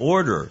in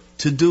order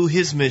to do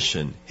His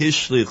mission, His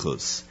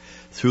shlichus.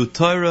 Through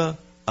Torah,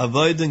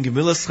 Avodah, and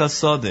Gemilas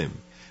Chasadim,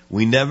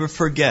 we never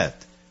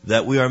forget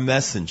that we are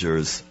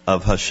messengers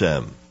of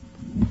Hashem.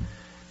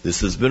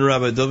 This has been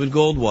Rabbi David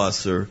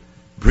Goldwasser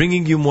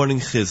bringing you Morning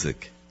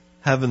Chizuk.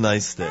 Have a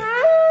nice day.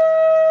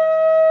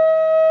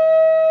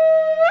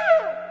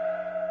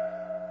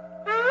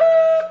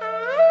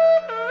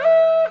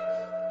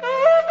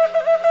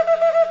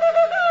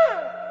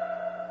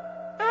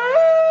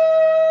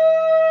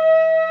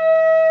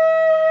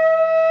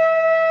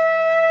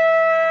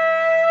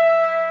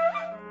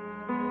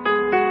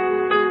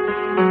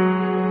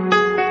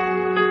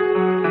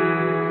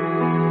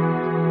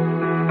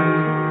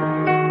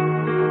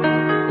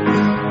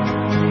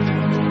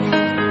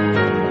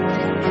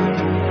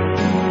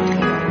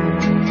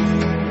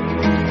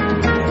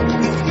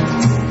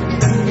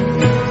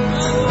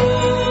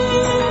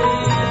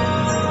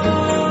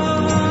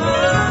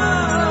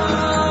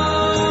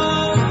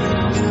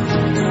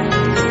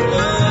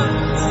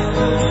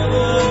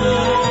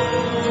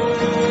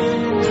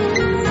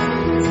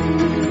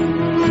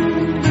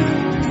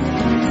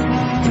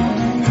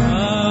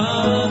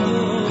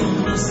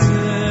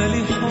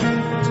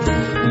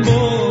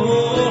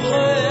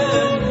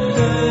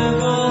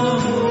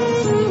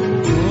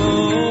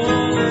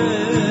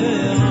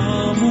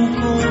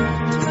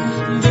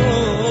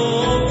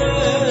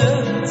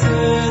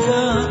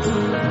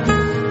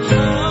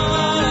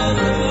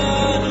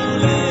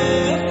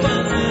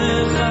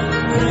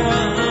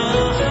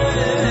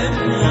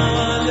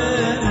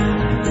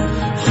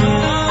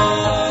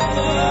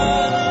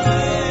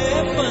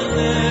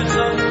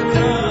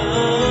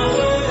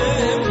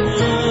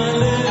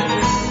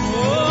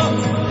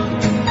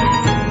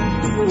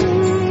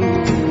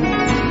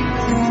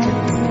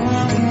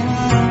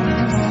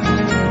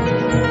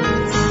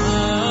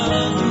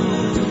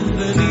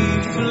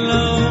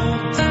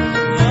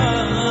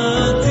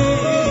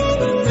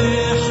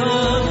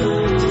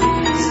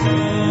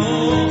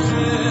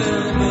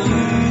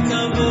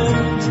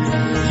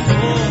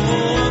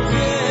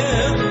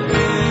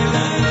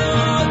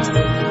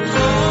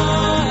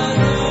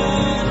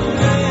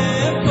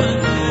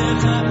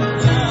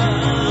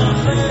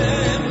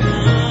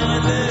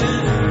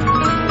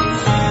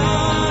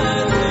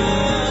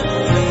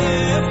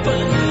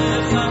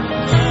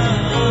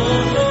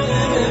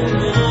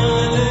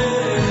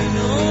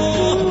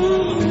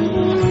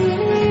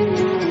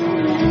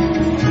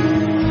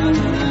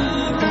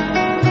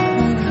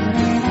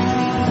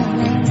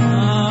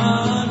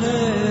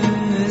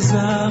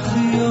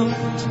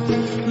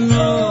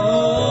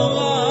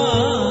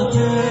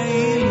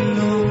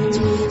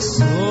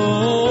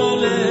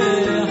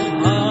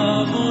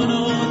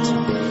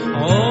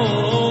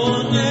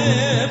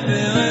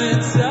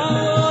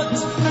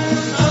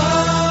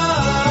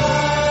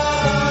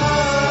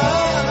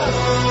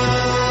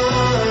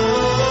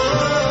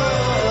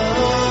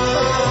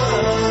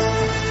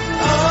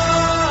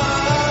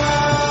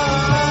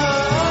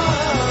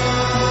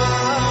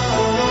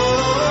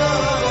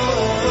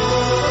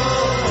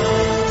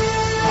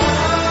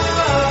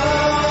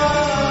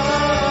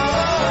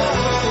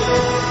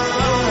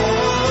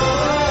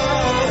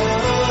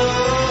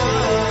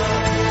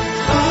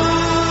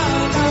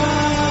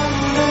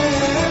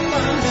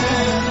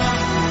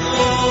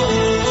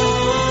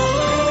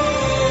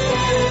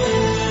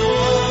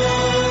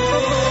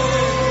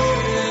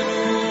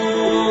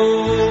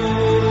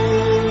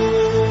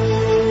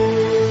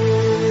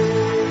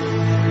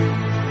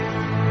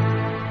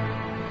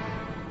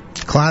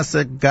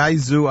 Classic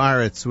Gaizu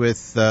Aretz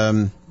with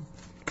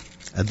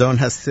Adon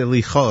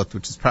HaSelichot,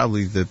 which is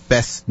probably the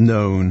best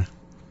known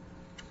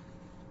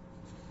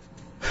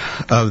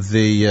of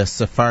the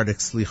Sephardic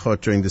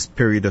Slichot during this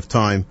period of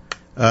time.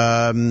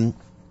 Want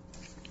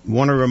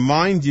to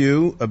remind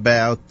you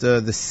about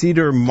the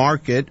Cedar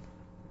Market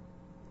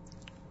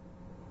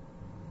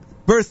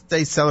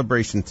birthday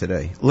celebration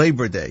today,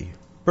 Labor Day,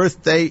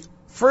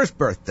 first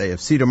birthday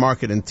of Cedar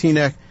Market in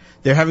Teaneck.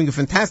 They're having a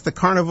fantastic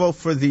carnival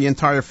for the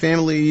entire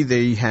family.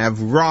 They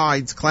have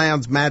rides,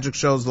 clowns, magic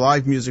shows,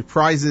 live music,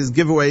 prizes,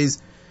 giveaways,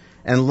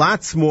 and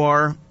lots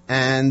more.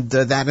 And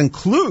that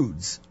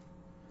includes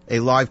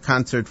a live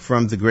concert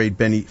from the great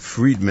Benny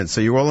Friedman.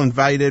 So you're all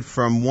invited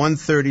from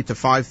 1:30 to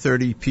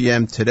 5:30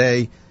 p.m.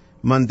 today,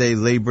 Monday,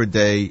 Labor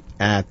Day,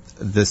 at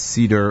the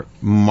Cedar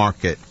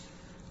Market.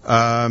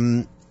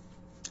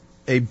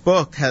 A a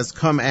book has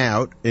come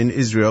out in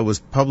Israel, was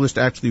published,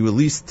 actually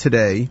released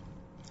today,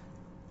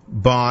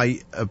 by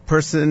a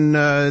person,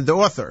 the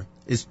author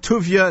is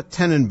Tuvia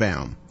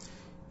Tenenbaum.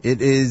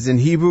 It is, in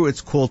Hebrew,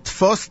 it's called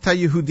Tfos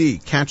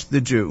TaYehudi, Catch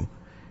the Jew.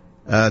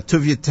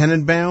 Tuvia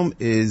Tenenbaum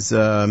is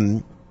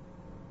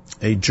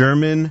a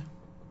German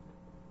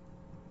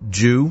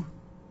Jew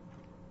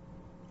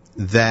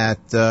that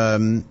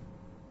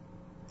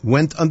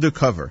went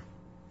undercover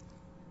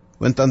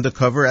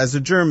as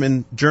a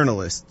German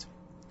journalist.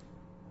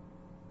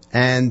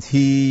 And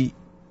he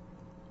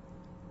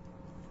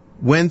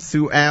went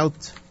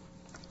throughout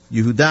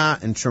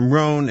Yehuda and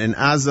Shomron and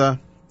Aza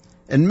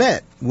and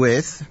met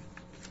with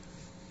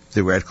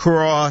the Red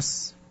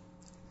Cross,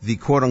 the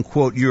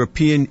quote-unquote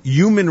European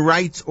human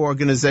rights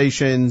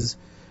organizations,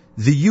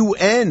 the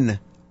UN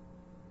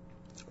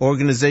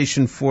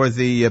Organization for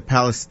the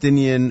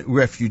Palestinian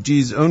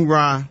Refugees,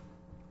 UNRWA,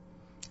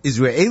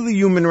 Israeli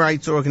human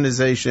rights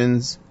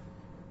organizations,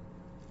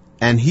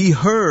 and he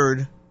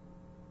heard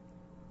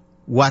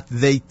what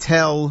they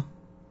tell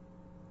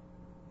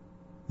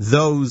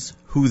those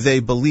who they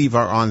believe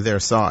are on their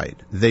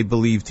side. They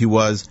believed he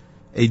was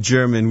a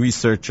German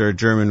researcher, a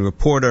German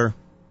reporter,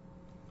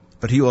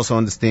 but he also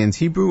understands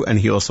Hebrew and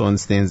he also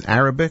understands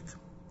Arabic.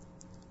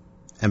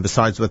 And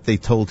besides what they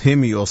told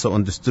him, he also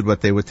understood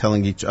what they were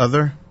telling each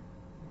other.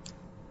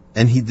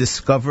 And he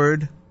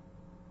discovered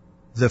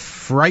the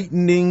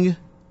frightening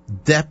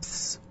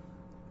depths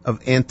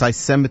of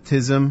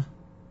anti-Semitism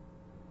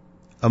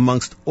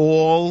amongst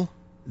all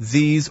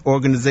these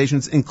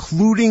organizations,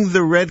 including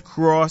the Red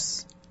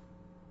Cross,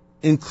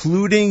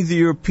 including the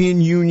European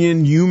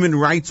Union human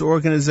rights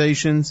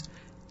organizations,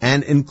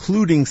 and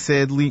including,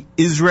 sadly,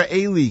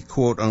 Israeli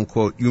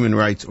quote-unquote human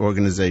rights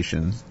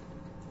organizations.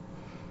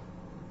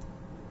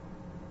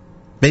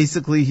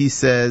 Basically, he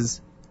says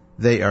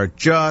they are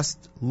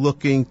just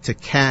looking to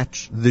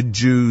catch the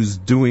Jews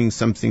doing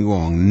something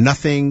wrong.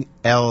 Nothing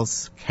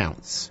else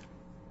counts.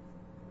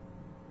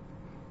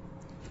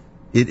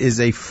 It is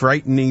a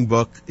frightening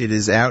book. It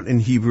is out in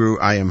Hebrew.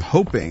 I am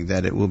hoping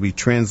that it will be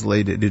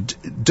translated. It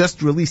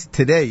just released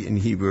today in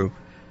Hebrew.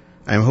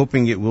 I am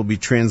hoping it will be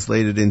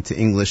translated into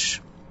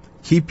English.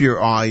 Keep your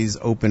eyes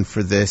open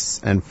for this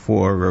and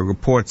for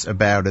reports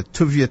about it.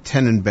 Tuvia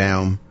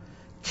Tenenbaum,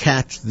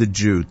 Catch the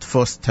Jew,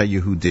 Tfos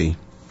TaYehudi.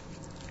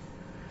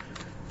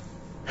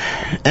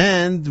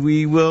 And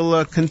we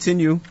will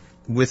continue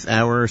with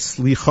our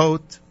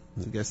slichot.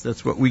 I guess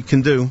that's what we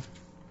can do.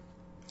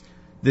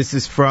 This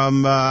is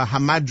from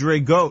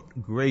Hamadregot,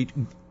 great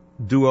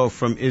duo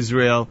from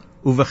Israel.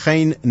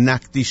 Uvechein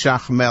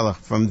Nakdishach Melech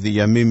from the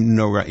Yamim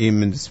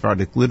Noraim in the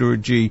Sephardic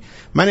liturgy.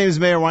 My name is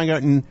Meir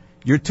Weingarten.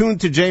 You're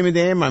tuned to JM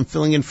AM. I'm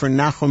filling in for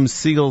Nachum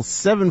Siegel,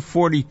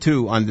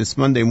 7:42 on this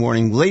Monday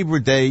morning, Labor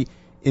Day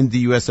in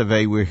the US of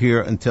A. We're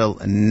here until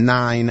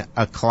 9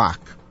 o'clock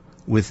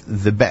with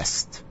the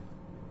best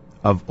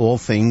of all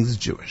things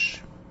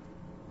Jewish.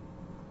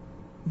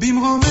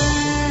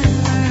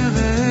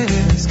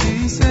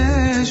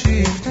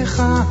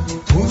 שבטך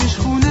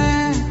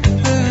ובשכוני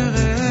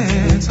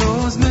ארץ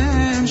עוז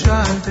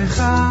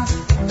ממשלתך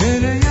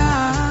אלה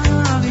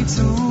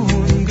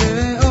יריצון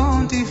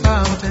גאון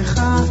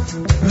תפארתך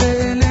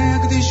ואלה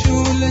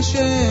יקדישו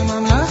לשם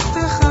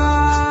ממלכתך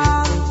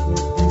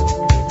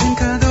אין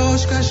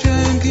קדוש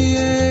כשם כי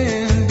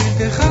אין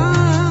בלתך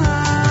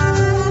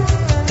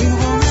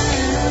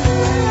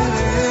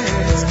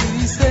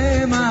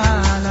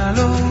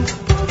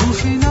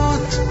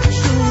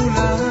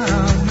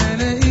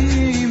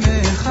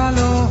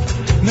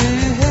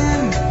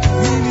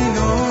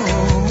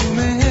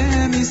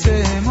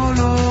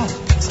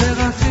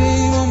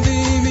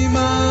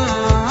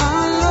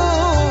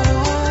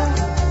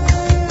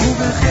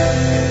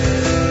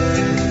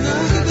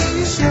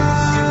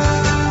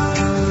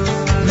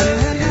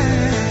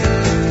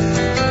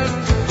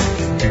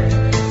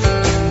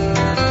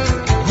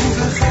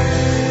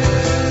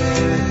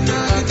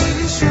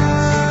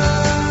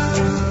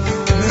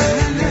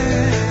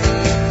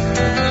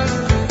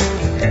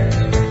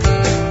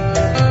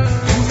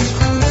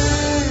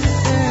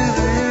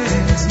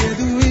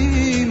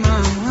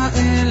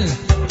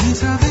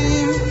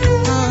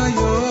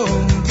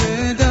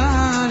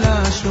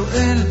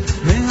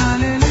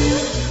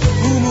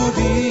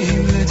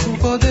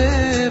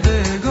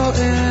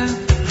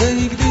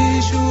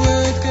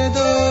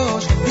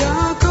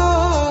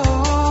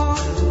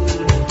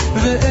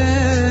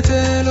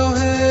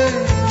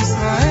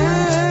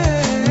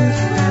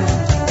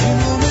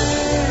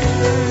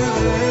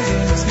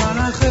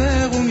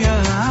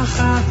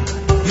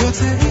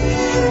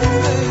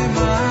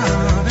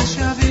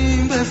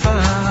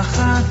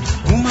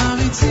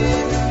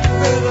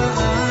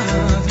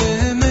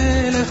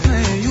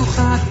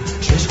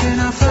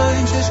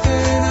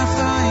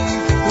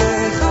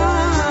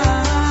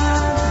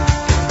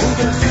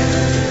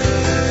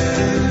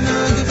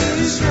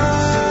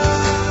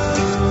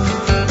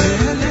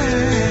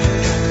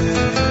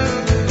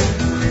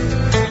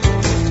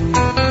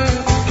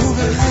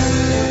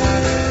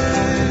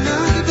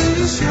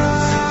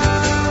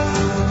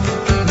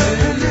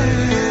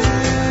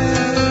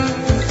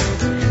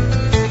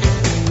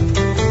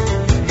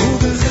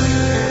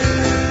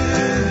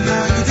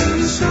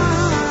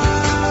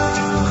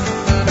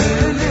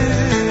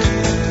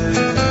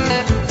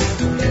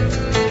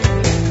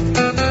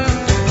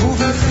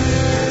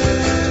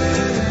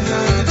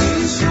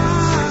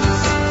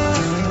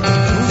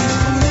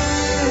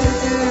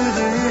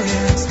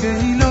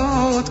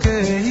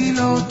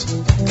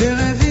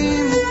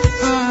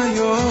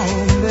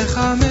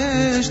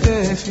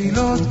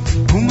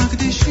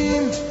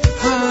ומקדישים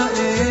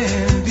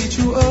האל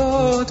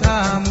בתשועות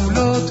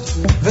המולות,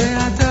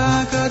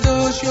 ואתה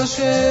קדוש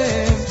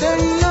יושב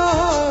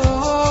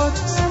תהילות,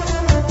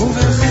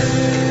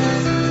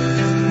 ובכן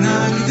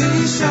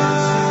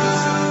נקדישה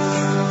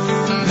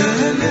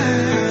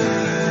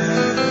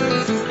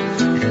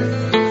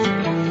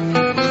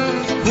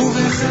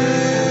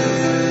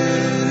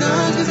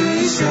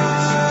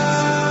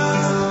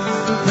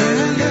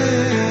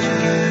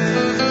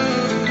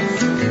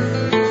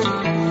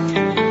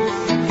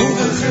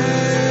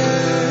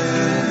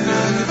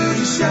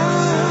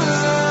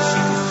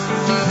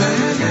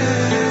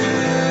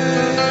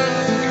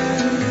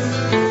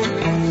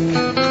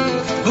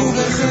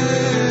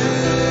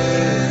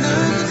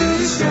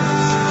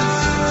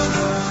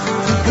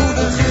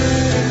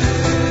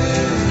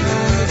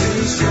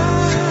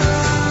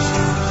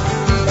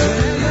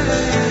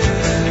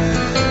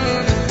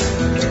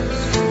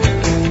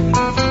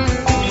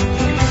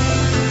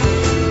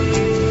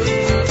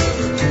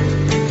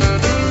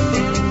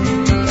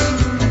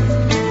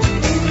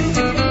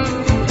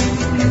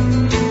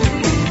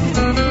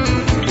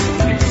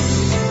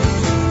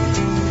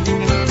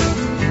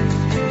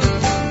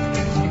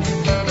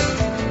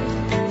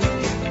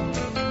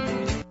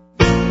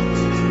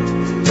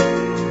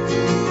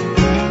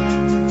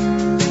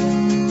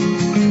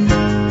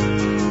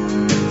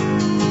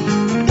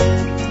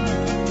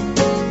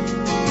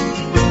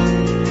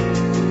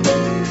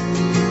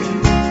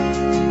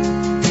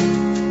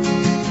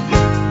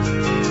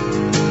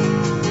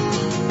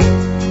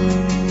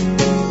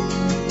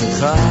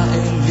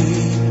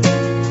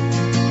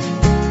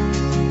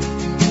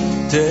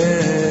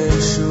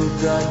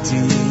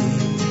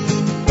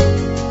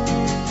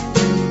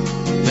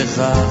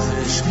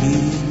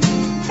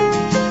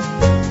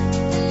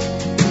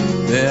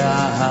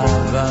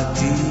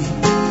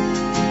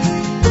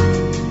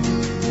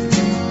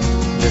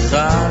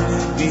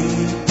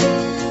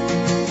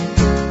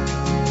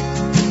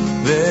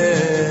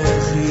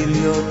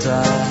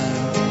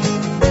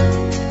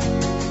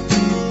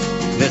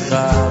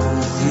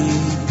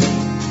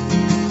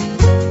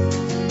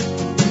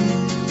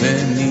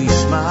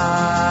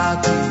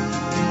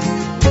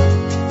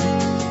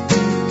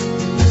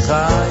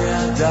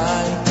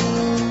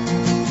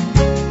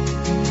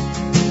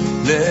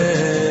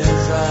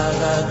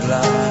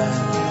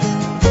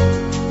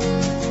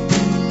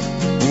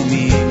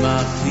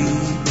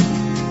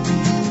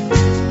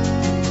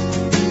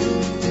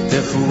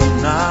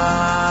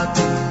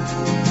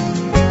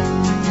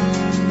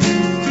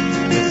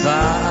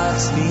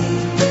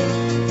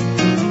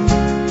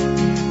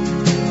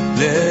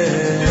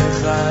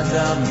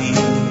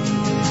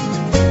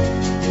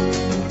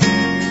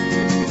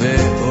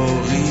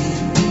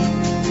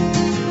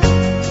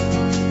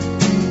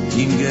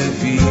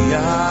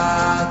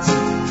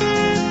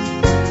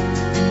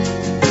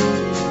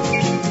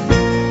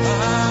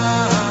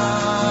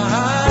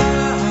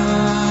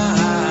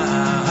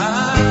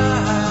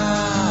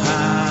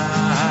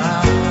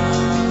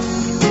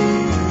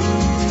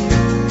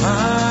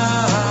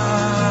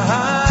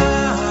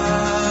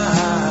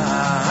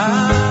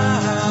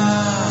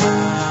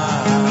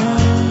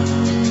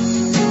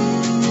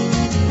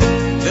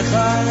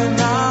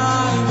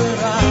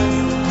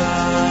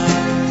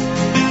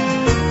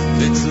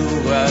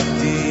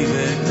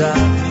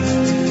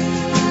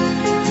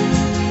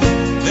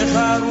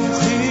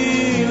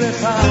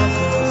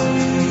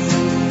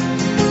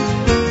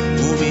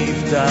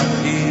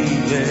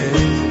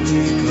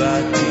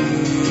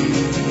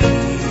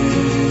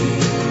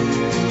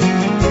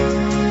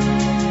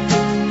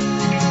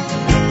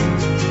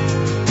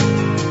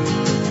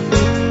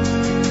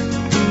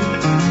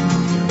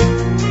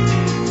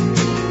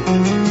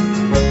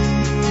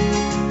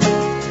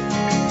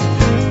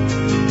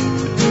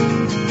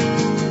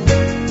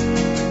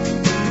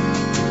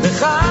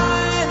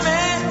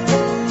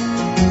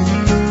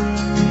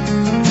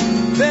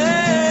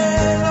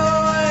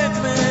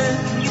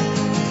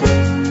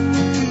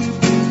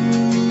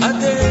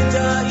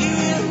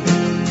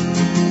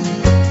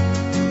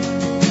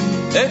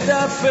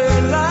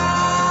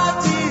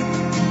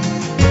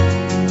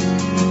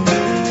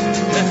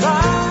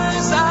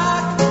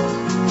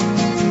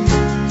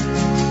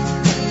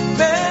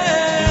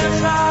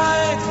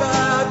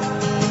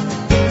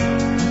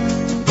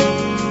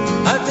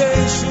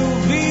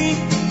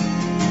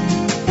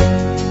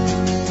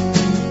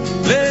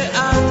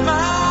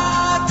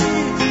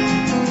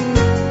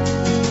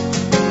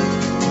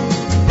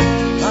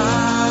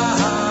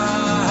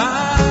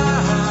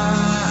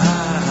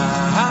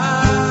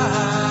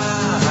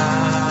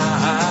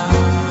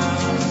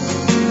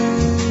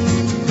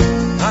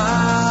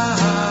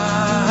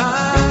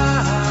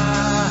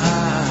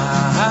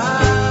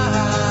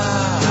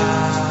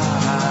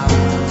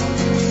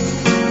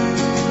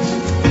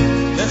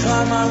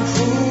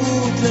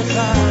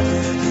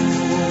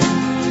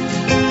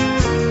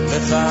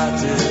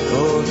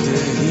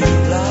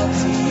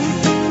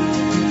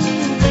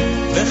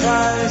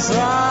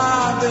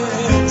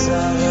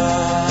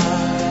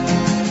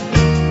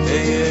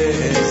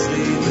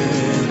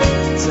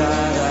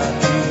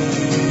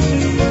צרתי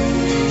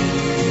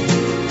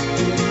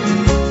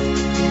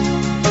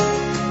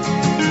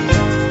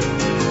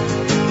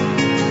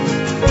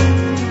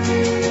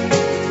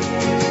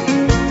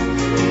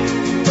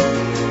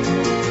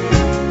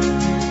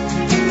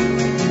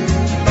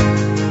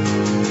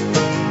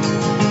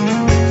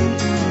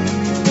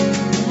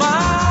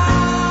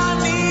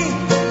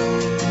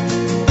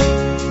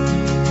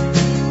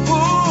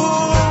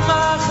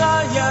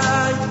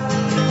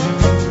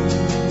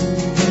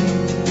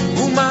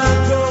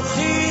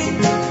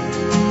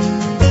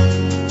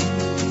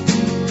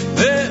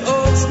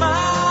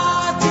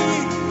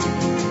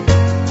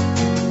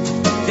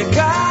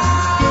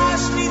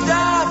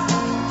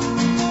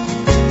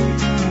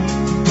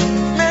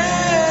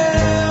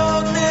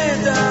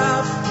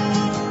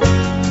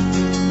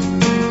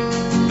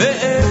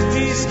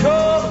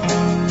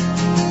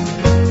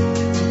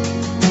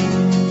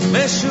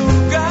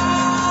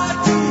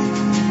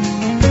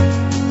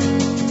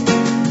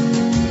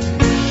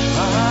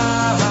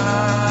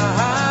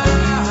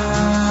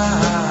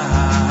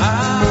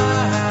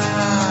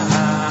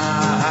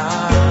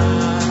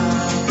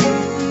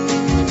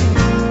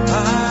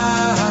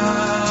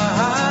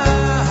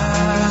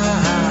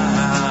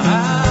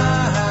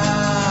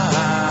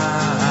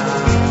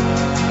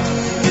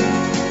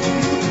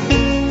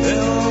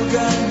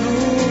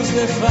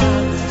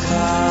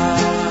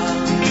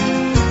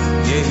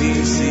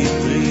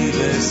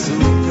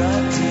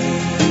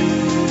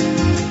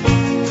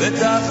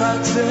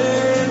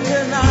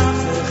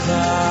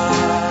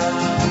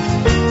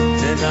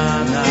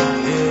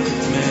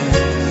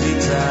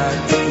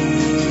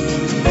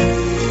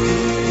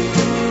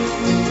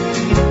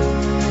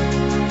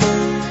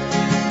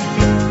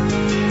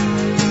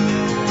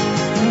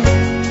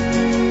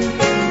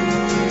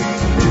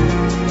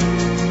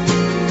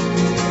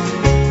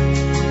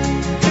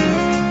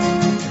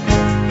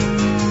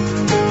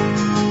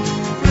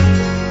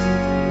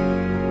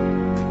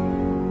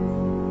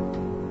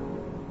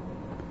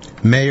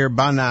Meir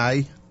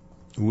Banai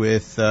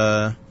with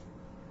L'cha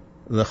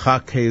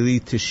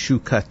Keli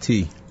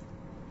Teshukati.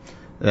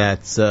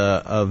 That's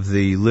of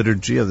the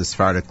liturgy, of the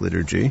Sephardic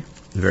liturgy,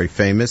 very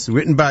famous,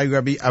 written by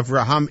Rabbi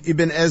Avraham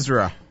Ibn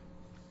Ezra,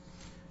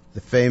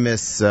 the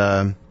famous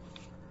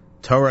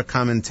Torah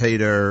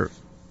commentator,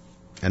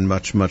 and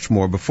much, much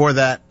more. Before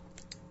that,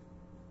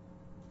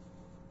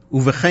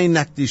 Uvechein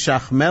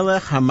Nakdishach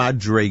Melech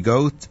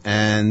Hamadregot,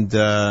 and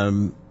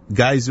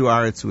Gaizu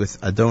Aretz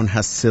with Adon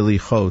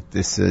Hasilichot.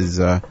 This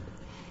is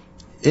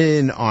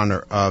in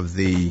honor of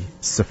the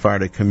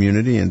Sephardic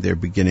community and their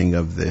beginning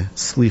of the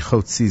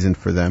Slichot season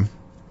for them.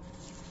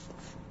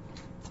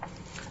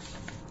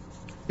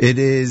 It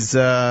is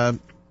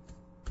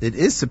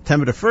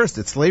September the 1st.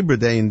 It's Labor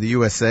Day in the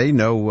USA.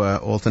 No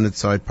alternate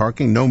side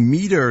parking. No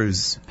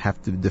meters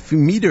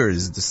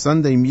the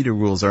Sunday meter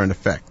rules are in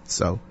effect.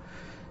 So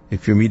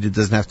if your meter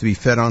doesn't have to be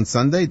fed on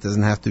Sunday, it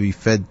doesn't have to be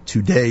fed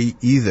today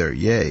either.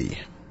 Yay.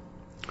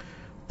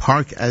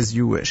 Park as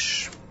you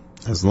wish,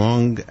 as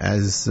long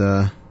as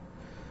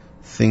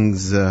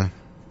things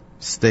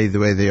stay the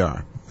way they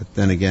are. But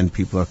then again,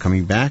 people are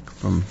coming back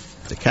from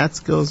the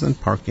Catskills and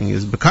parking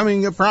is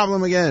becoming a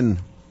problem again.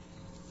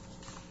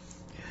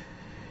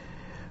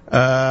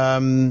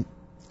 And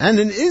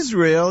in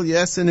Israel,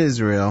 yes, in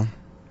Israel,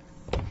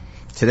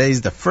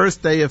 today's the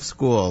first day of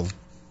school.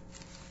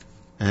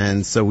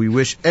 And so we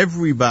wish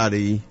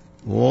everybody,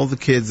 all the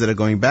kids that are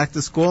going back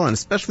to school, and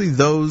especially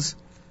those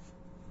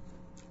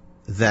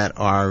that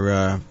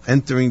are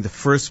entering the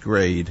first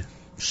grade,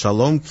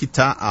 Shalom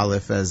Kita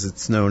Aleph, as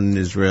it's known in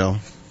Israel.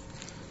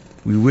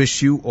 We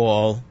wish you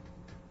all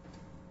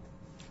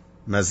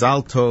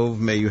Mazal Tov.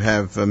 May you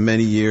have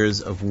many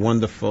years of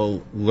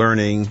wonderful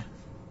learning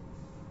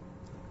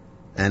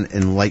and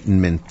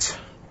enlightenment.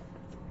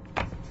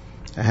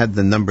 I had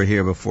the number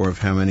here before of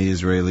how many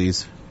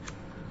Israelis.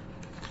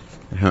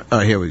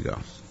 Oh, here we go.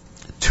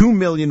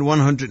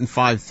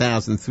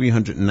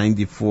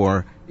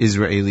 2,105,394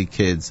 Israeli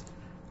kids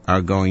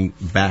are going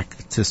back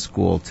to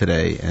school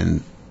today,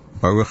 and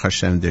Baruch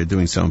Hashem, they're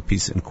doing so in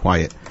peace and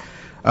quiet.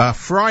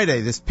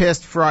 Friday, this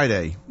past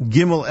Friday,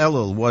 Gimel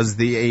Elul, was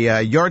the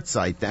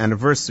yahrzeit, the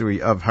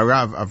anniversary of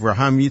Harav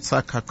Avraham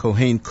Yitzhak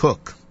HaKohen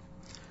Cook.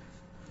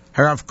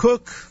 Harav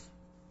Cook,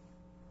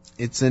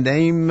 it's a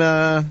name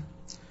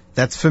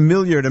that's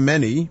familiar to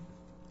many,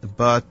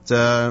 but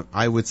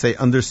I would say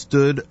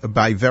understood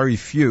by very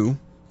few,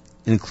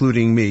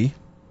 including me.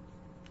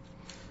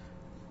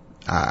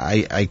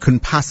 I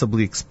couldn't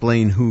possibly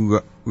explain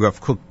who Rav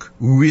Kook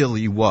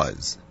really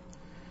was.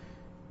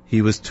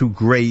 He was too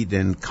great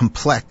and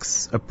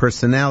complex a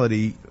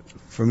personality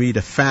for me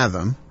to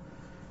fathom.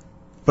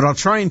 But I'll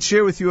try and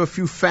share with you a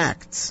few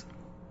facts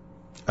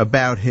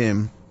about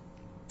him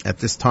at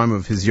this time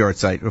of his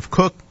yahrzeit. Rav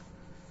Kook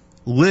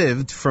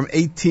lived from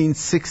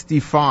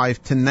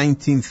 1865 to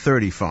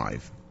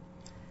 1935.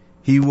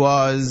 He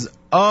was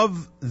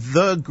of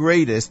the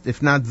greatest,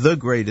 if not the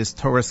greatest,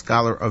 Torah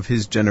scholar of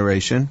his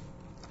generation.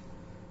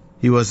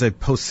 He was a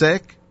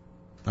posek,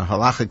 a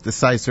halachic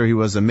decisor. He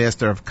was a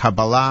master of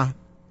Kabbalah.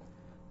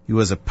 He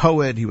was a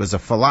poet. He was a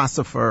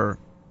philosopher,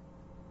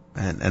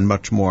 and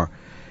much more.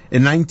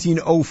 In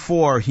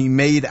 1904, he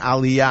made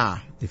Aliyah,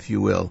 if you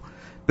will,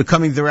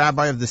 becoming the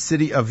rabbi of the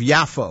city of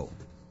Yafo.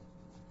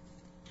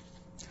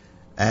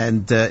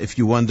 And if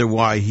you wonder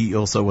why he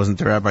also wasn't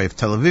the rabbi of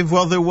Tel Aviv,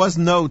 well, there was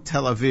no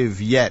Tel Aviv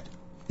yet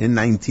in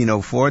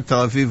 1904.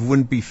 Tel Aviv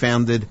wouldn't be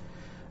founded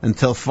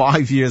until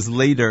 5 years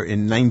later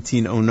in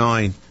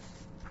 1909.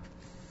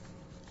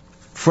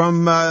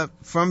 From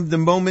the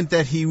moment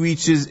that he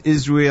reaches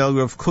Israel,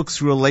 Rav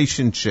Kook's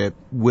relationship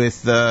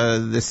with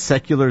the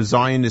secular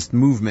Zionist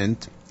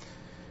movement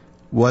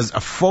was a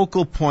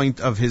focal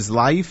point of his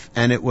life,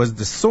 and it was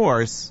the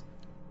source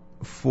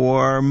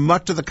for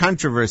much of the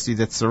controversy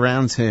that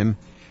surrounds him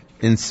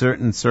in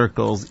certain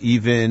circles,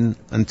 even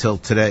until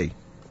today.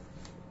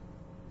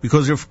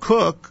 Because Rav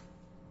Kook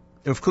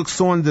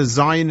saw in the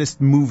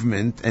Zionist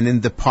movement and in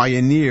the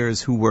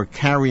pioneers who were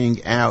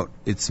carrying out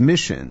its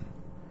mission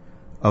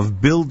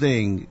of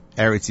building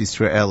Eretz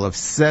Yisrael, of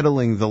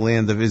settling the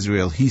land of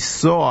Israel, he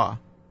saw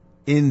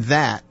in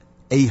that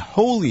a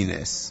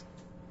holiness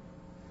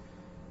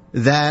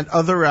that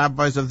other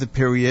rabbis of the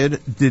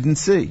period didn't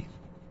see.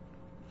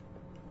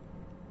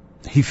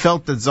 He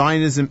felt that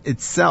Zionism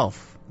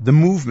itself, the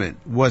movement,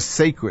 was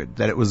sacred,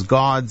 that it was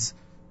God's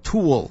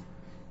tool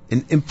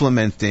in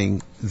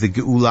implementing the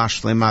Geula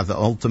Shlema, the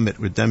ultimate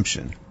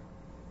redemption.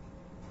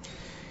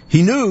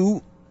 He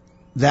knew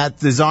that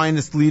the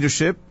Zionist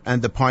leadership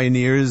and the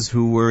pioneers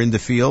who were in the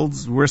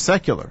fields were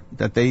secular,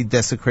 that they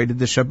desecrated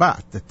the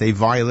Shabbat, that they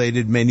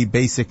violated many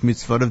basic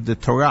mitzvot of the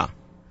Torah.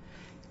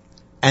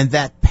 And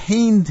that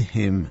pained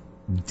him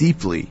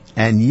deeply,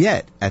 and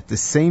yet, at the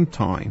same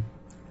time,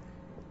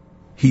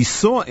 he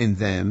saw in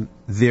them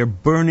their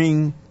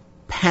burning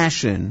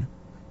passion,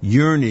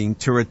 yearning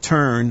to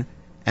return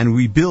and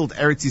rebuild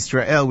Eretz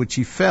Yisrael, which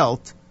he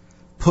felt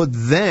put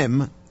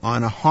them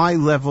on a high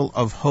level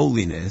of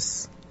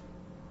holiness,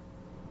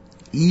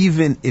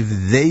 even if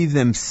they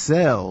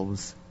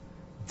themselves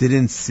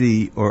didn't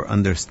see or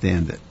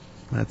understand it.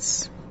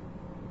 That's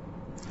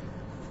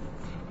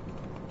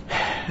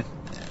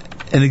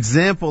an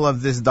example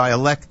of this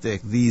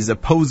dialectic, these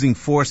opposing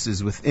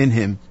forces within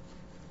him,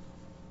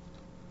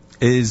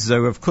 is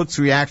Rav Kook's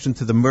reaction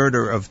to the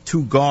murder of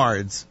 2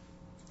 guards.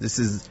 This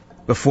is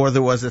before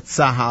there was a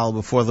Tzahal,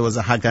 before there was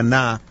a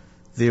Haganah.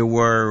 There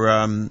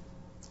were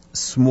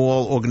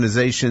small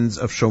organizations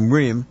of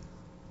Shomrim,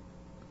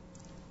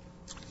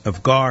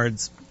 of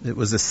guards. It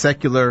was a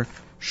secular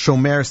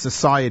Shomer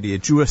society, a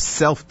Jewish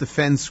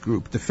self-defense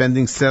group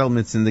defending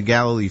settlements in the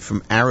Galilee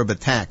from Arab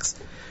attacks.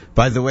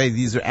 By the way,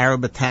 these are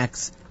Arab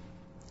attacks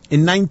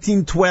in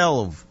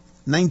 1912.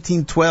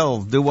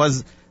 1912, there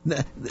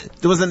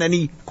wasn't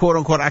any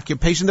quote-unquote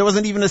occupation. There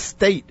wasn't even a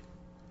state.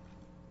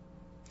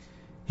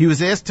 He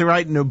was asked to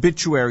write an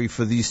obituary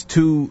for these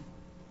 2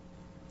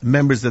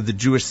 members of the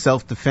Jewish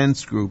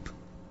self-defense group,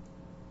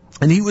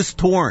 and he was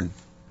torn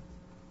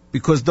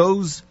because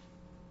those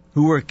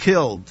who were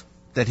killed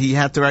that he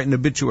had to write an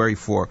obituary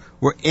for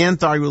were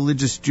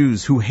anti-religious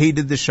Jews who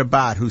hated the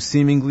Shabbat, who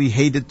seemingly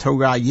hated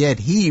Torah, yet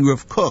he,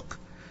 Rav Kook,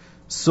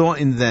 saw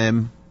in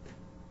them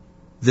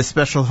the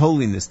special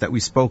holiness that we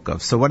spoke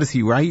of. So what does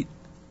he write?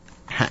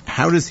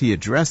 How does he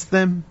address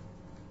them?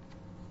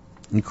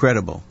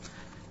 Incredible.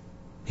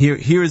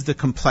 Here is the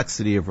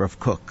complexity of Rav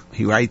Kook.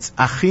 He writes,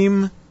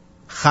 Achim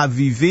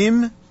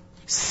Chavivim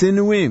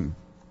Sinuim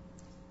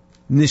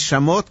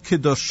Nishamot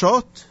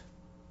Kedoshot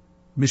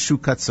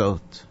Mishukatzot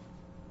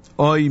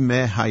Oy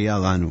me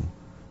hayalanu.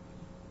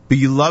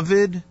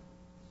 Beloved,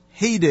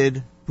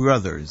 hated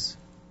brothers,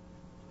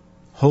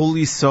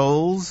 holy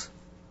souls,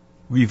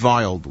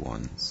 reviled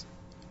ones.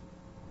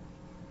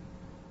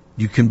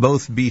 You can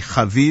both be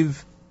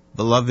chaviv,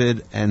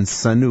 beloved, and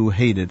sanu,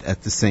 hated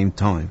at the same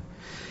time.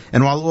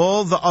 And while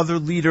all the other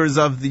leaders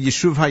of the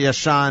Yeshuv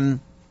HaYashan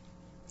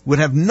would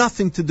have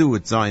nothing to do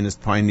with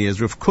Zionist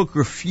pioneers, Rav Kook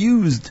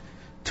refused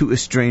to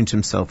estrange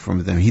himself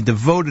from them. He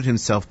devoted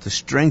himself to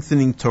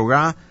strengthening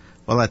Torah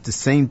while at the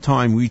same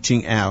time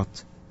reaching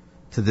out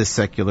to the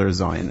secular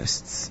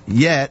Zionists.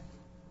 Yet,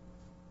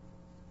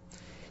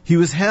 he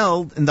was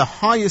held in the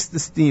highest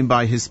esteem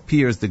by his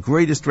peers, the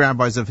greatest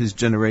rabbis of his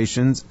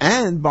generations,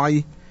 and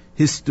by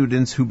his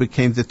students who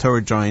became the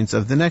Torah giants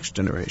of the next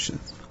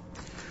generations.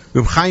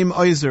 Reb Chaim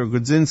Oizer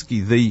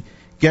Gudzinski, the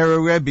Gera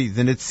Rebbe,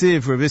 the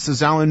Netziv, Rav Issa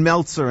Zalman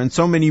Meltzer, and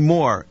so many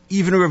more,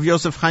 even Rav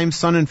Yosef Chaim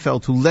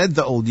Sonnenfeld, who led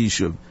the old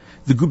Yishuv,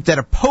 the group that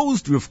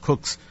opposed Rav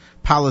Kook's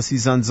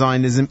policies on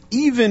Zionism,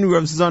 even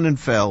Rav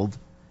Sonnenfeld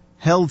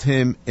held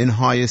him in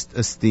highest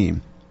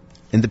esteem.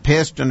 In the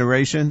past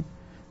generation,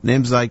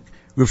 names like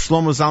Rav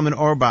Shlomo Zalman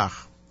Auerbach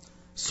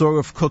saw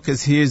Rav Kook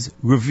as his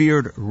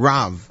revered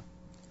Rav.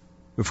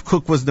 Rav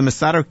Kook was the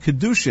Mesader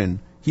Kedushin.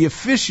 He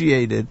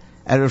officiated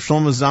at Rav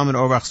Shlomo Zalman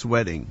Auerbach's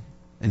wedding,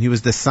 and he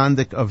was the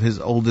sandik of his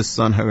oldest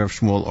son, Rav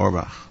Shmuel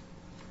Auerbach.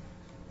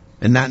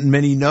 And not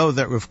many know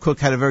that Rav Kook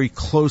had a very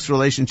close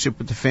relationship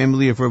with the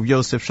family of Rav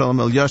Yosef Shalom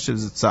Elyashiv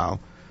Zatzal,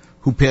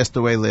 who passed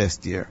away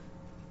last year.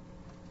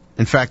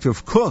 In fact,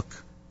 Rav Kook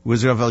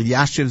was Rav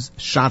Elyashiv's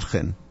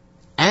shadchan,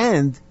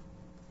 and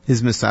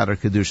his Mesader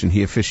Kedushin.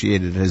 He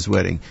officiated at his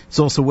wedding. It's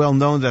also well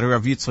known that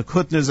Rav Yitzchak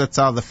Hutner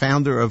Zatzal, the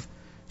founder of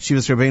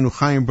Shivas Rabbeinu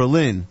Chaim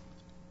Berlin,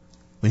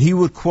 when he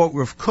would quote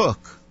Rav Kook,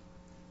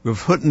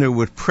 Rav Hutner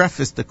would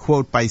preface the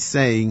quote by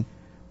saying,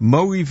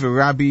 Mori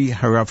v'Rabbi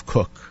Harav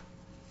Kook,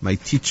 my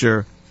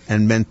teacher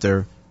and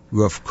mentor,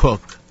 Rav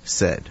Kook,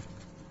 said.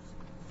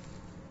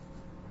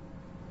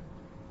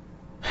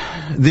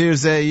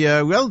 There's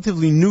a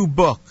relatively new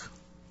book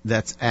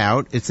that's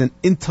out. It's an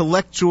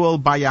intellectual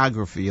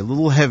biography, a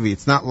little heavy.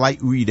 It's not light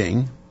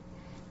reading,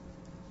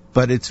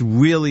 but it's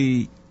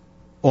really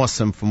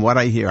awesome from what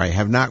I hear. I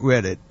have not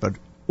read it, but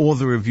all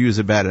the reviews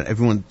about it,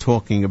 everyone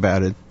talking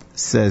about it,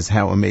 says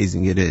how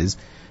amazing it is,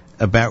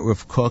 about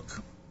Rav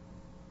Kook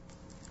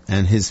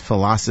and his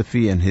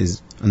philosophy and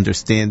his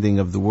understanding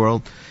of the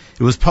world.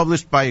 It was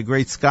published by a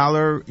great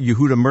scholar,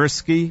 Yehuda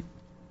Mirsky.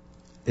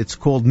 It's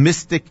called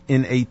Mystic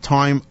in a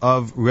Time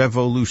of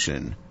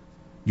Revolution.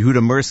 Yehuda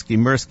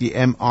Mirsky,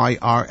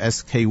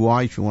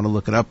 M-I-R-S-K-Y, if you want to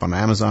look it up on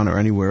Amazon or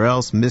anywhere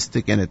else,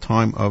 Mystic in a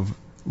Time of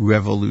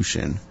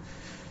Revolution.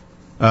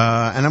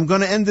 And I'm going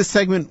to end this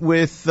segment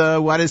with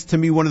what is to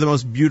me one of the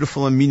most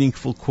beautiful and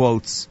meaningful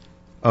quotes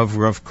of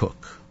Rav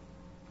Kook.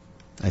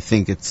 I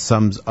think it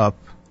sums up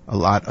a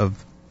lot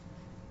of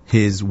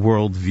his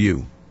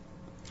worldview.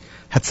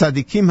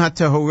 Hatzadikim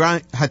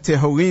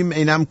hatehorim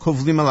einam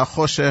kovlim al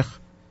hachoshech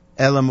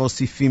ela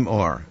mosifim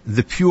or.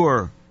 The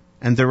pure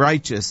and the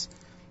righteous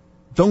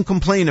don't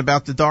complain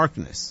about the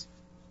darkness.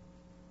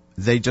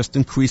 They just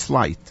increase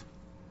light.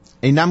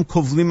 Einam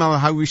kovlim al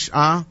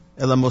harish'ah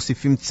ela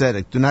mosifim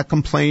tzedek. Do not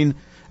complain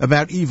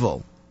about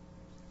evil.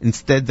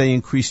 Instead, they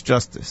increase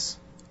justice.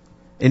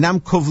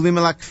 Einam kovlim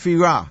al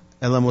kfirah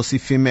ela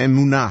mosifim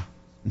emunah.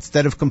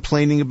 Instead of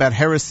complaining about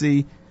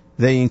heresy,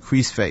 they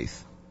increase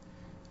faith.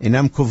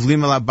 Einam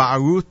kovlim al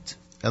ba'arut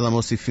ela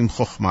mosifim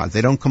chokhmah.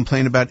 They don't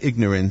complain about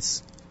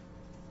ignorance.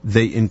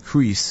 They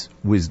increase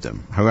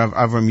wisdom. However,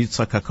 Avram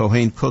Yitzchak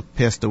HaKohen Kook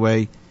passed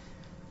away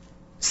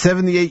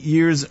 78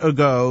 years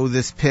ago,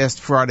 this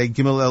past Friday,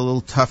 Gimel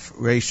Elul Taf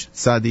Reish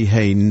Tzadi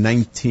Hey,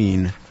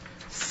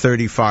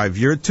 1935.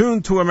 You're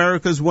tuned to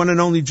America's one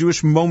and only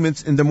Jewish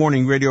Moments in the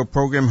Morning radio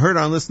program, heard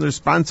on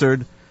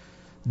listener-sponsored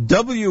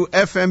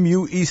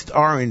WFMU East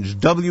Orange,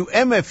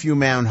 WMFU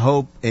Mount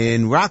Hope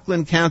in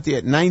Rockland County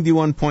at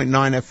 91.9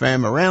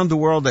 FM, around the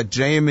world at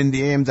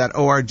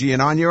jmintheam.org,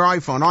 and on your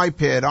iPhone,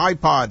 iPad,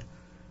 iPod,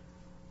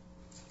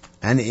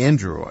 and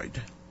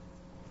Android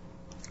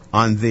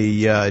on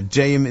the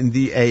JM in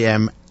the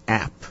AM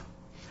app.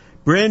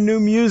 Brand new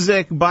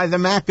music by the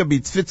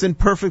Maccabees fits in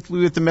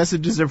perfectly with the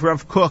messages of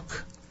Rav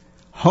Kook.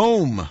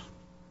 Home.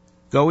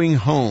 Going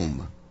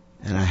home.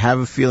 And I have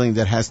a feeling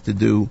that has to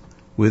do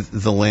with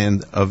the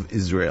land of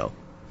Israel.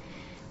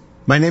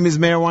 My name is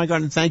Meir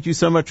Weingarten. Thank you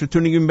so much for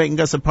tuning in and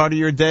making us a part of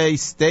your day.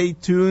 Stay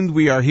tuned.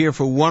 We are here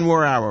for one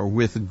more hour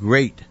with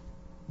great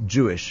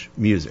Jewish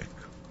music.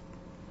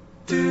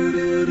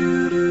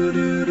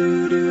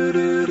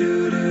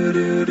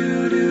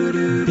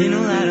 Been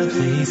a lot of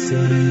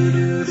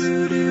places,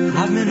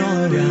 I've been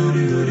all around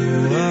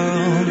the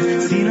world,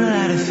 seen a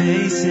lot of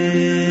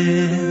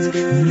faces,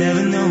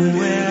 never know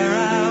where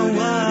I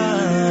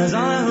was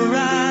on the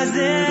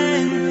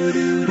horizon.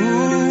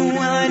 Ooh,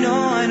 well I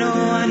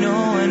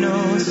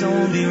know, so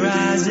we'll be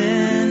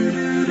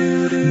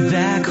rising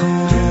back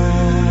home.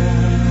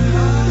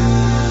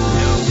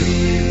 No, we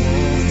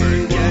won't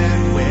forget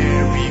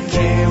where we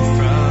came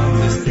from,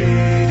 the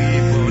city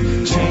won't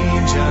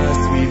change us,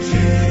 we've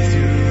been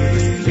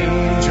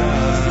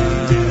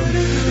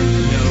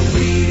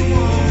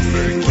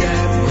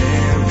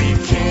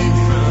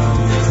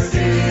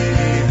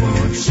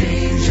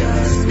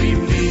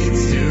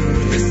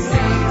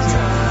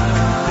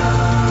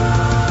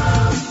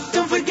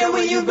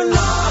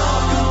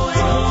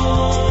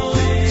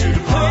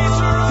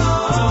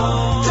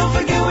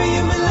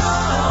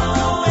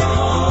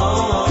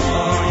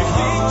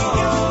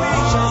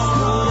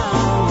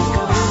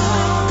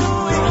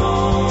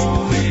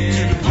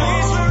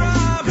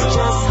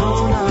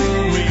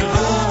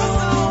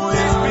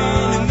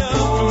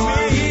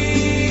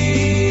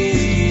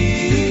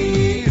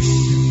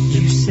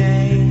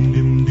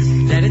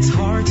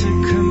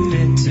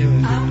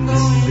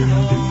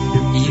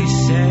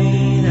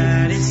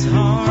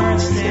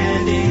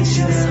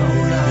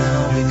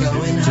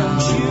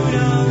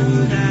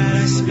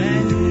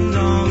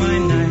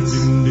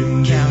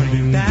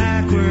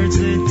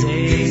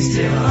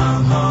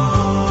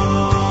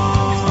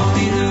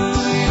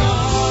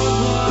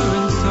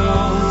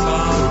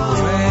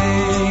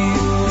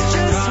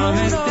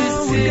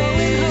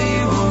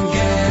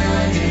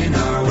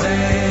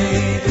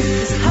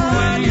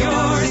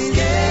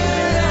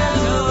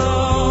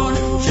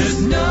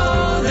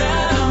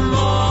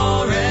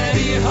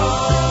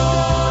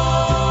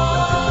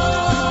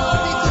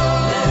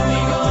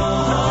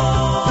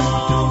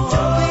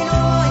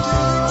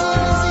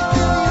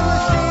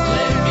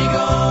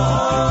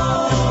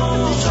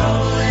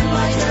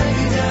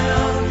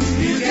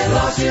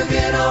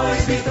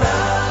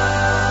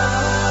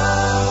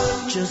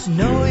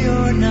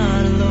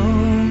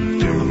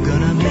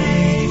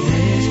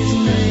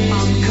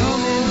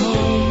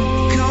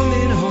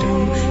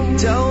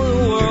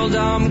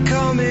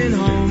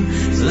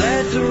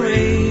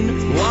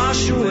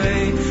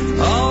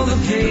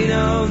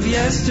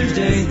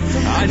yesterday.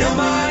 I know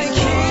my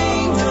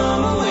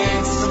kingdom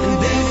awaits, and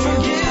they've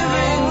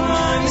forgiven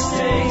my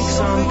mistakes.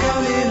 I'm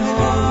coming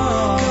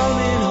home,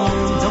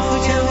 don't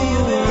forget where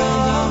you were,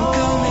 and I'm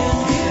coming.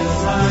 Feels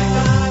like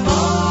I'm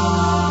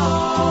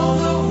all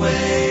the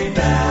way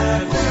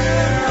back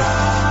where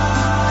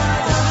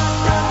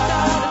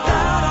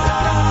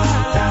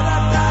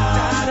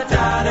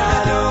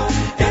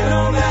it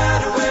don't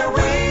matter where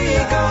we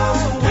go,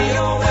 we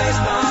always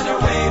find our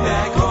way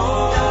back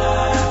home.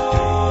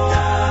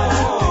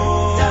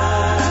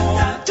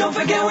 Don't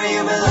forget where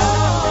you belong.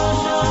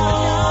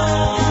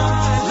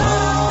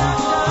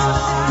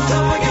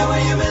 Don't forget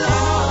where you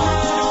belong.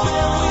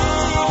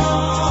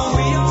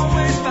 We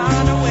always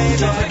find a way.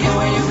 Don't forget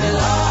where you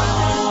belong.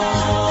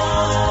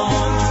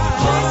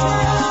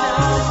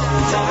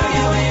 Don't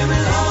forget where you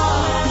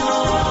belong.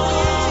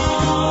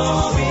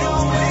 We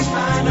always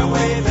find a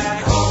way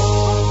back home.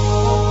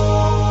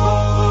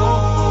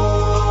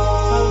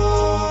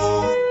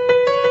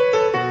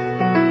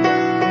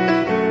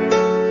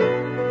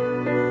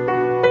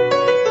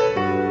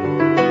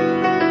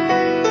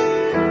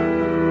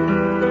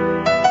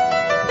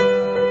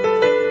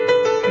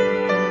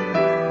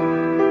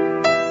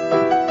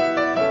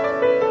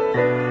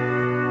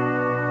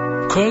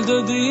 כל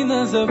דודין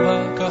הזה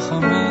בא ככה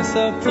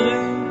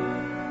מספרים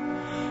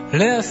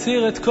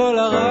להסיר את כל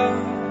הרע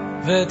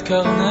ואת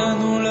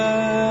קרננו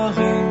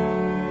להרים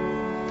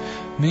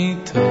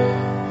מתוך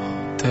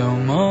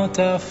תאומות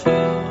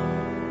אפר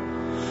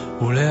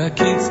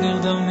ולהקיץ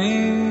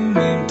נרדמים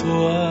עם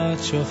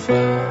תרועת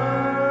שופר.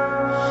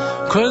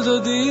 כל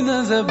דודין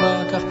הזה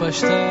בא כך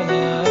פשטה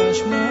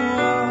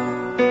לשמועה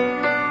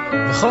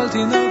וכל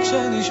תינוק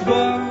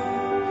שנשבע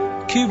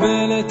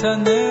קיבל את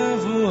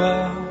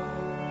הנבואה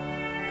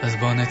אז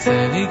בוא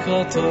נצא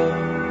לקראתו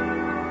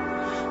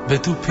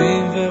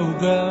בתופים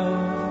ועוגר,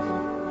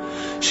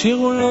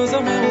 שירו לו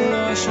זמרו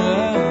לו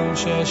אשריהם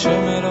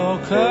שהשם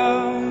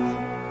אלוקיו,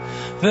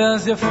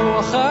 ואז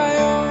יפוח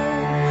היום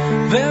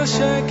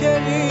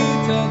והשקל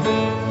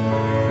יתהדר,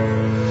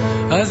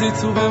 אז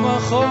יצאו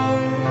במחול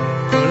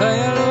כל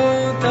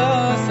איילות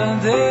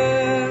השדה,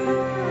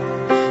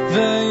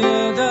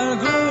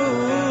 וידלגו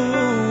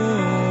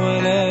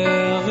אל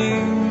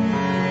הערים,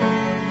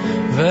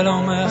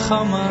 ולא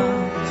מחמת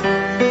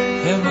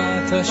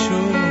המת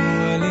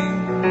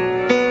השועלים,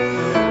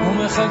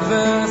 ומחג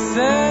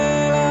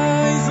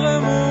והסלע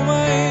יזרמו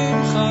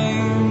מים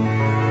חיים,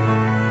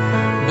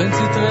 בין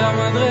סתרי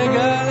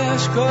המדרגה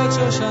להשקות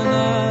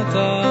שושנת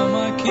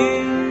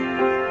העמקים,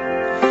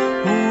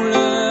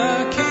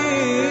 ולהקים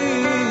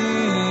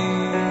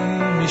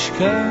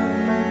משכן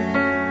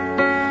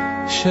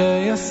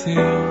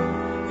שיסיר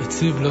את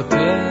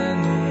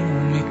סבלותינו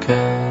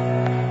מכאן.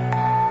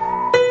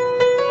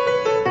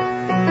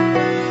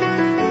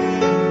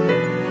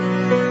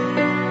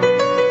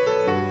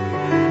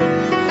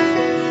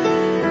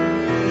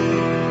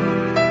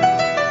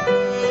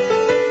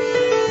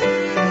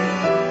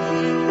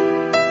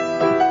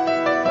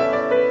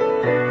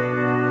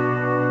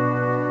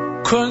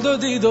 כל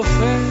דודי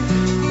דופק,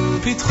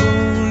 פיתחו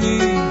לי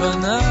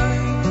בניי,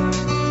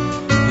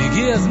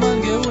 הגיע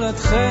זמן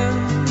גאולתכם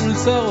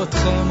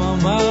ולצרותכם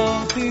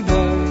אמרתי די,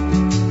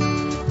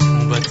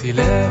 ובאתי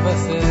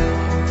לבשר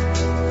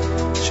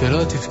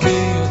שלא תבכי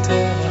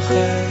יותר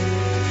אחר,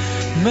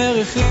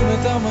 מריחים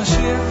את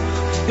המשיח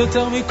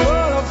יותר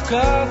מכל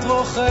אבקת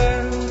רוכל.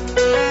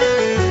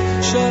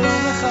 שלום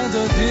לך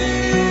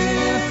דודי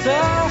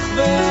הצח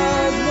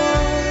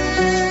והאדמון,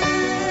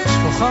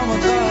 שפוחם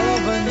אותה על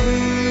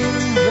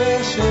הבנים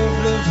ושב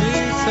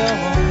לוי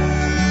צרון,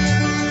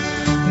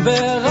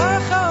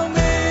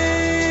 ברחמים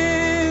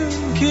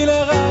כי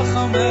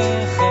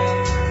לרחמך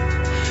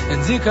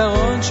אין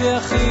זיכרון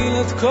שיכיל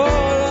את כל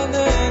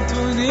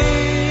הנתונים,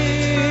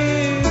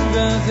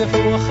 ואז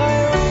יפוח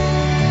היום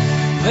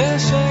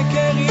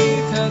ושקר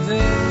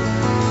יתהדר,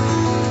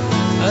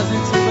 אז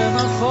יצאו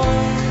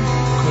במחול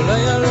כל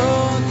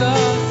איילות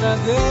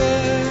השדה,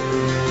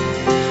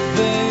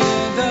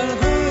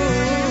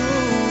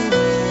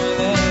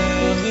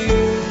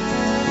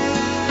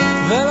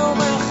 ולא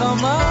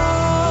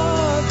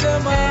מחמת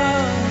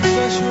המת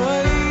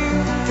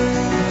השועלים,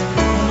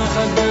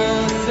 ומחג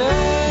והסלע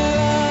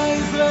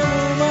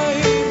יזרמו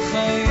מים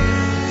חיים,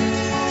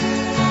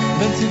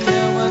 בין צפי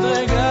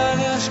המדרגה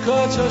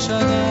להשקות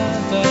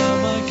שושנת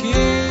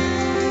העמקים,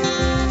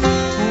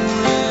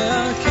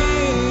 ולהקים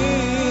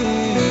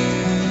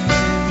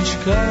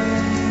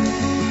משכן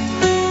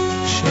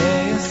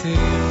שיסיר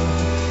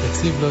את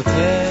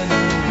סבלותינו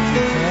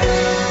מכאן.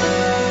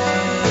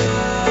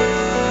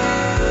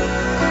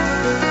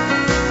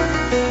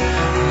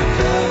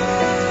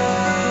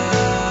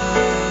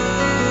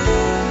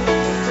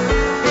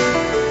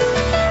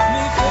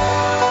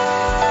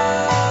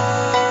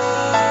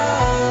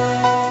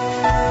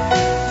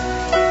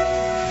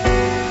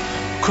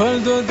 כל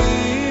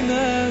דודי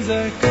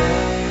נזקה.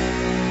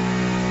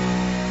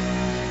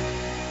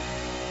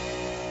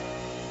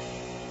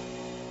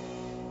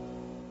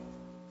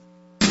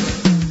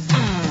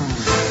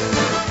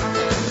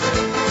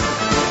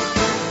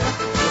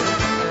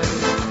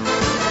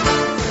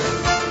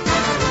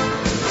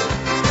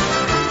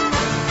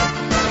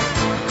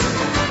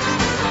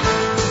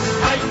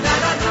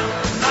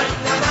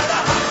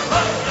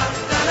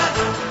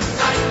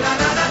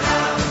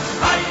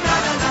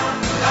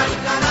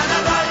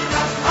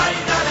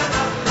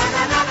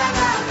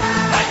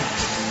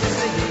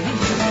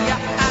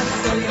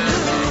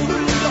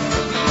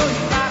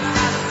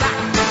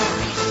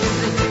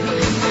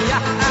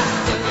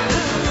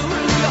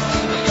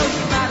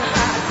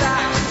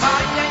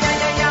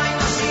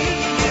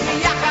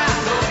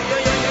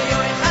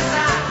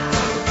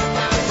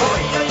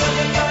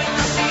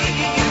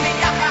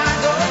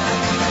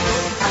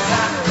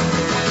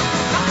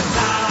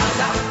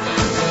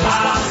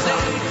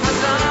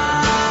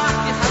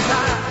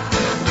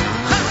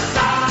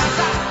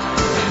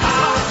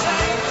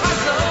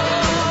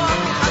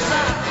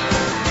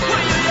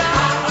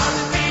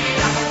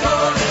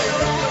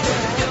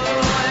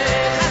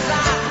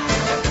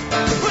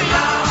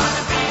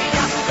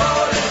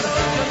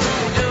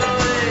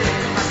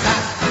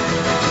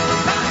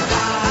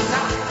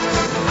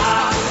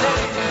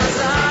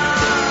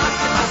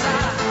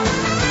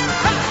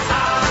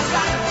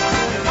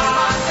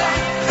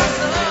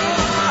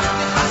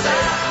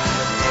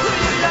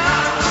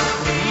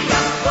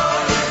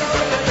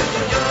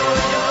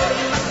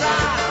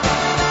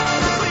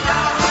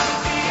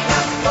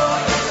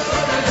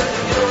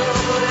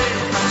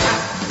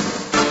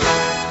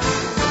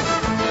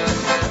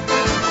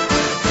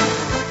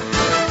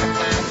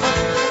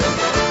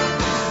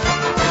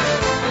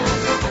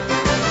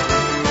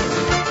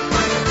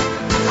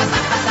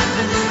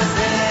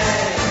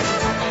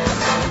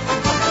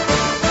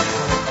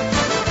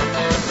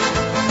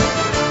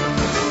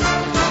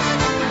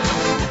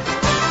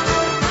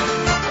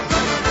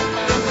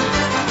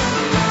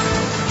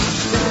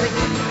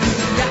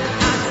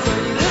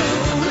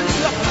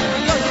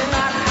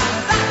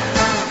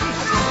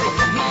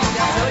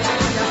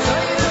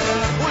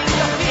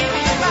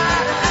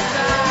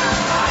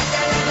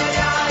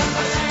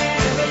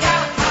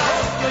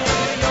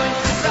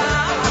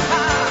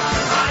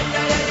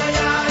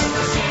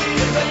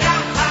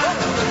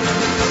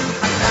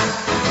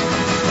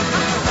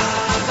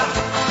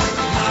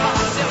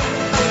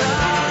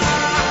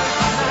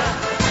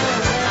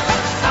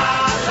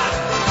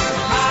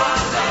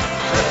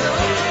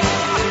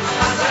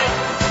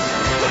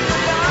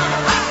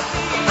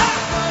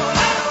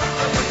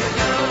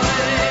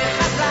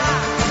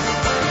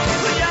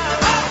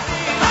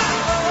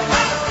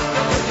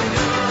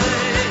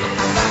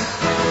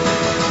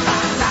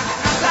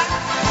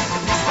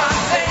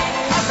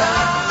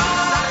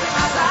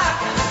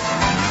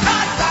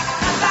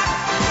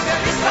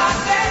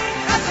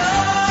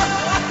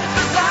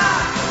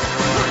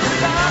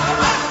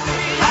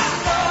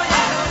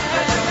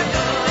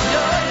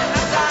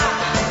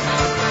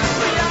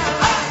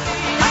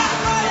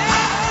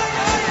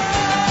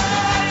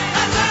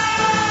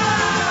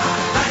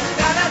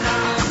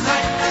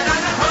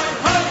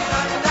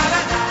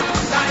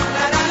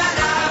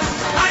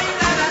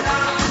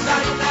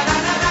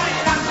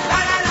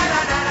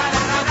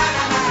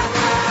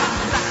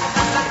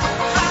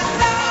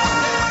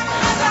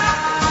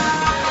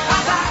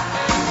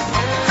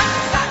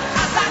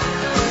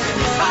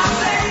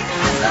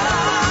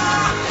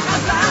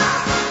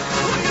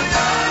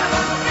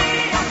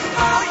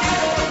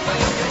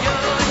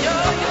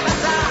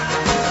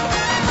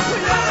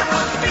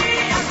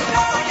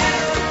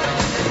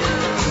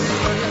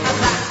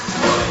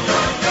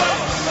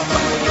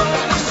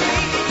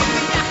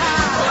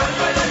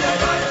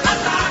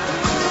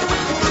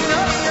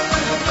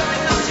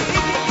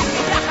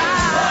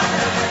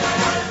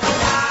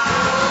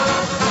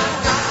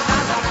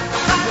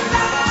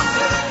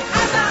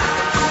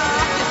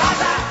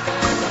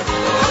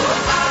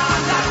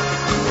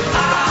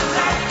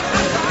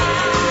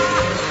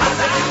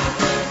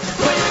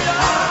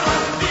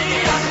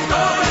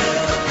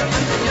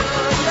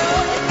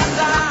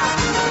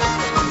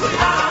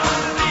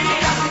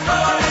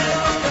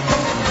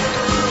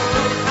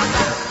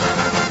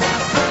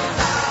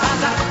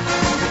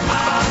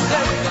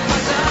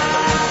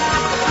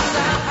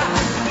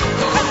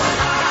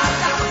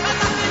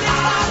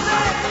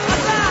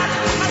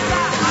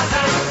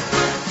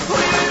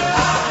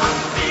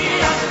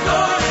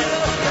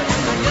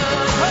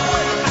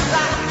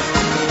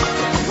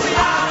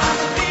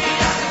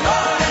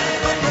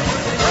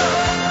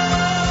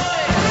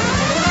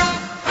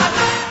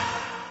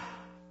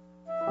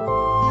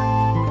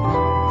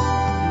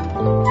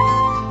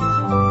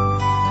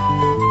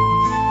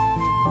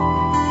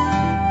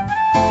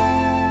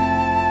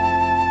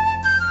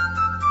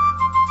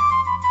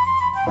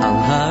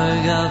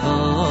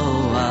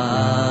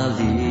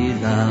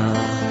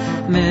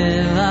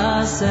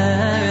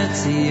 מבשרת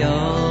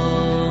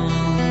ציון,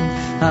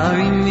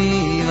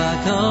 הרימי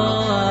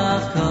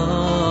והכוח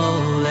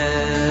קולך,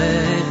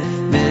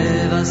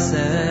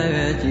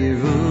 מבשרת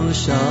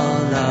ירושלים,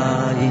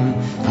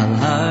 על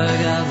הר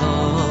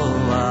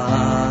גבוה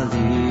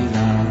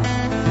עלילה.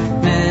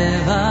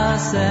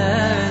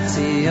 מבשרת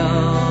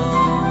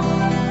ציון,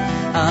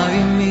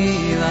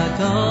 הרימי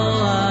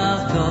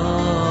והכוח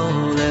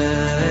קולך,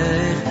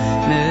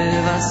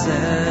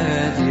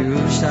 מבשרת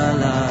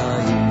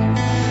ירושלים.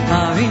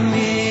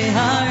 הרימי,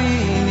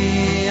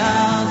 הרימי,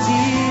 אל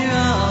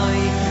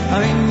תיראי,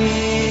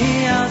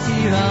 הרימי, אל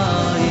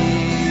תיראי.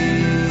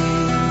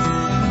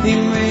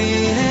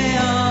 אמרי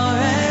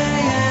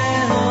להרי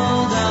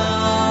ילודה,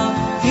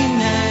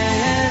 הנה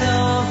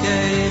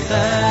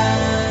אלוקיכם.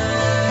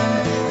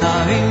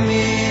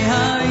 הרימי,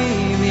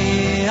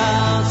 הרימי,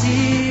 אל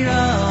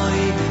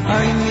תיראי,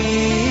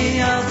 הרימי,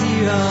 אל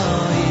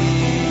תיראי.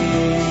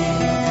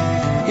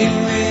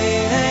 אמרי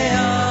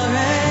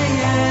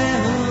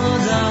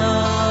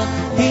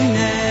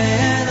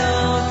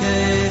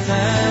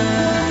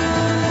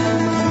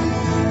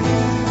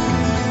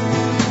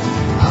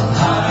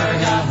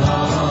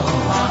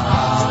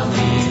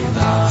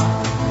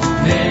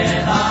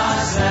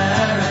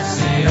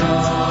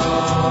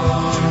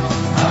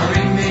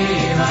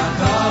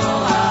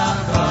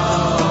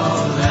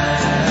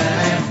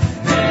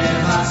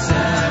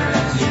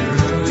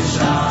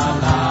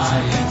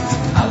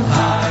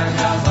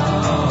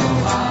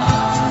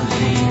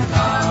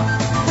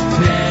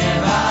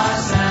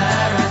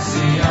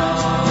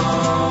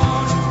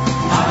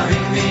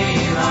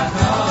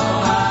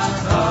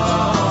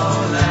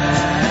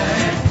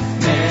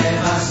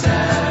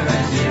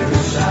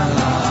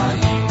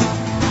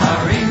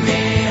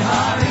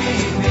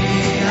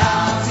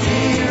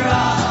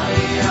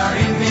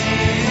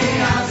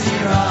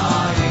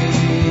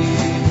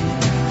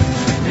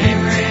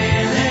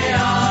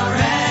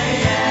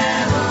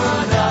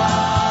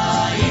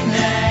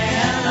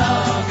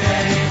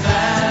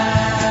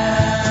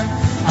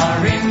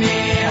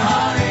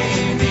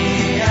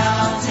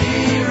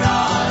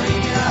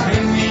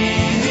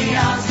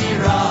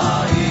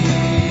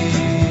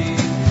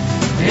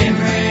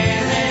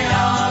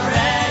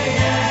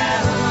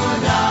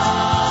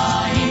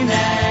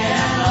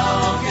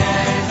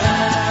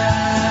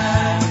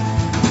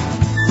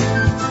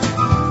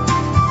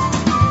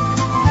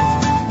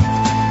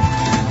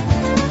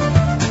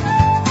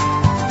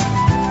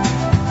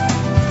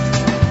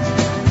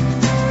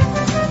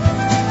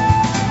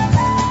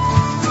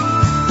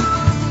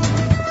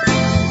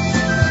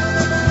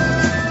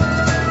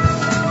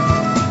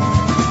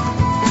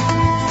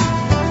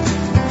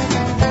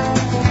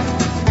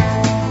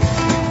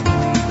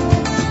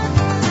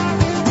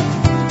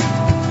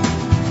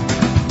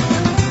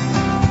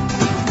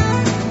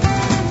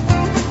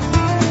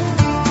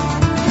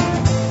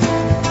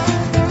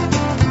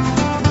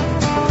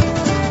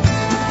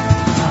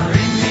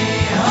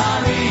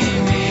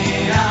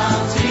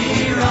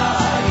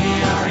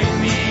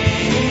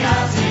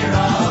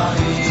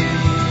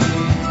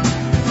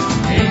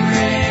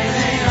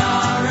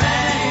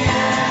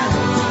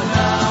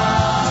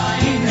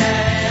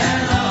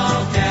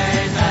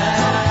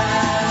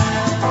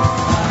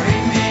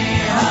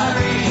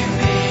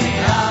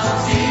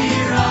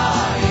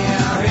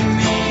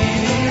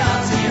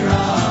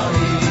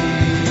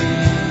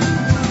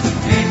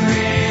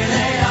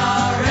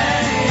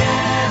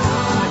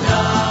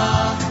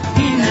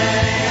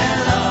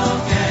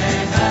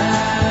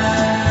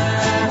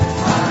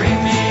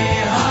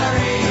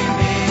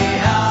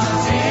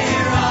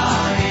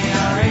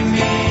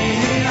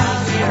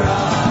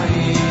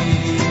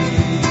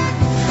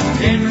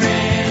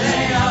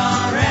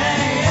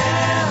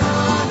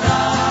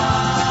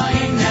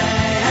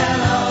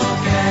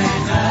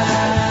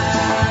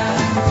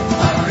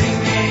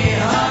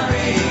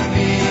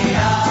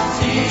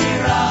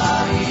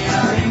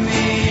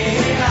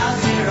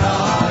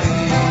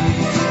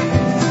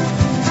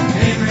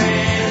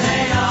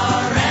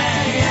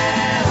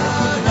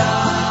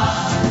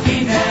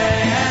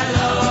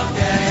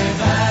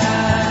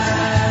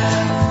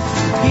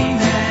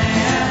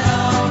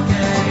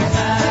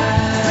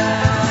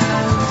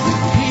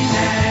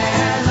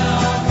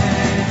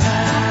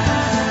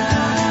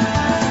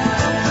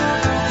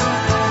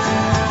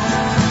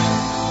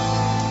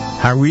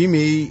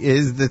Harimi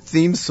is the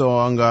theme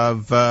song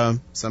of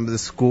some of the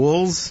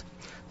schools,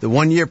 the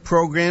one-year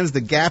programs,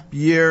 the gap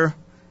year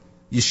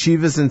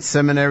yeshivas and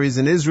seminaries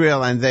in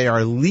Israel, and they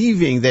are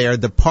leaving, they are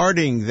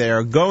departing, they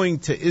are going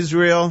to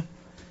Israel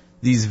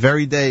these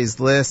very days.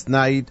 Last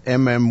night,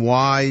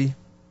 MMY,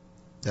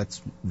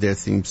 that's their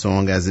theme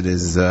song, as it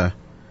is the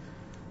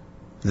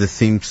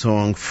theme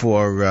song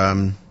for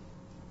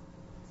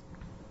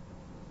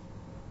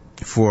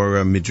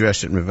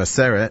Midreshet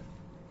Mevaseret.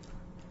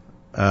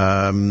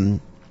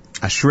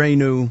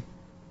 Ashreinu,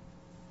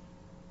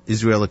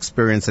 Israel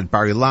experience at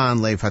Bar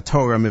Ilan, Lev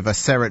HaTorah,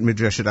 Mevaseret,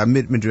 Midreshet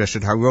Amit,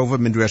 Midreshet Harova,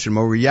 Midreshet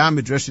Moriah,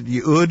 Midreshet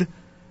Yehud,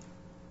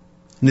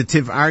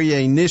 Netiv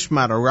Aryeh,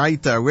 Nishmat,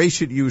 Araita,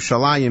 Reshit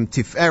Yerushalayim,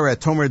 Tiferet,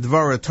 Tomer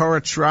Dvora,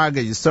 Torah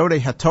Shraga, Yesodei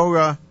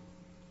HaTorah,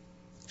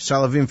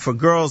 Shalavim for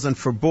girls and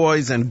for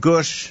boys, and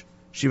Gush,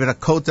 Shivat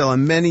HaKotel,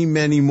 and many,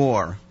 many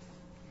more.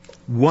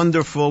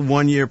 Wonderful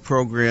one-year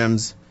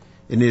programs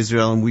in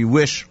Israel, and we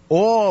wish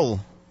all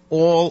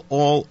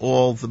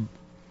the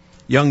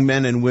young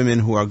men and women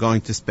who are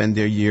going to spend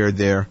their year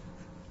there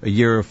a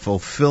year of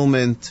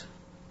fulfillment,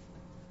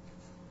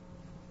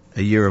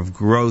 a year of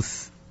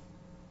growth,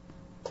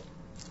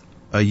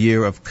 a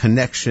year of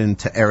connection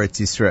to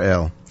Eretz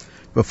Yisrael.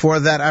 Before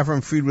that,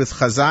 Avram Fried with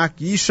Chazak,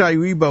 Yishai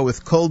Ribo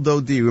with Kol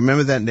Dodi.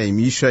 Remember that name,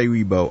 Yishai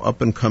Ribo,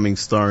 up-and-coming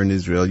star in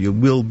Israel. You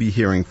will be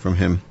hearing from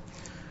him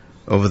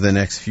over the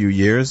next few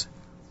years.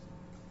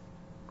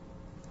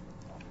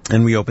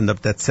 And we opened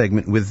up that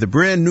segment with the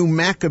brand new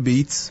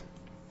Maccabeats.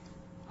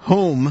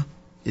 Home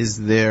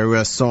is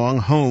their song,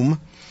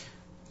 Home.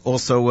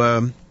 Also,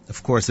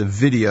 of course, a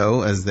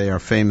video, as they are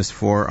famous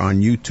for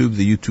on YouTube,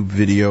 the YouTube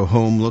video,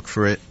 Home, look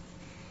for it.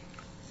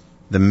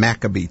 The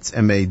Maccabeats,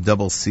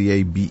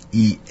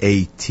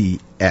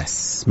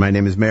 Maccabeats. My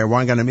name is Meir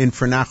Weingarten. I'm in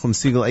for Nachum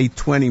Siegel,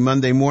 8:20,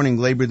 Monday morning,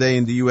 Labor Day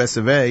in the US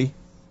of A.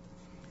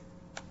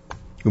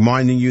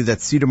 Reminding you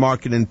that Cedar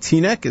Market in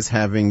Teaneck is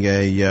having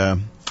a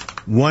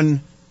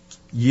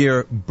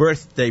one-year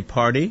birthday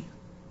party,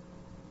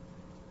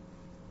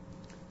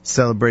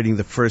 celebrating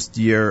the first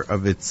year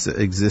of its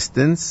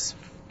existence.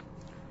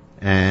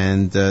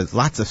 And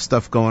lots of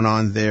stuff going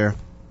on there.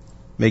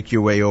 Make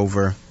your way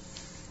over.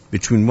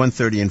 Between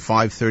 1:30 and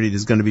 5:30,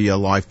 there's going to be a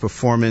live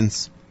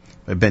performance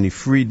by Benny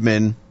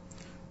Friedman.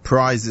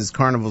 Prizes,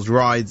 carnivals,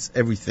 rides,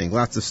 everything.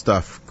 Lots of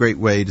stuff. Great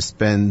way to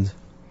spend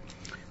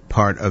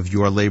part of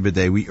your Labor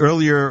Day. We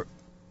earlier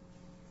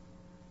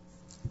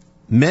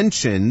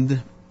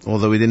mentioned,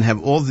 although we didn't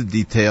have all the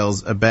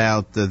details,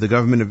 about the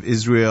government of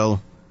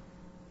Israel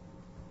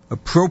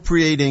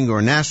appropriating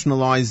or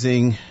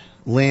nationalizing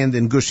land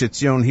in Gush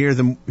Etzion.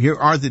 Here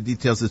are the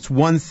details. It's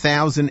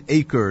 1,000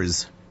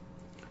 acres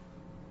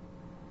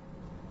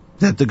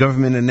that the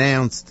government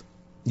announced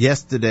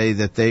yesterday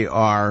that they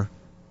are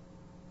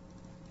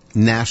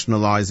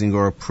nationalizing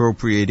or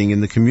appropriating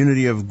in the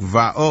community of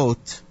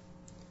Gvaot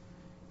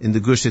in the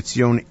Gush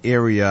Etzion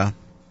area.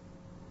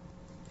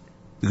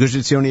 The Gush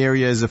Etzion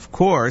area is, of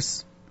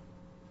course,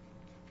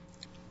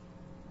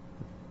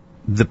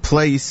 the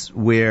place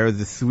where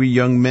the three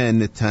young men,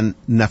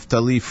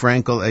 Naftali,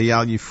 Frankel,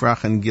 Eyal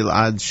Yifrach, and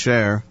Gilad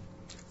Sher,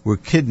 were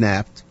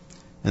kidnapped,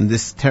 and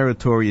this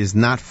territory is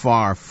not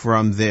far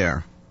from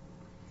there.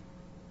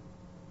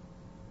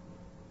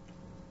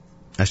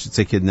 I should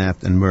say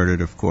kidnapped and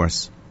murdered, of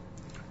course.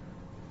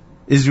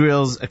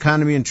 Israel's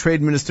Economy and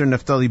Trade Minister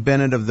Naftali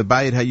Bennett of the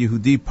Bayit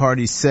HaYehudi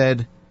party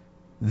said,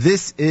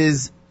 "This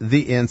is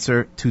the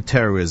answer to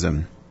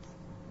terrorism.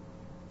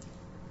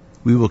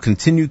 We will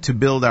continue to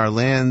build our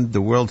land.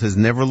 The world has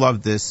never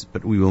loved this,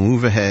 but we will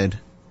move ahead.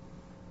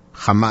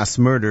 Hamas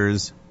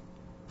murders,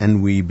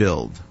 and we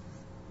build."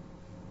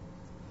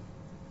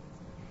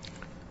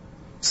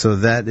 So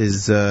that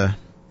is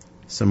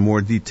some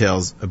more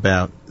details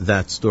about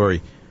that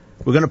story.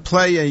 We're going to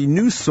play a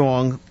new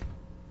song.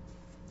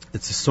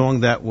 It's a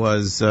song that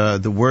was,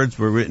 the words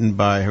were written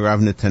by Rav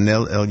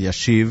Netanel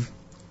Eliashiv,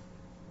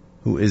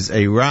 who is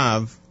a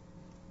Rav,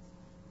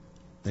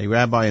 a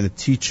rabbi and a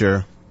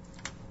teacher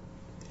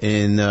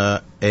in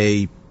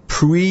a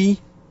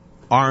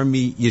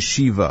pre-army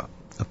yeshiva,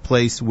 a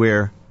place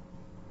where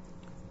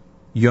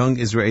young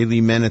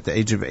Israeli men at the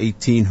age of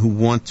 18 who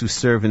want to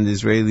serve in the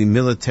Israeli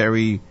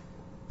military,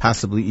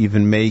 possibly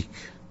even make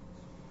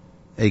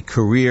a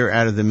career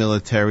out of the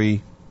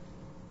military,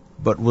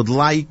 but would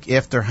like,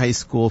 after high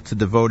school, to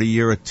devote a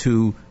year or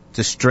two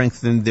to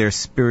strengthen their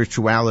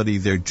spirituality,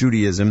 their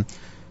Judaism.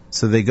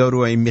 So they go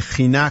to a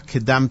Mechina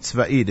Kedam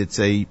Tzva'id. It's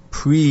a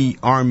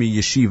pre-army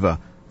yeshiva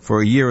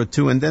for a year or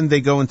two, and then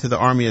they go into the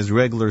army as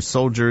regular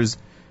soldiers,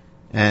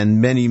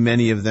 and many,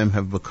 many of them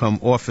have become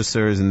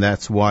officers, and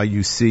that's why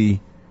you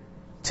see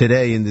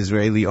today in the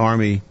Israeli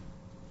army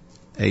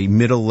a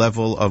middle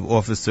level of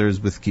officers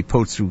with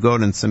kippot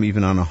srugot, and some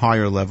even on a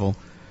higher level.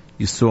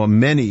 You saw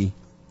many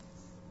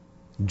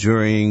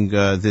during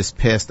this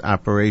past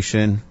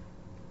operation,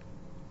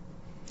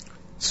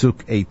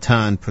 Tzuk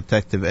Eitan,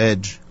 Protective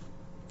Edge,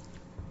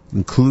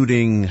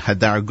 including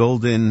Hadar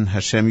Golden,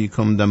 Hashem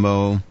Yikom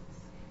Damo,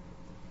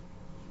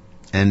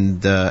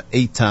 and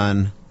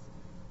Eitan,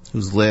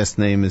 whose last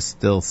name is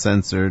still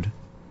censored,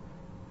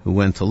 who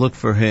went to look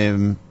for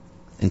him,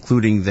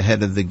 including the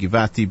head of the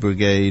Givati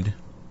Brigade,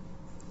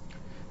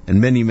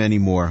 and many, many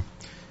more.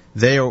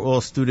 They are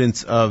all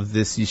students of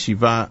this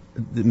yeshiva,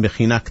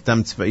 Mechina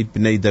Ktam Tzva'it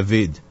B'nai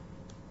David.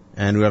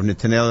 And Rav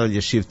Netanel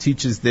Eliashiv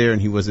teaches there,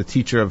 and he was a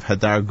teacher of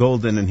Hadar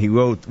Golden, and he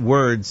wrote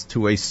words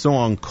to a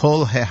song,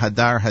 Kol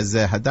Hadar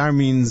Hazeh. Hadar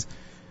means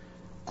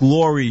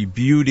glory,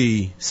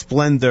 beauty,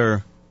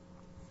 splendor.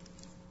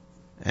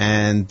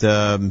 And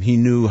he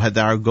knew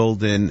Hadar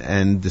Golden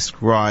and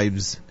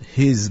describes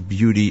his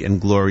beauty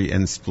and glory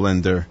and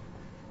splendor.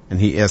 And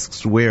he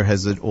asks, where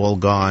has it all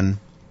gone?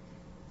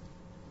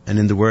 And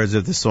in the words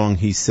of the song,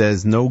 he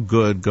says, no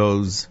good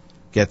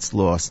gets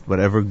lost.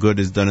 Whatever good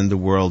is done in the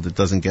world, it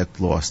doesn't get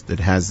lost. It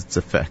has its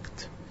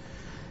effect.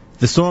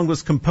 The song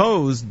was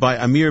composed by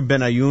Amir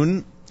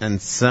Benayoun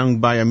and sung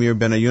by Amir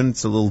Benayoun.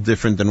 It's a little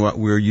different than what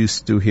we're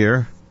used to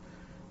here.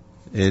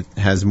 It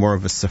has more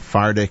of a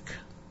Sephardic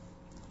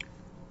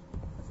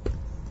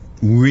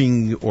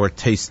ring or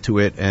taste to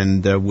it,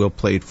 and we'll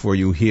play it for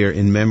you here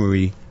in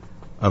memory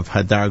of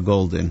Hadar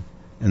Golden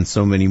and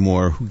so many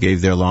more who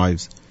gave their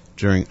lives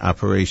during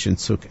Operation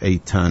Tzuk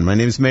Eitan. My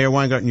name is Meir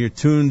Weingarten. You're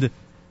tuned.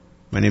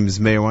 My name is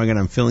Meir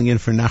Weingarten. I'm filling in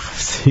for Nachum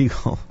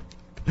Siegel.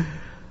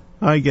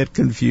 I get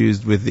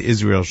confused with the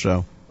Israel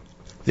show.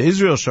 The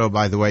Israel show,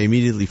 by the way,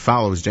 immediately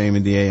follows JM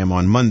in the AM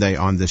on Monday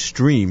on the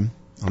stream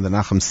on the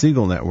Nachum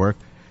Siegel network.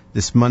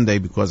 This Monday,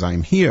 because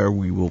I'm here,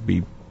 we will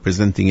be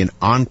presenting an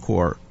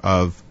encore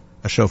of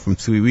a show from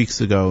 3 weeks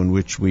ago in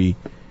which we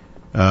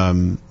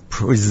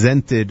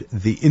presented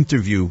the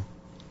interview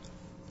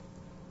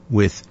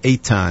with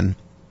Eitan,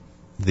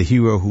 the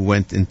hero who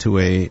went into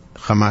a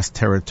Hamas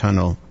terror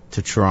tunnel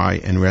to try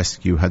and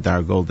rescue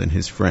Hadar Golden,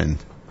 his friend.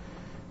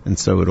 And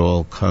so it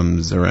all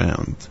comes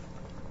around.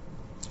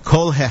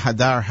 Kol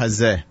Hadar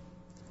Hazeh,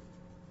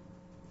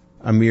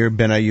 Amir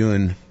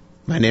Benayoun.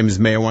 My name is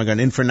Meir Weingarten,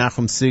 in for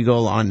Nachum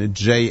Siegel on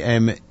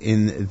JM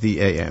in the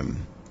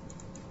AM.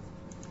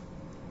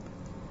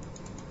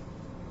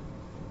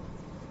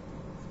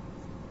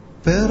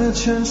 פרץ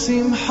של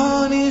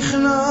שמחה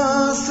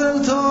נכנס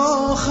אל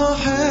תוך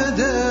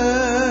החדר,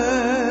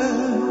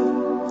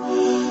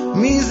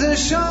 מי זה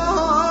שם?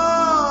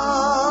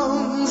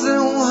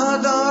 זהו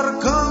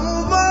הדר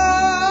כמובן,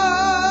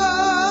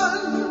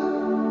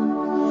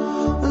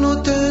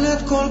 נותן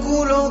את כל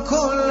כולו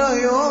כל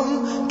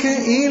היום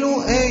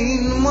כאילו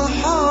אין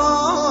מחר,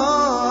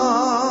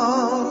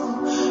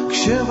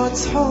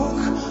 כשבצחוק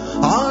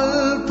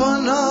על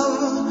פניו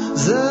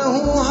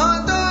זהו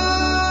הדר,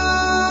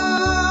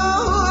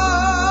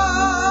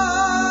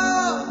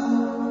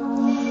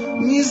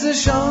 מי זה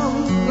שם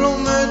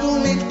לומד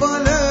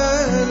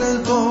ומתפלל אל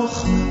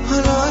תוך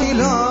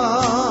הלילה,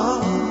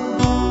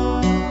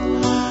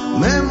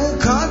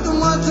 ממוקד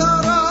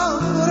מטרה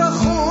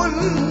רחון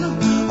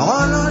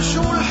על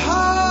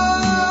השולחן,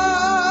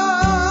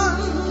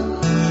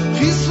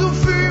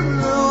 חיסופים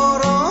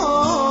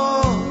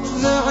לאורות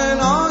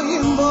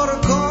ועיניים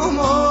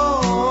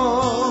ברקמות,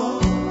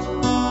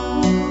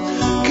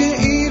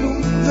 כאילו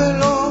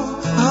ולא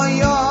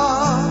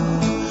היה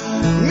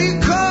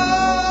מכאן.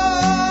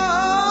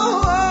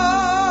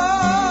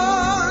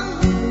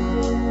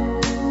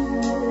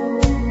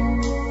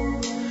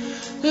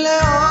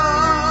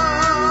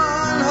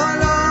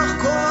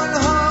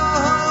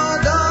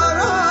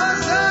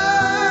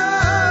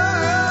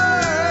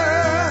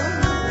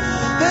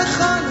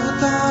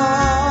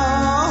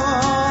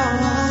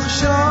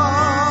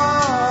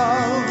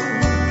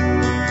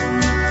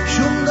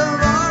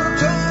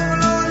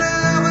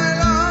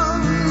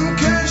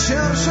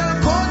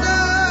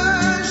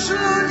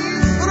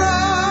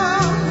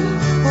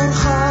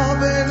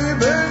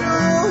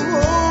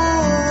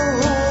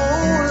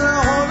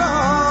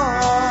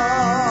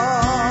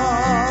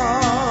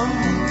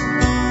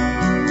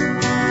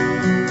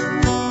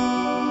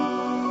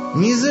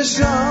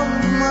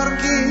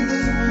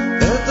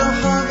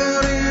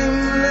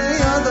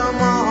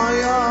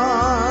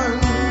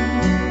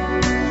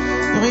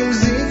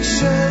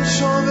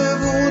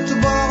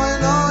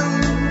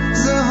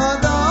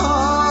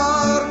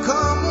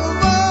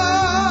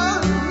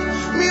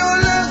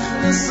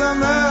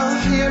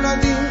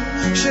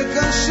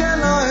 שקשה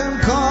להם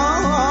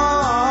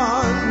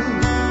כאן,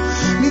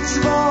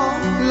 נצבע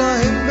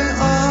להם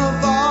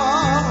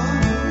באהבה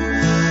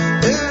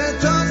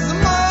את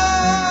הזמן.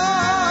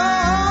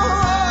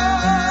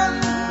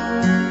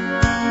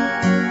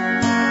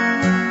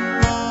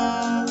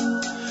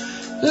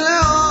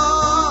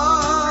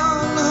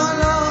 לאן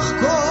הלך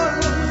כל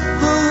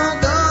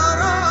ההדר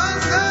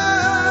הזה?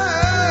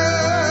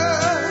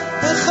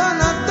 איך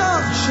אתה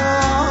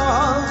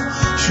עכשיו?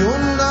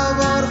 שום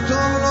דבר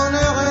טוב לא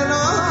נראה,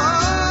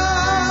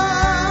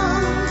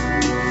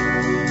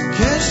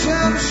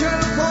 קשר של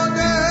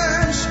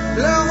קודש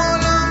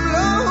לעולם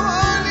לא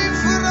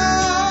נפרד,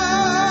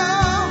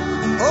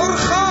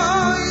 אורך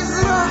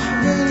יזרח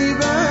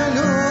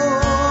בליבנו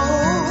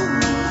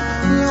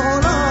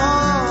לעולם,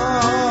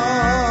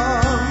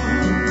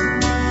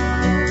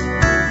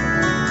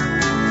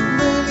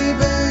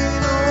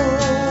 בליבנו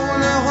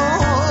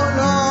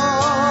לעולם.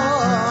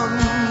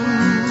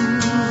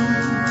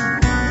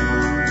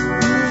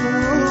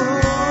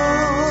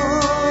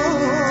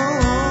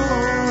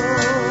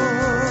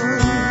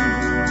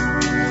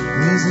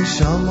 מי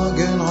שם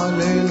מגן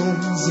עלינו,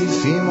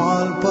 זיפים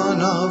על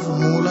פניו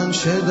מול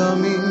אנשי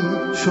דמים,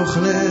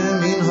 שוכני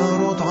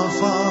מנהרות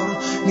עפר,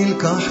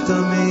 נלקחת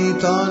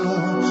מאיתנו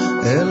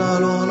אל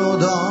הלא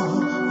נודע,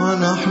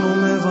 אנחנו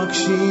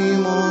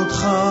מבקשים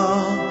אותך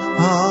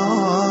הדר.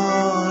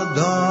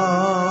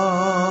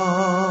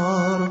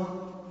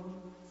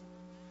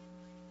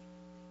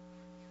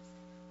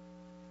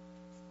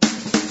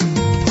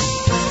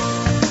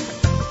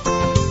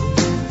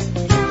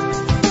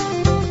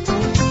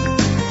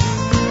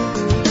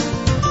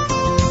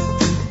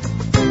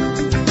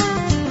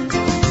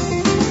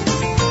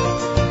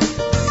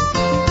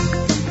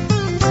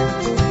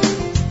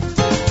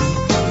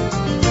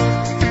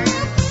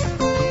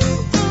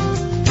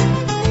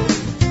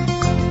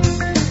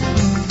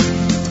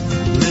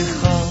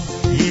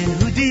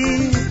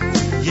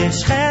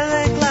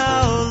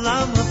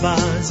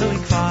 הבא זוהי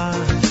כבר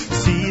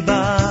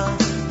סיבה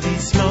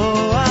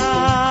לסלוח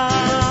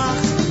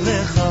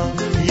לך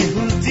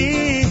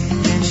יהודי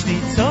יש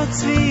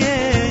ניצוץ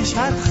ויש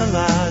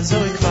התחלה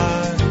זוהי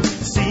כבר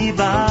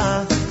סיבה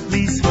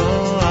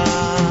לסלוח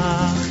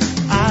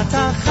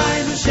אתה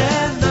חי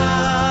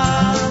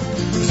נושנה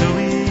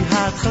זוהי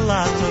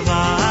התחלה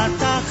טובה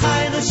אתה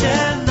חי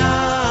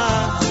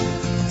נושנה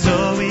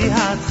זוהי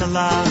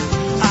התחלה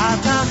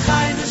אתה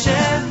חי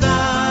נושנה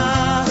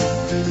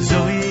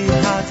זוהי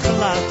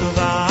התחלה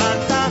טובה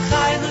אתה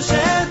חי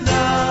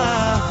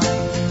נושנה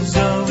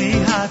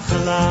זוהי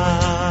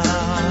התחלה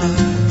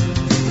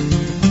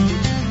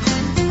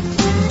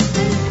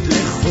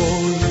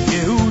לכל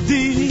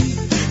יהודי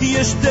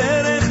יש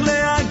דרך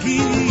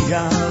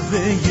להגיע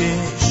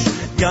ויש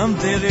גם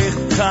דרך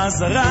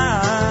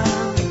חזרה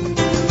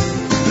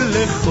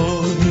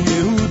לכל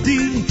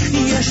יהודי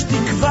יש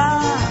תקווה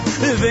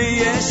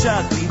ויש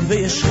עתיד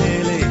ויש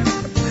חלק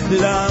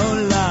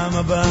לעולם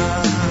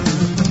הבא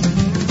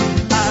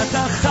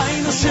אתה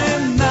חי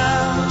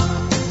נושנה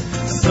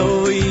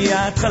זוהי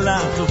התחלה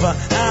טובה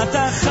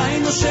אתה חי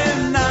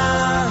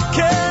נושנה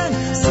כן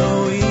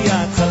זוהי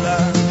התחלה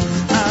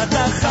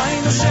אתה חי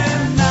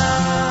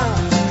נושנה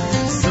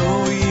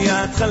זוהי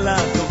התחלה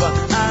טובה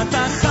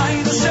אתה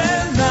חי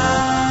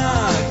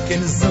נושנה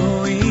כן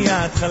זוהי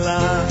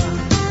התחלה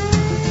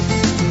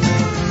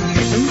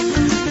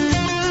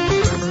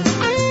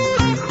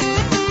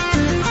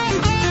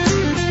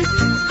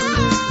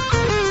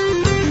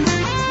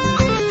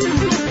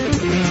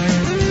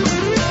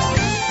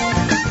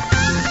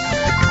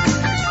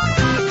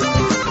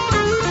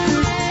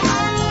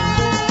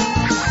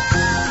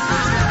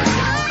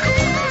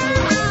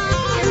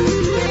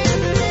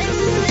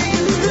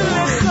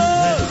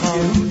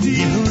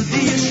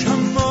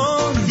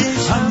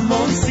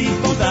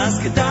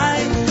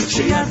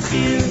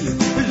שיתחיל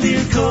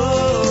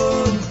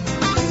לרקוד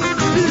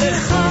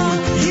לך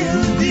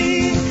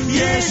יהודי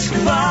יש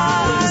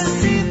כבר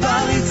סיבה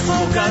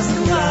לצחוק אז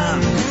כולם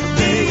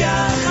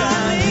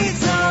ביחד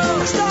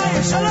יצחוק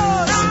 2, 3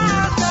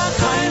 אתה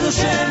חי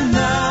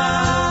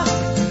נושנה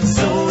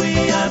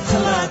זוהי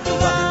התחלה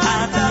טובה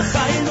אתה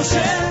חי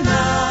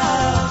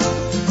נושנה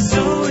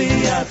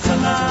זוהי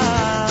התחלה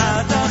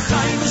אתה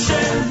חי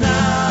נושנה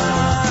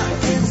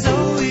כן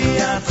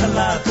זוהי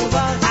התחלה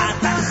טובה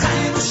אתה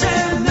חי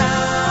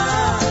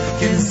נושנה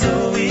כן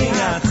זוהי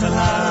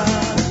התחלה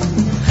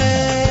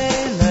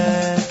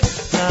חלק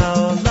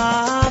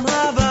לעולם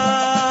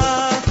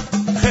הבא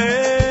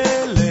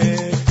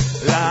חלק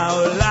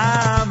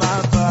לעולם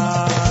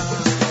הבא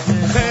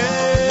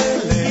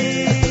חלק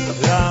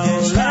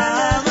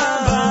לעולם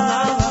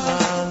הבא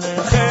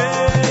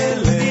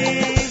חלק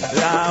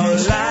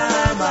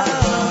לעולם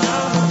הבא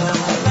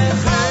חלק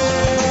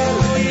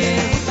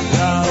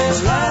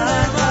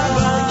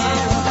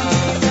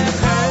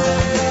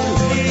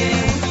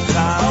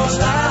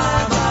לעולם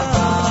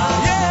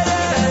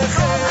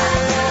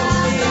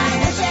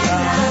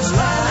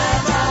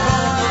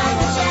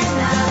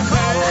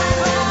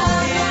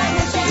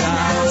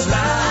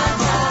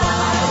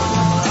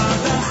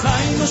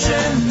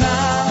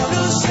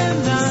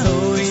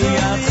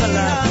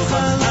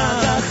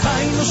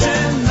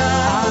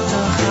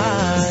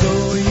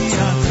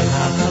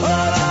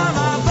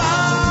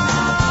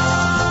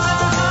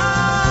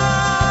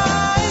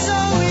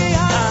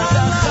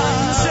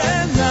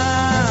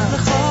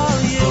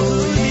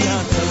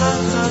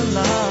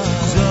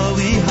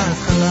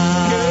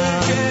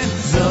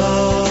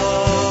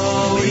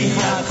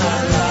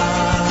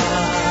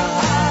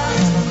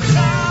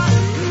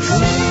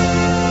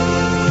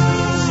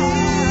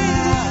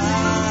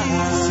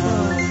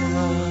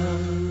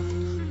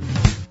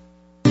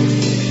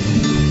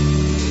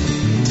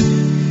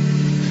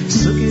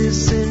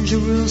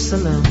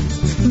Jerusalem,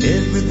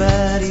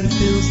 everybody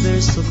builds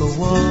their sukkah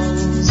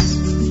walls.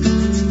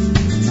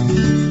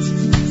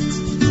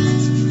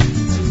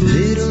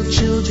 Little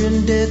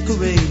children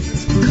decorate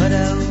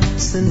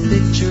cutouts and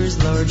pictures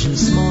large and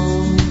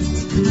small.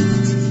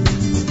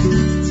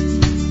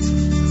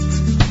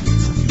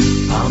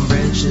 Palm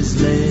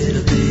branches let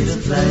a bit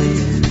of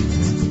light.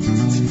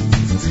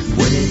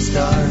 When it's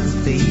dark,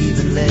 they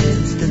even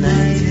let the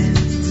night in.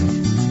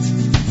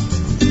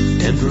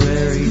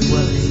 Temporary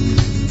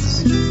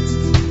dwellings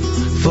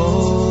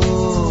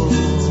for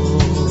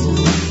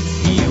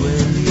you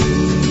and me.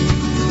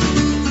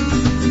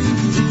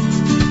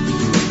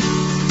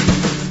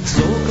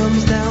 Soul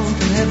comes down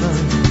from heaven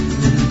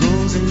and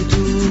goes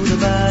into the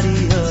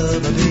body of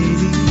a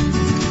baby.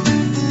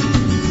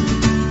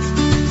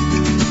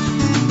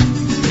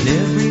 And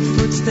every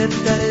footstep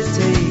that it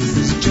takes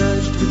is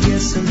judged with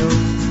yes or no,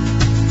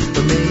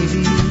 or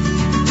maybe.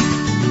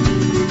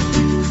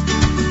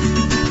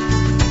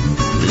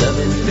 Love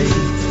and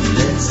faith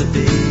lets a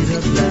bit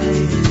of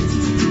light.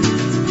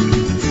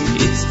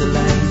 It's the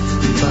life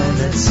we find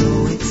that's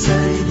so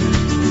exciting.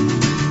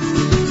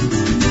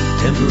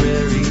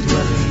 Temporary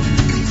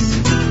dwellings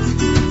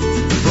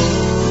for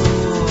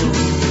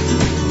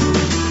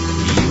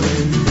you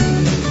and me.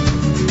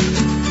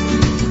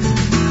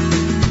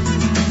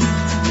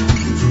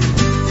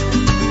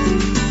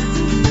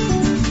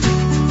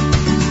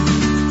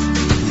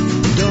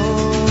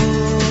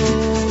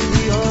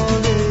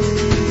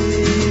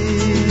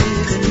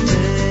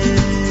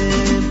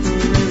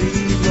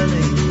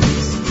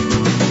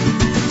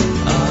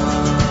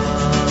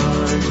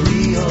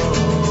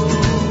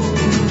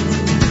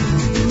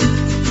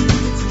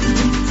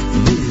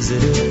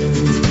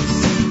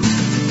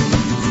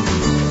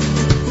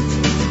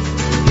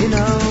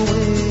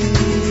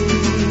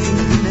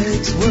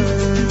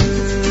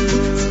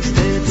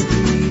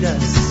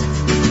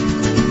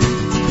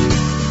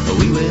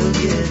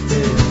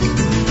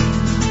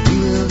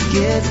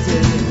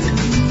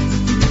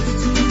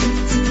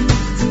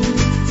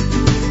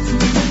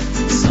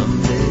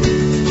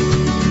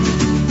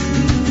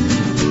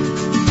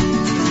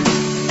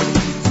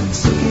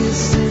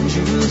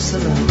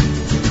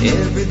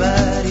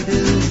 Everybody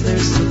builds their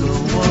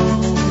circle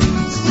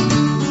walls.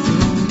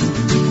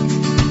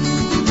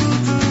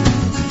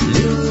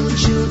 Little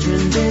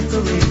children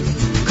decorate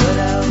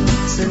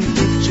cutouts and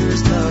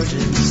pictures large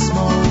and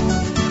small.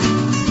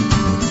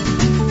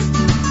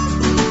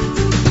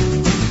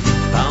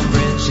 Palm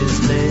branches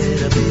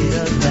let a bit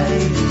of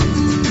light.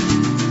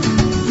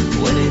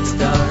 When it's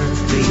dark,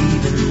 they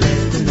even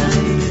let the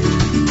night.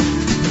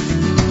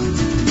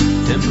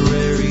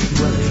 Temporary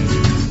dwellings.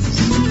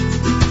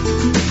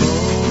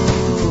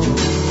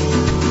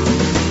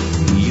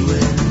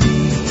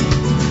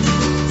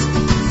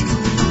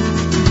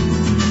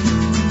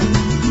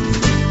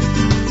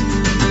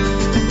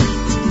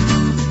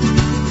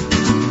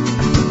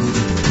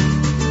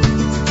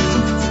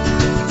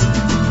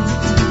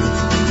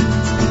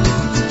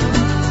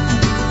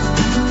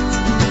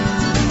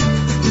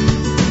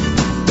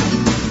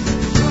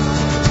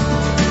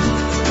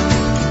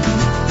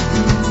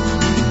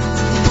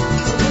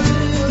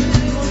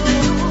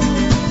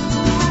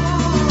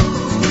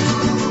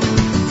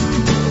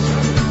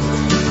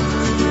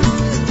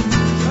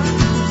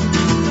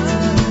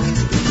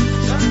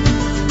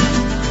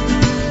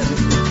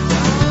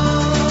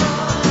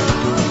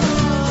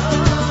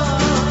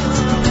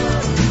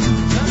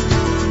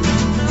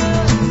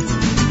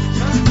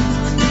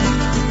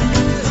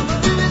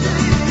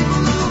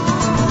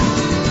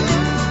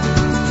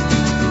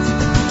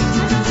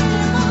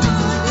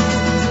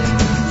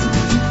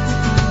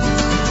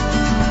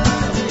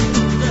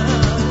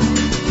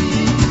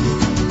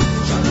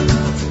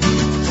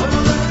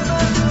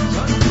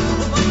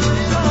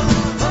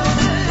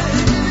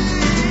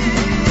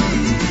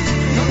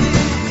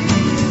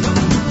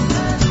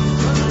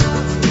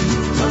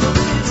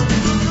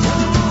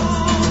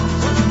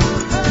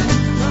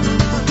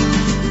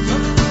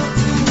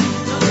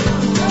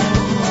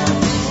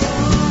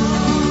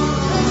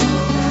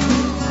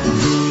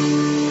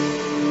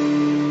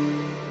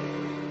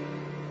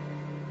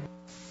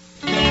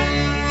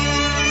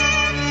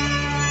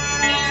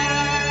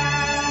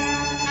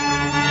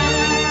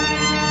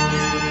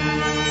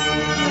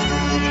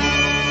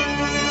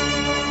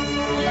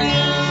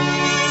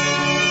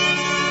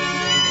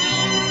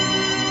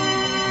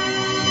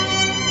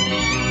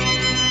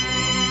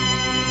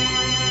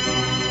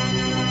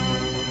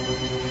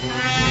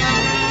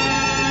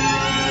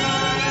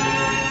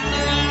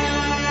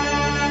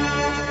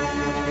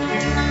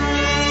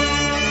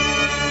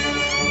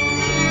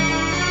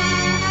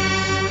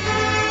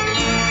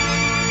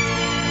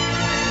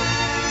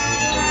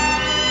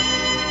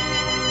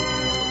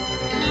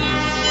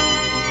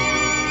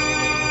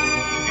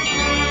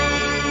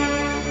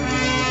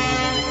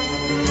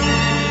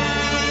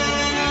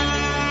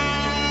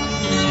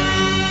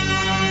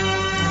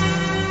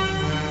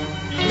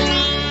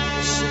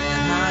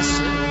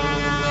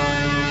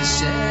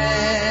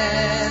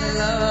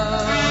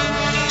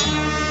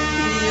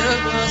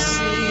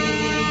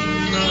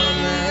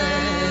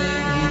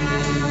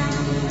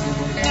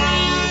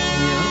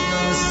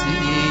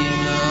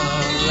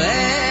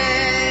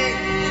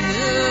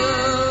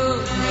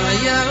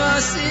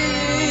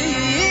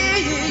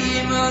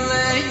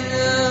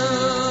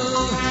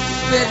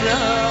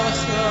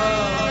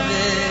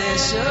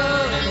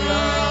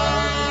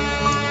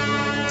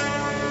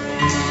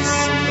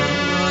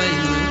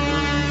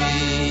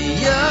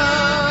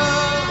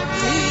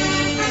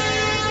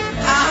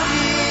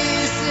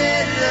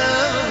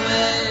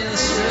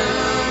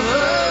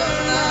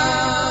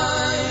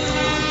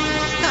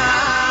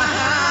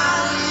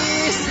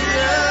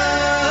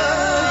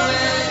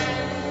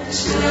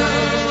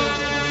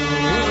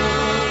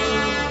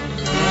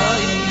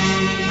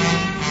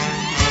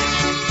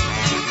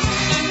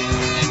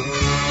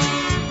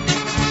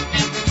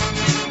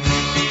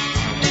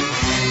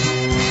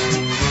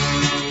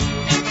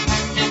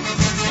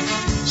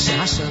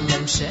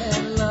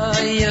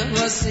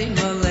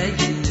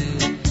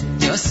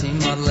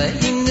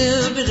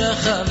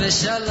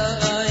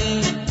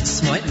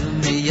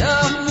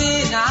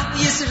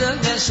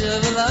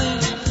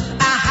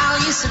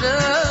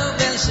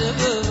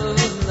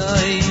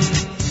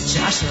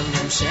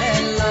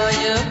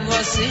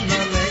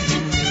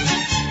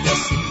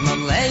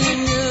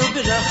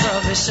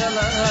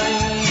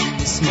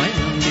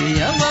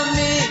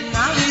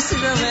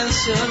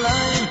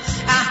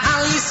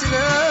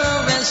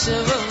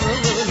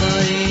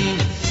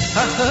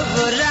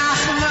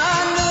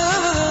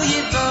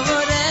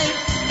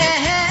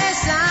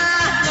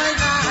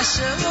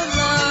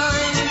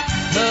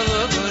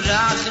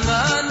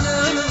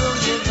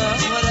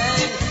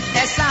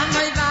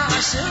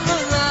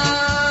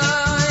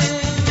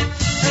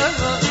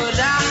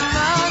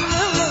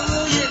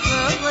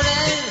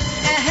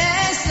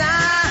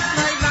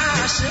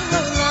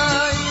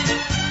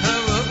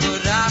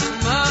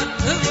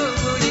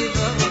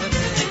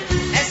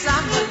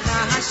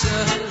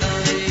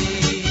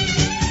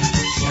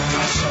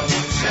 Shalom.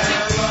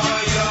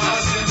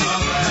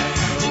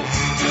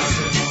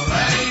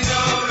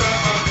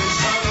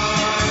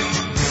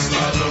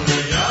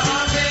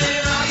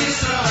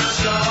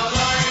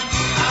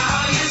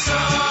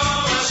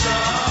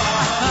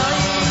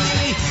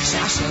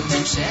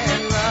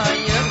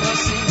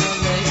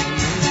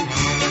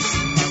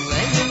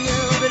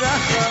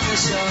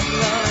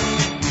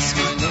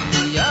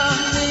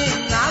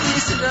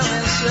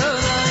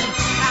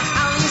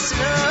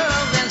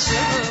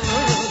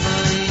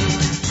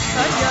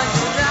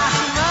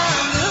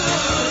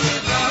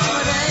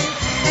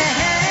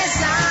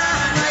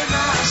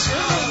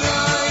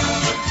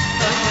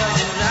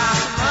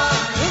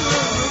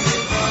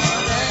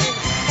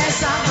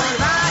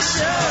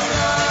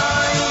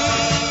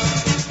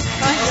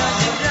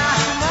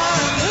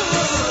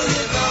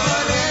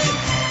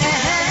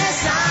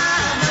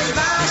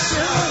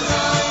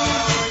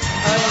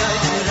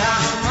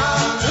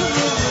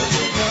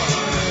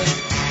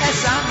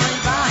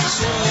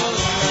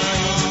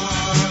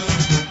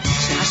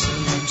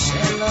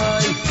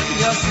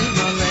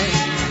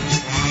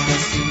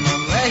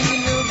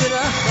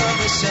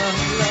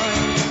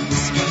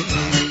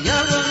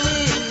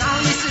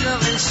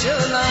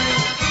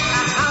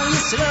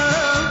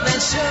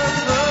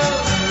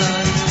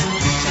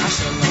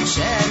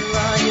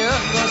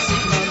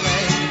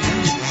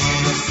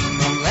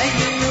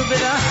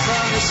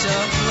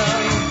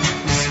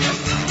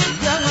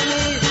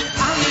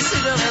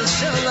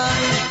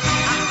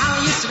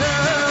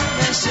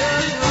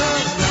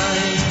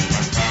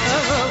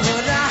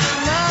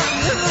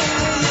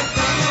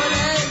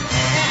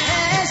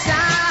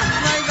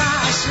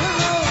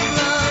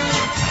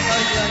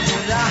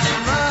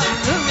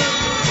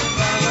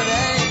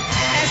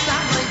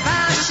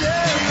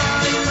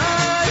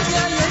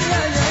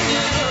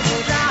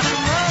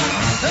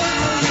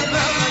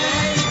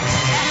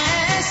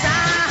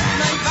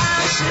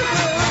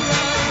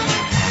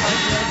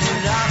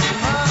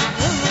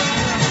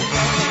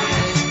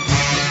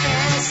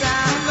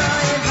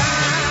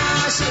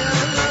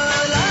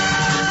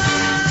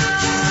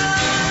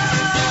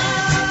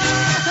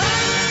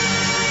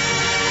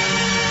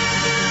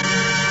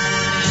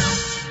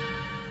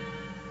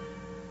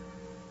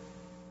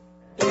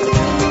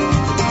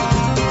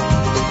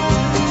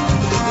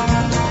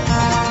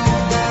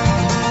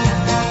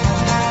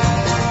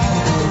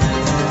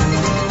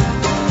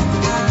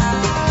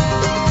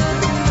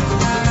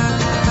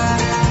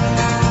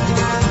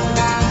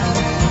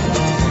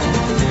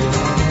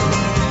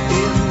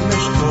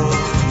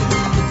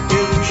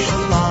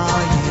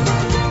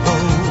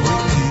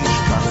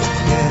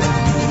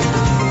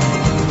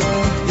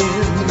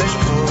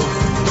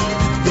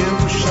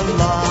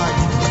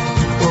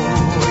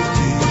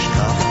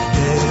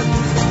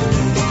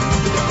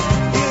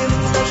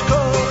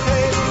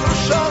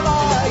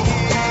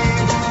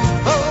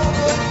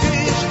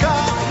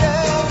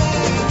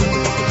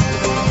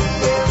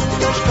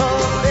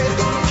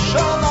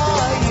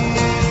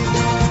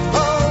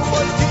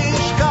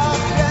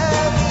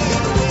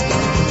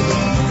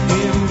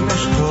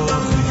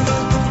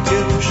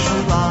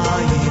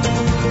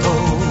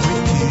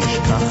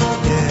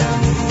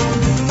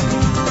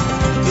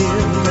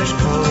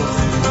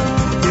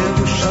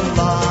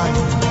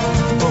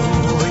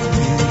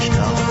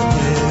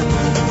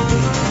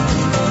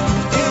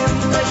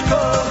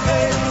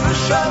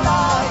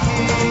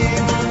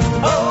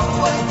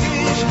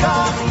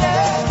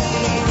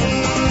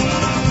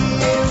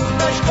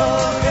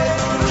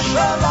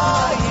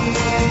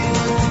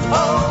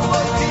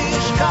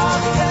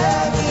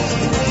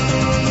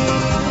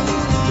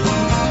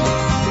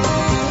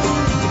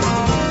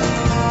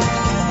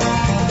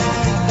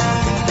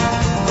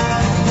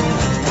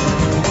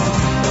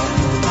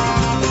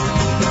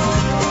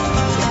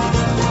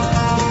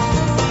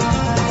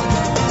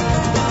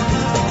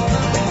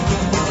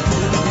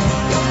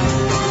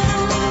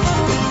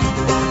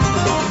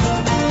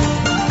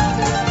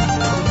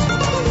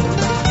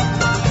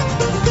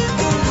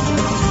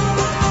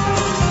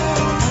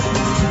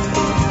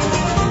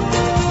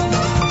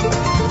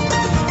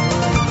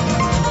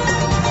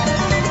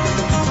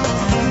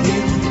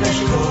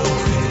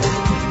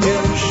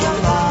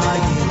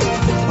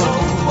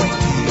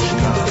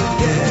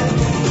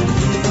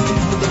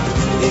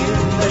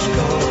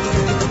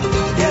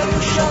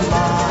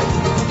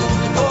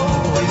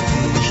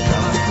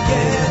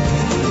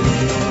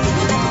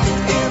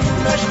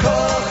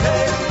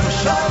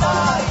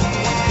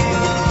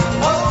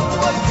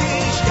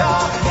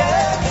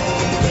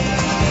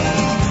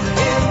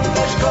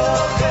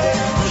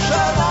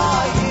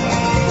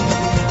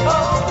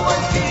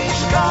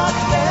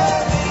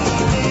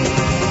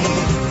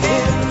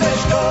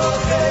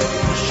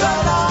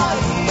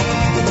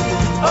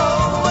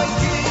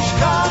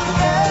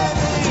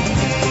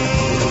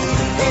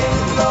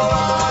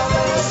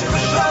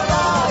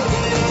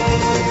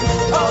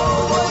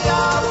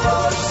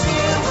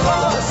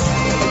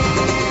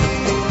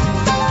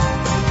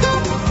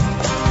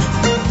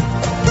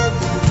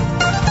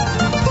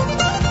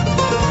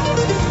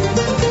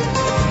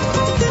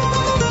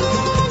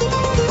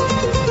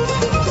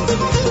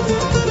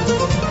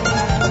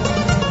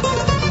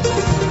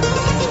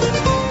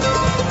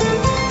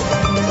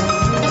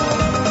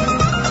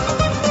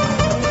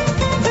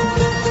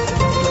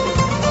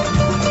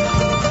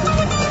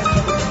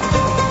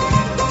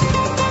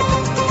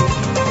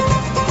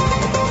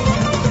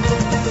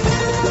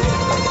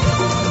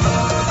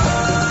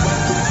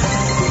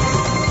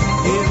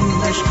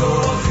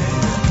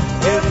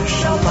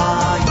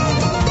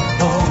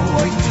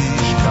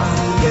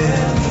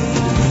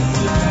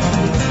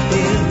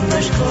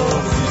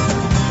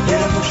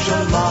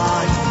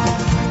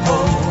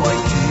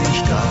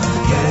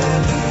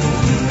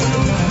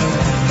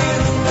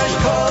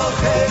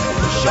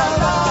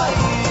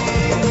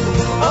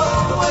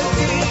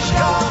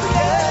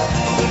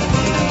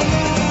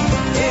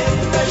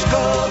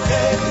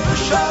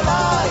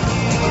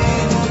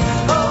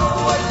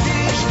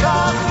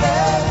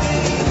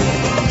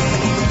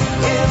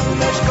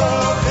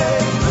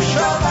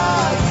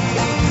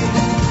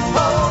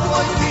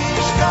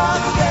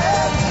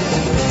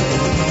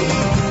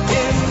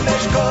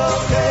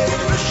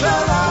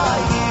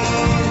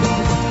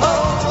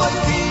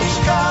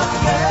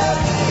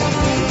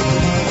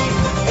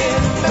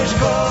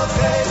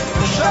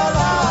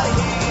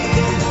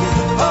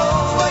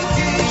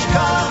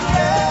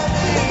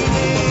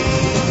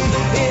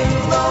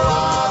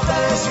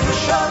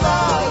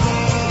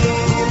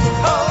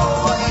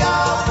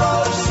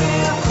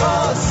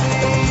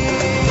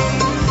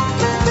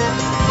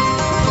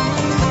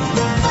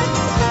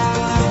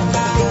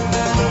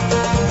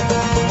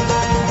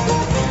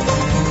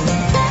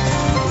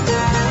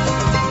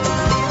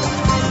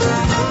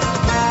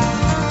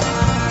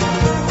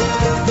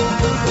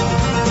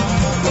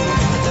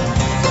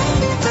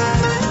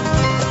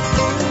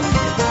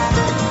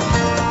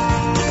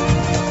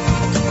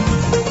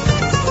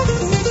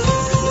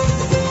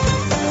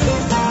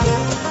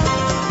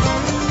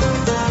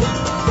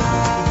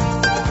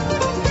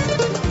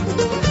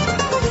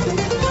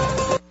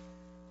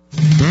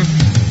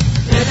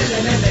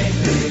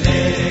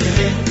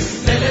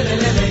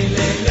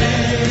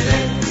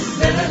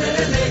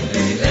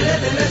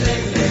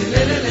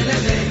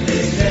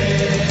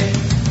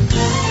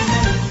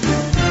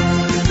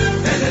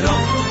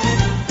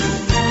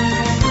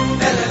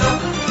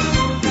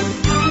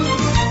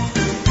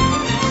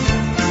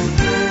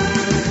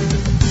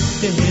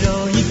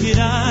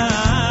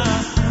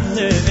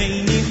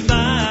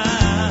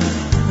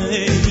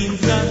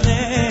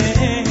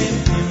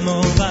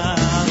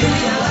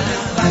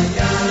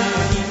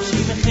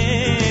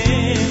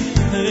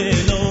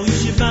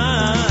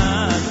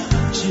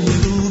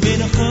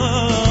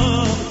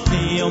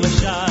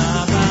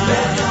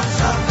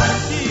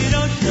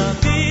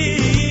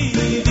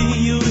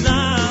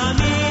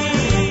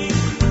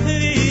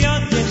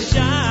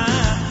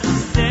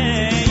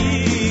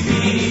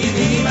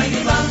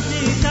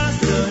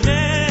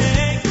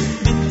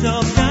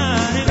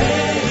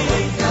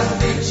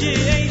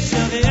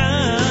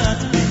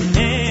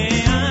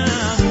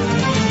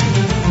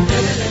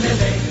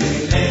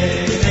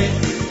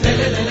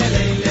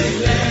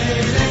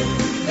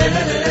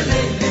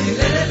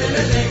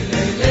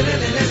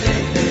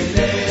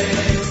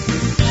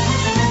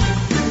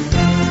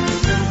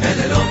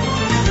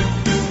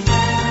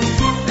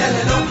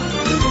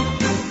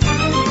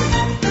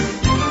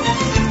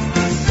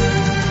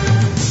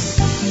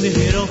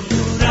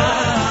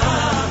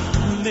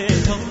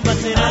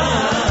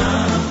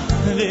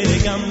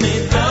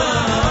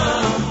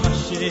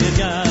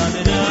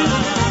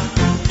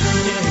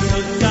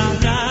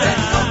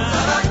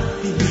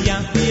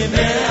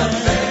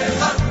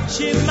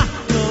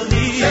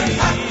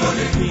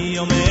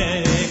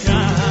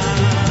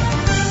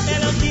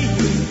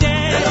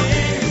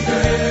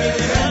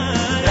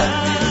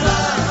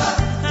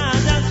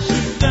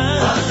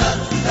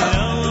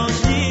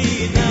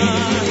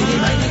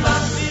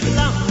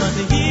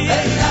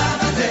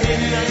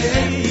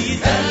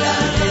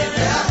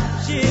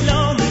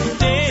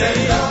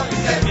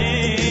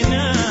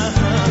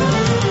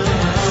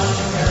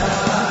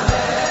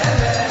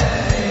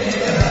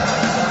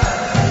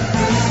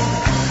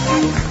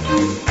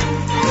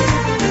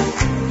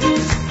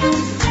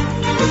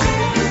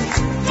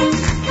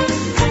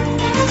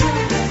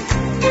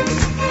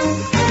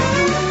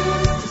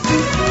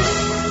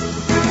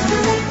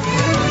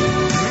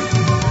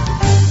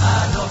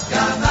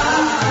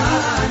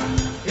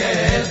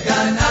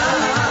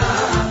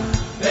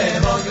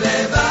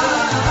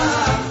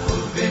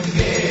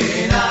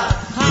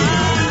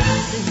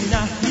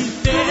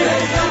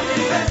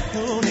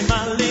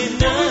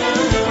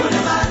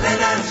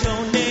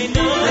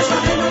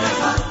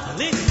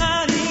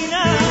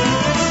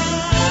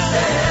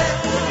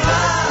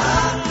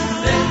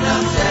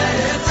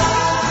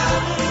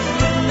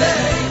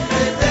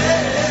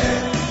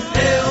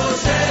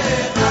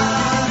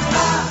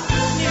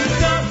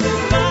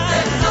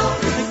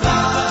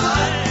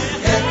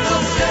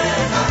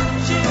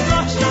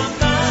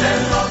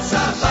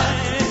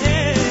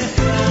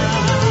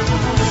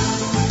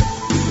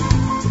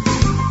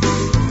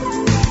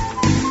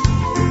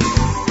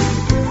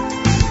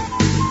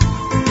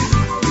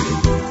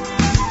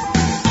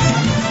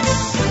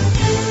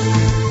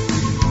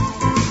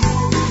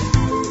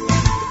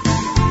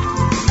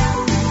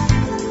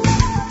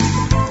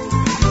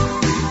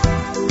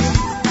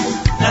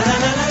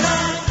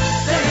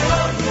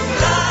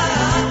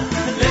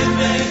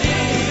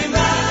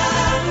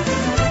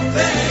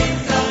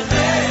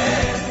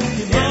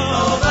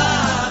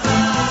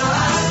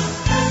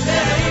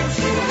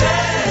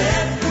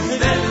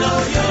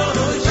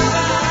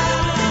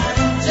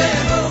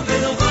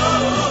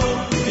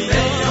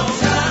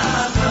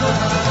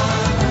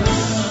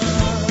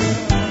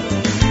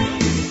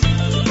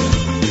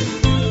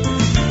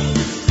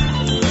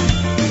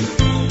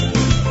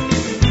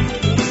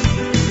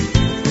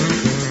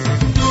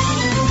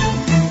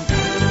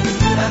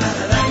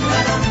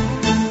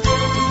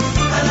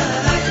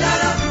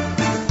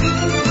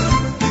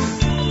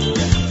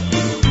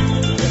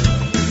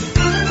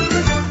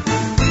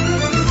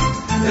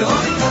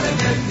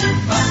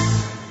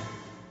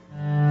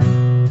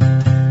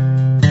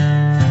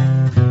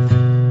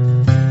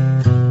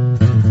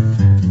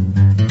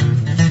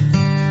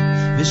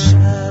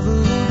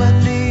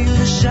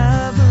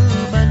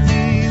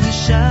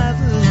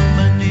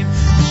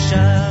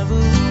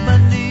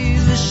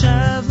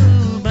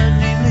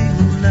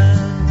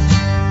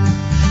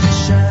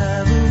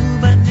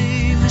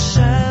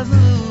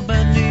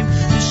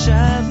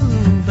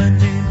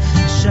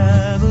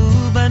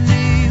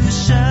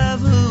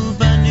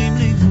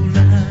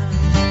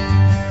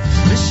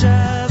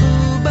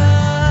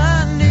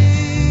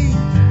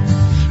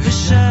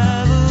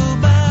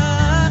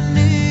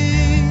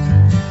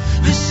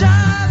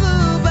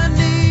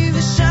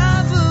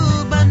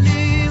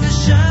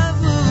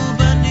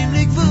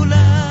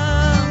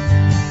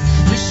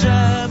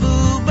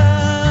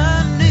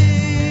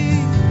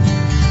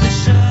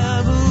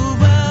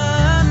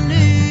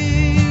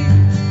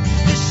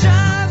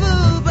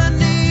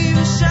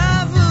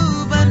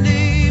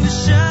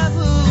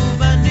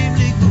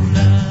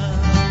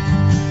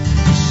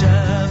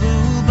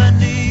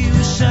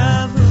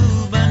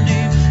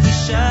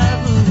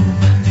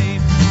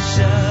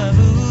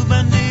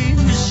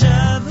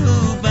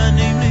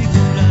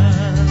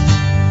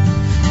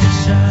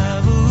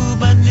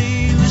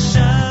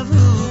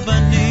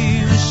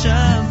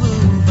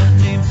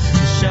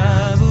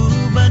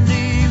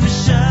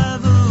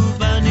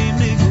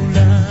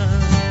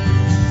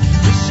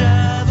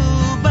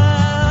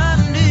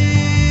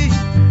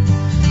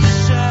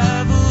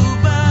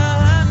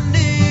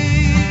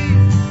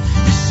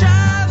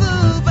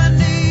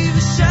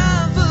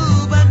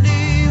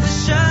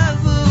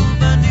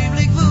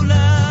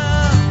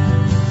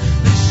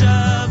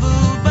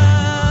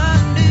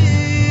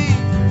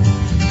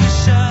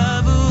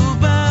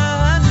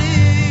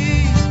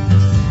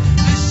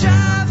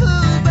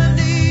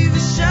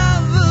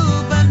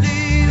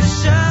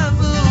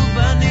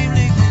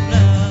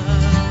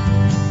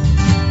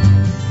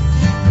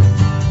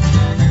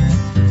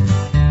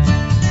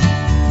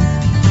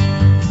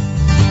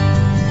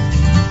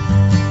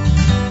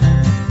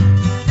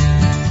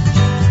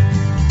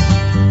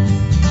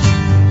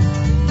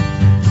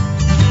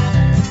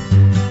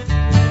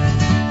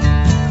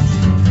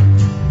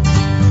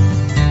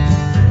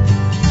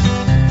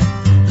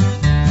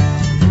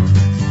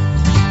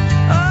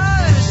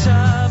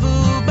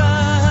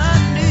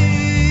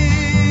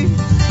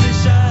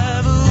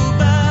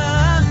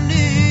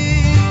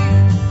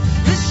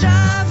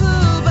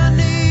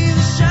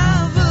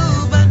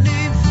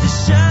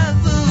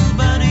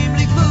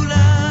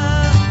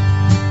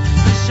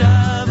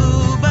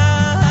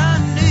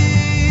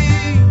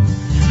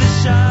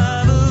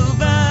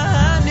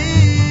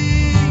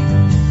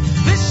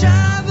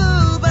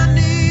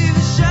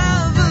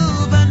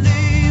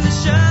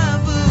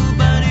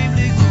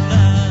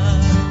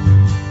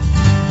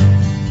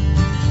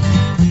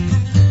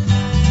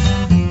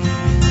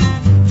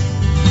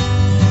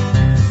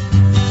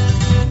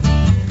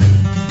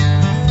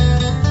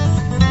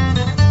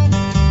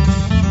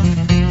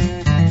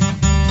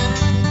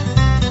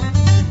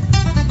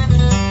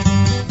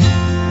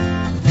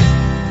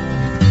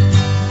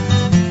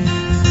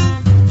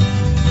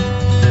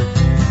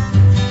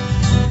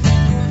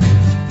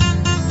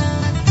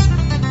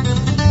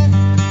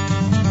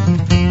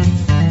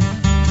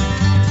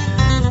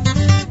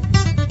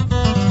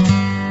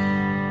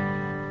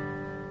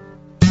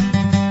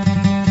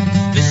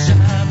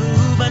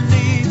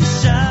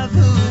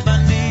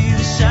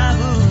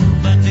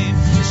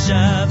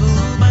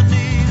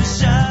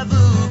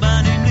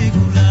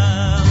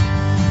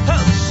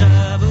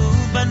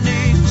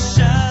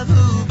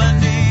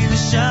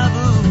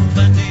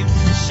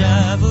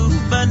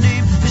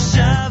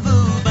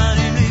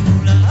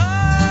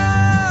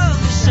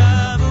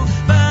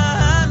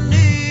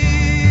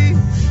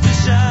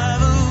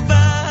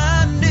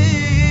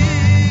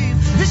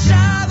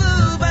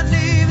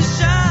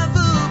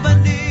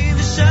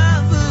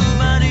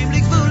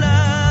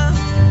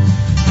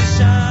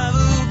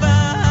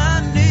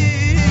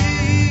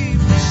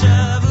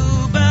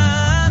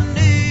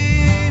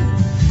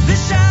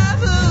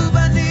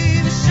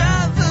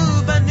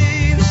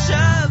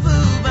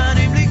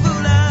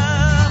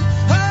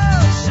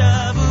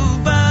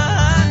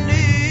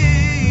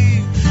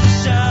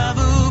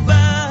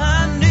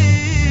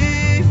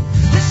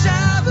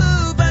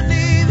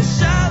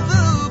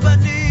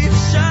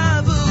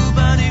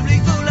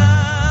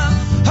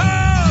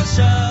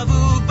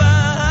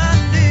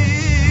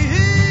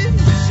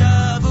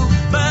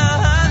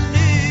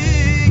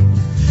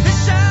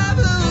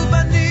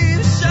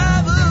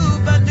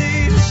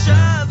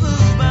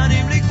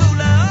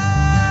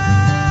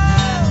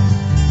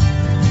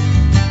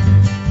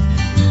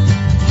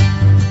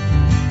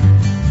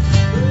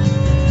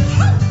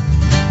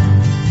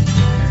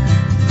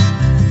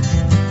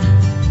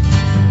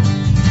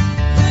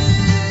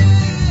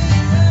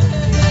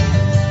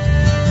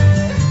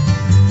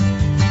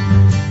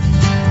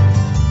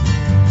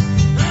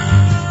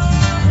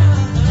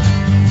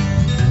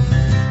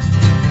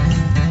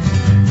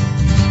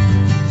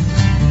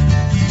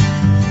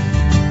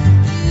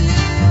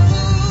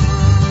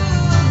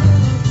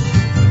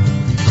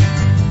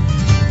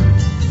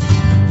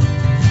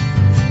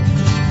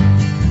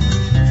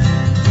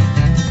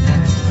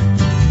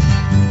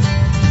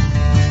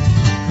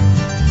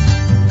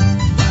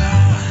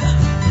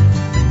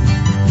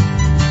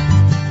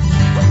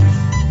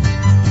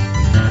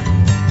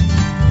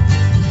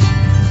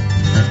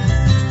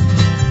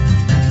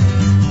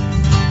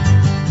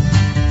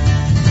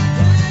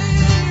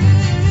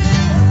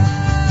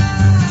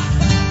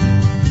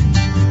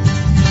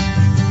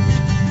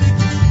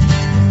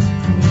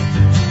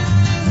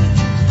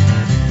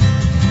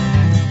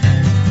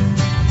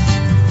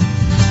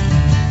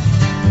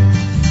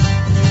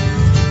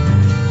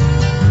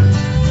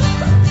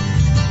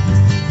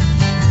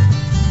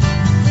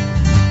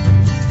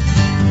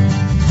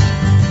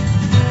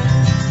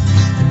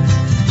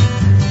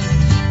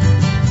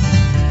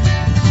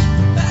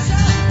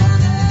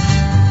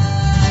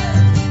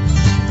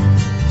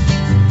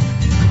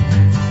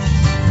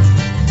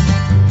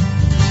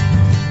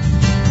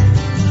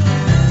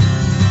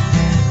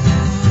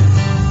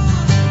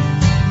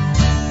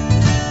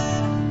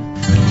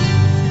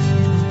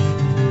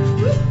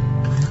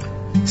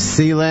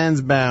 C.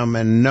 Lansbaum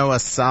and Noah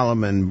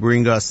Solomon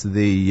bring us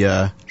the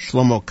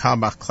Shlomo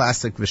Kalbach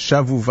classic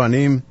V'Shavu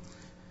Vanim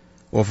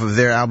off of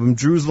their album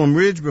Jerusalem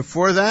Ridge.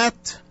 Before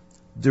that,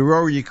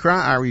 Deror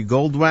Yikra, Ari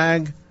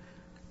Goldwag,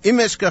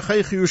 Imesh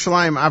Kachech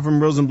Yerushalayim, Avram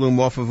Rosenblum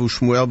off of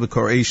Ushmuel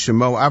B'Korei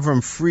Shemo,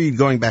 Avram Fried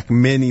going back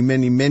many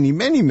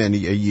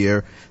a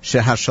year,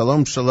 Sheha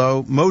Shalom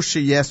Shalom,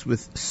 Moshe Yes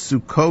with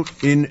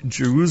Sukkot in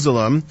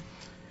Jerusalem,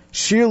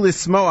 Shir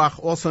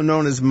Lismoach, also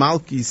known as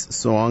Malki's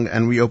song,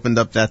 and we opened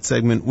up that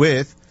segment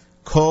with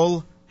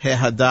Kol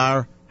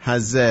Hehadar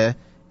Hazeh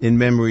in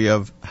memory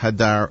of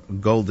Hadar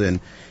Golden.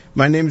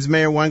 My name is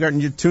Meir Weingarten.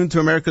 You're tuned to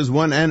America's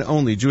one and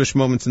only Jewish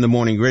Moments in the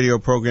Morning radio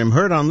program,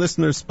 heard on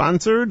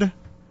listener-sponsored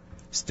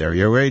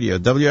Stereo Radio,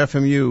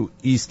 WFMU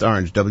East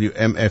Orange,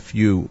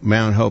 WMFU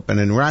Mount Hope, and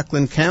in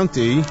Rockland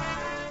County,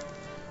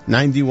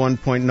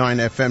 91.9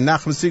 FM.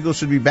 Nachum Siegel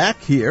should be back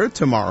here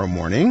tomorrow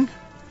morning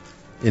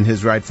in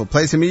his rightful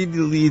place.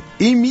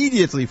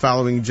 Immediately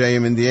following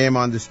JM in the AM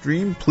on the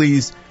stream,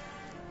 please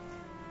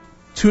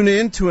tune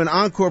in to an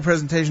encore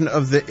presentation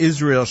of the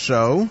Israel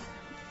Show.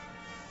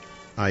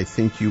 I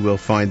think you will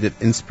find it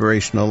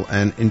inspirational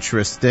and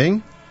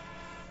interesting.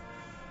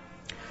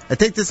 I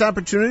take this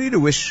opportunity to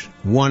wish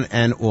one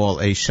and all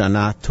a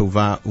Shana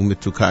Tova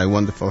U'Mituka, a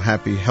wonderful,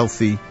 happy,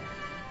 healthy,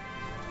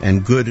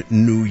 and good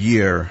new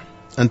year.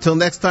 Until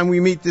next time we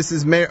meet, this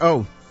is Meir.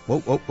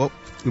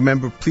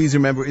 Please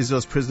remember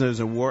Israel's prisoners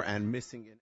of war and missing.